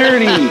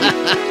nerdy.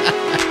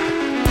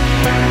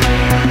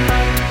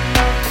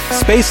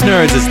 Space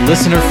Nerds is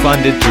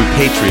listener-funded through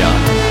Patreon.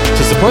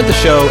 To support the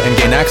show and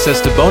gain access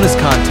to bonus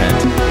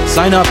content,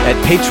 sign up at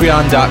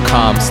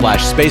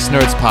patreon.com/Space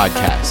Nerds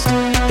Podcast.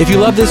 If you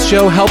love this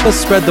show, help us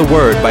spread the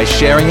word by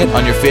sharing it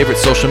on your favorite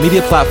social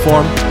media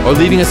platform or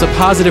leaving us a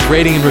positive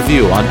rating and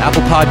review on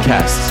Apple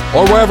Podcasts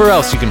or wherever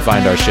else you can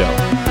find our show.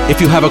 If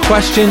you have a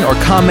question or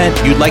comment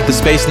you'd like the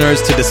Space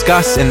Nerds to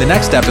discuss in the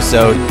next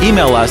episode,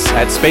 email us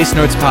at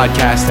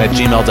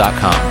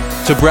spacenerdspodcast@gmail.com.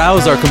 To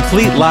browse our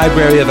complete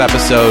library of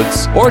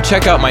episodes or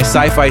check out my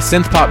sci-fi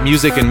synth-pop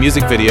music and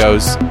music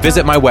videos,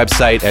 visit my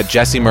website at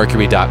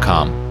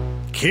jessemercury.com.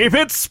 Keep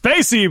it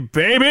spacey,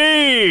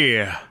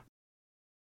 baby!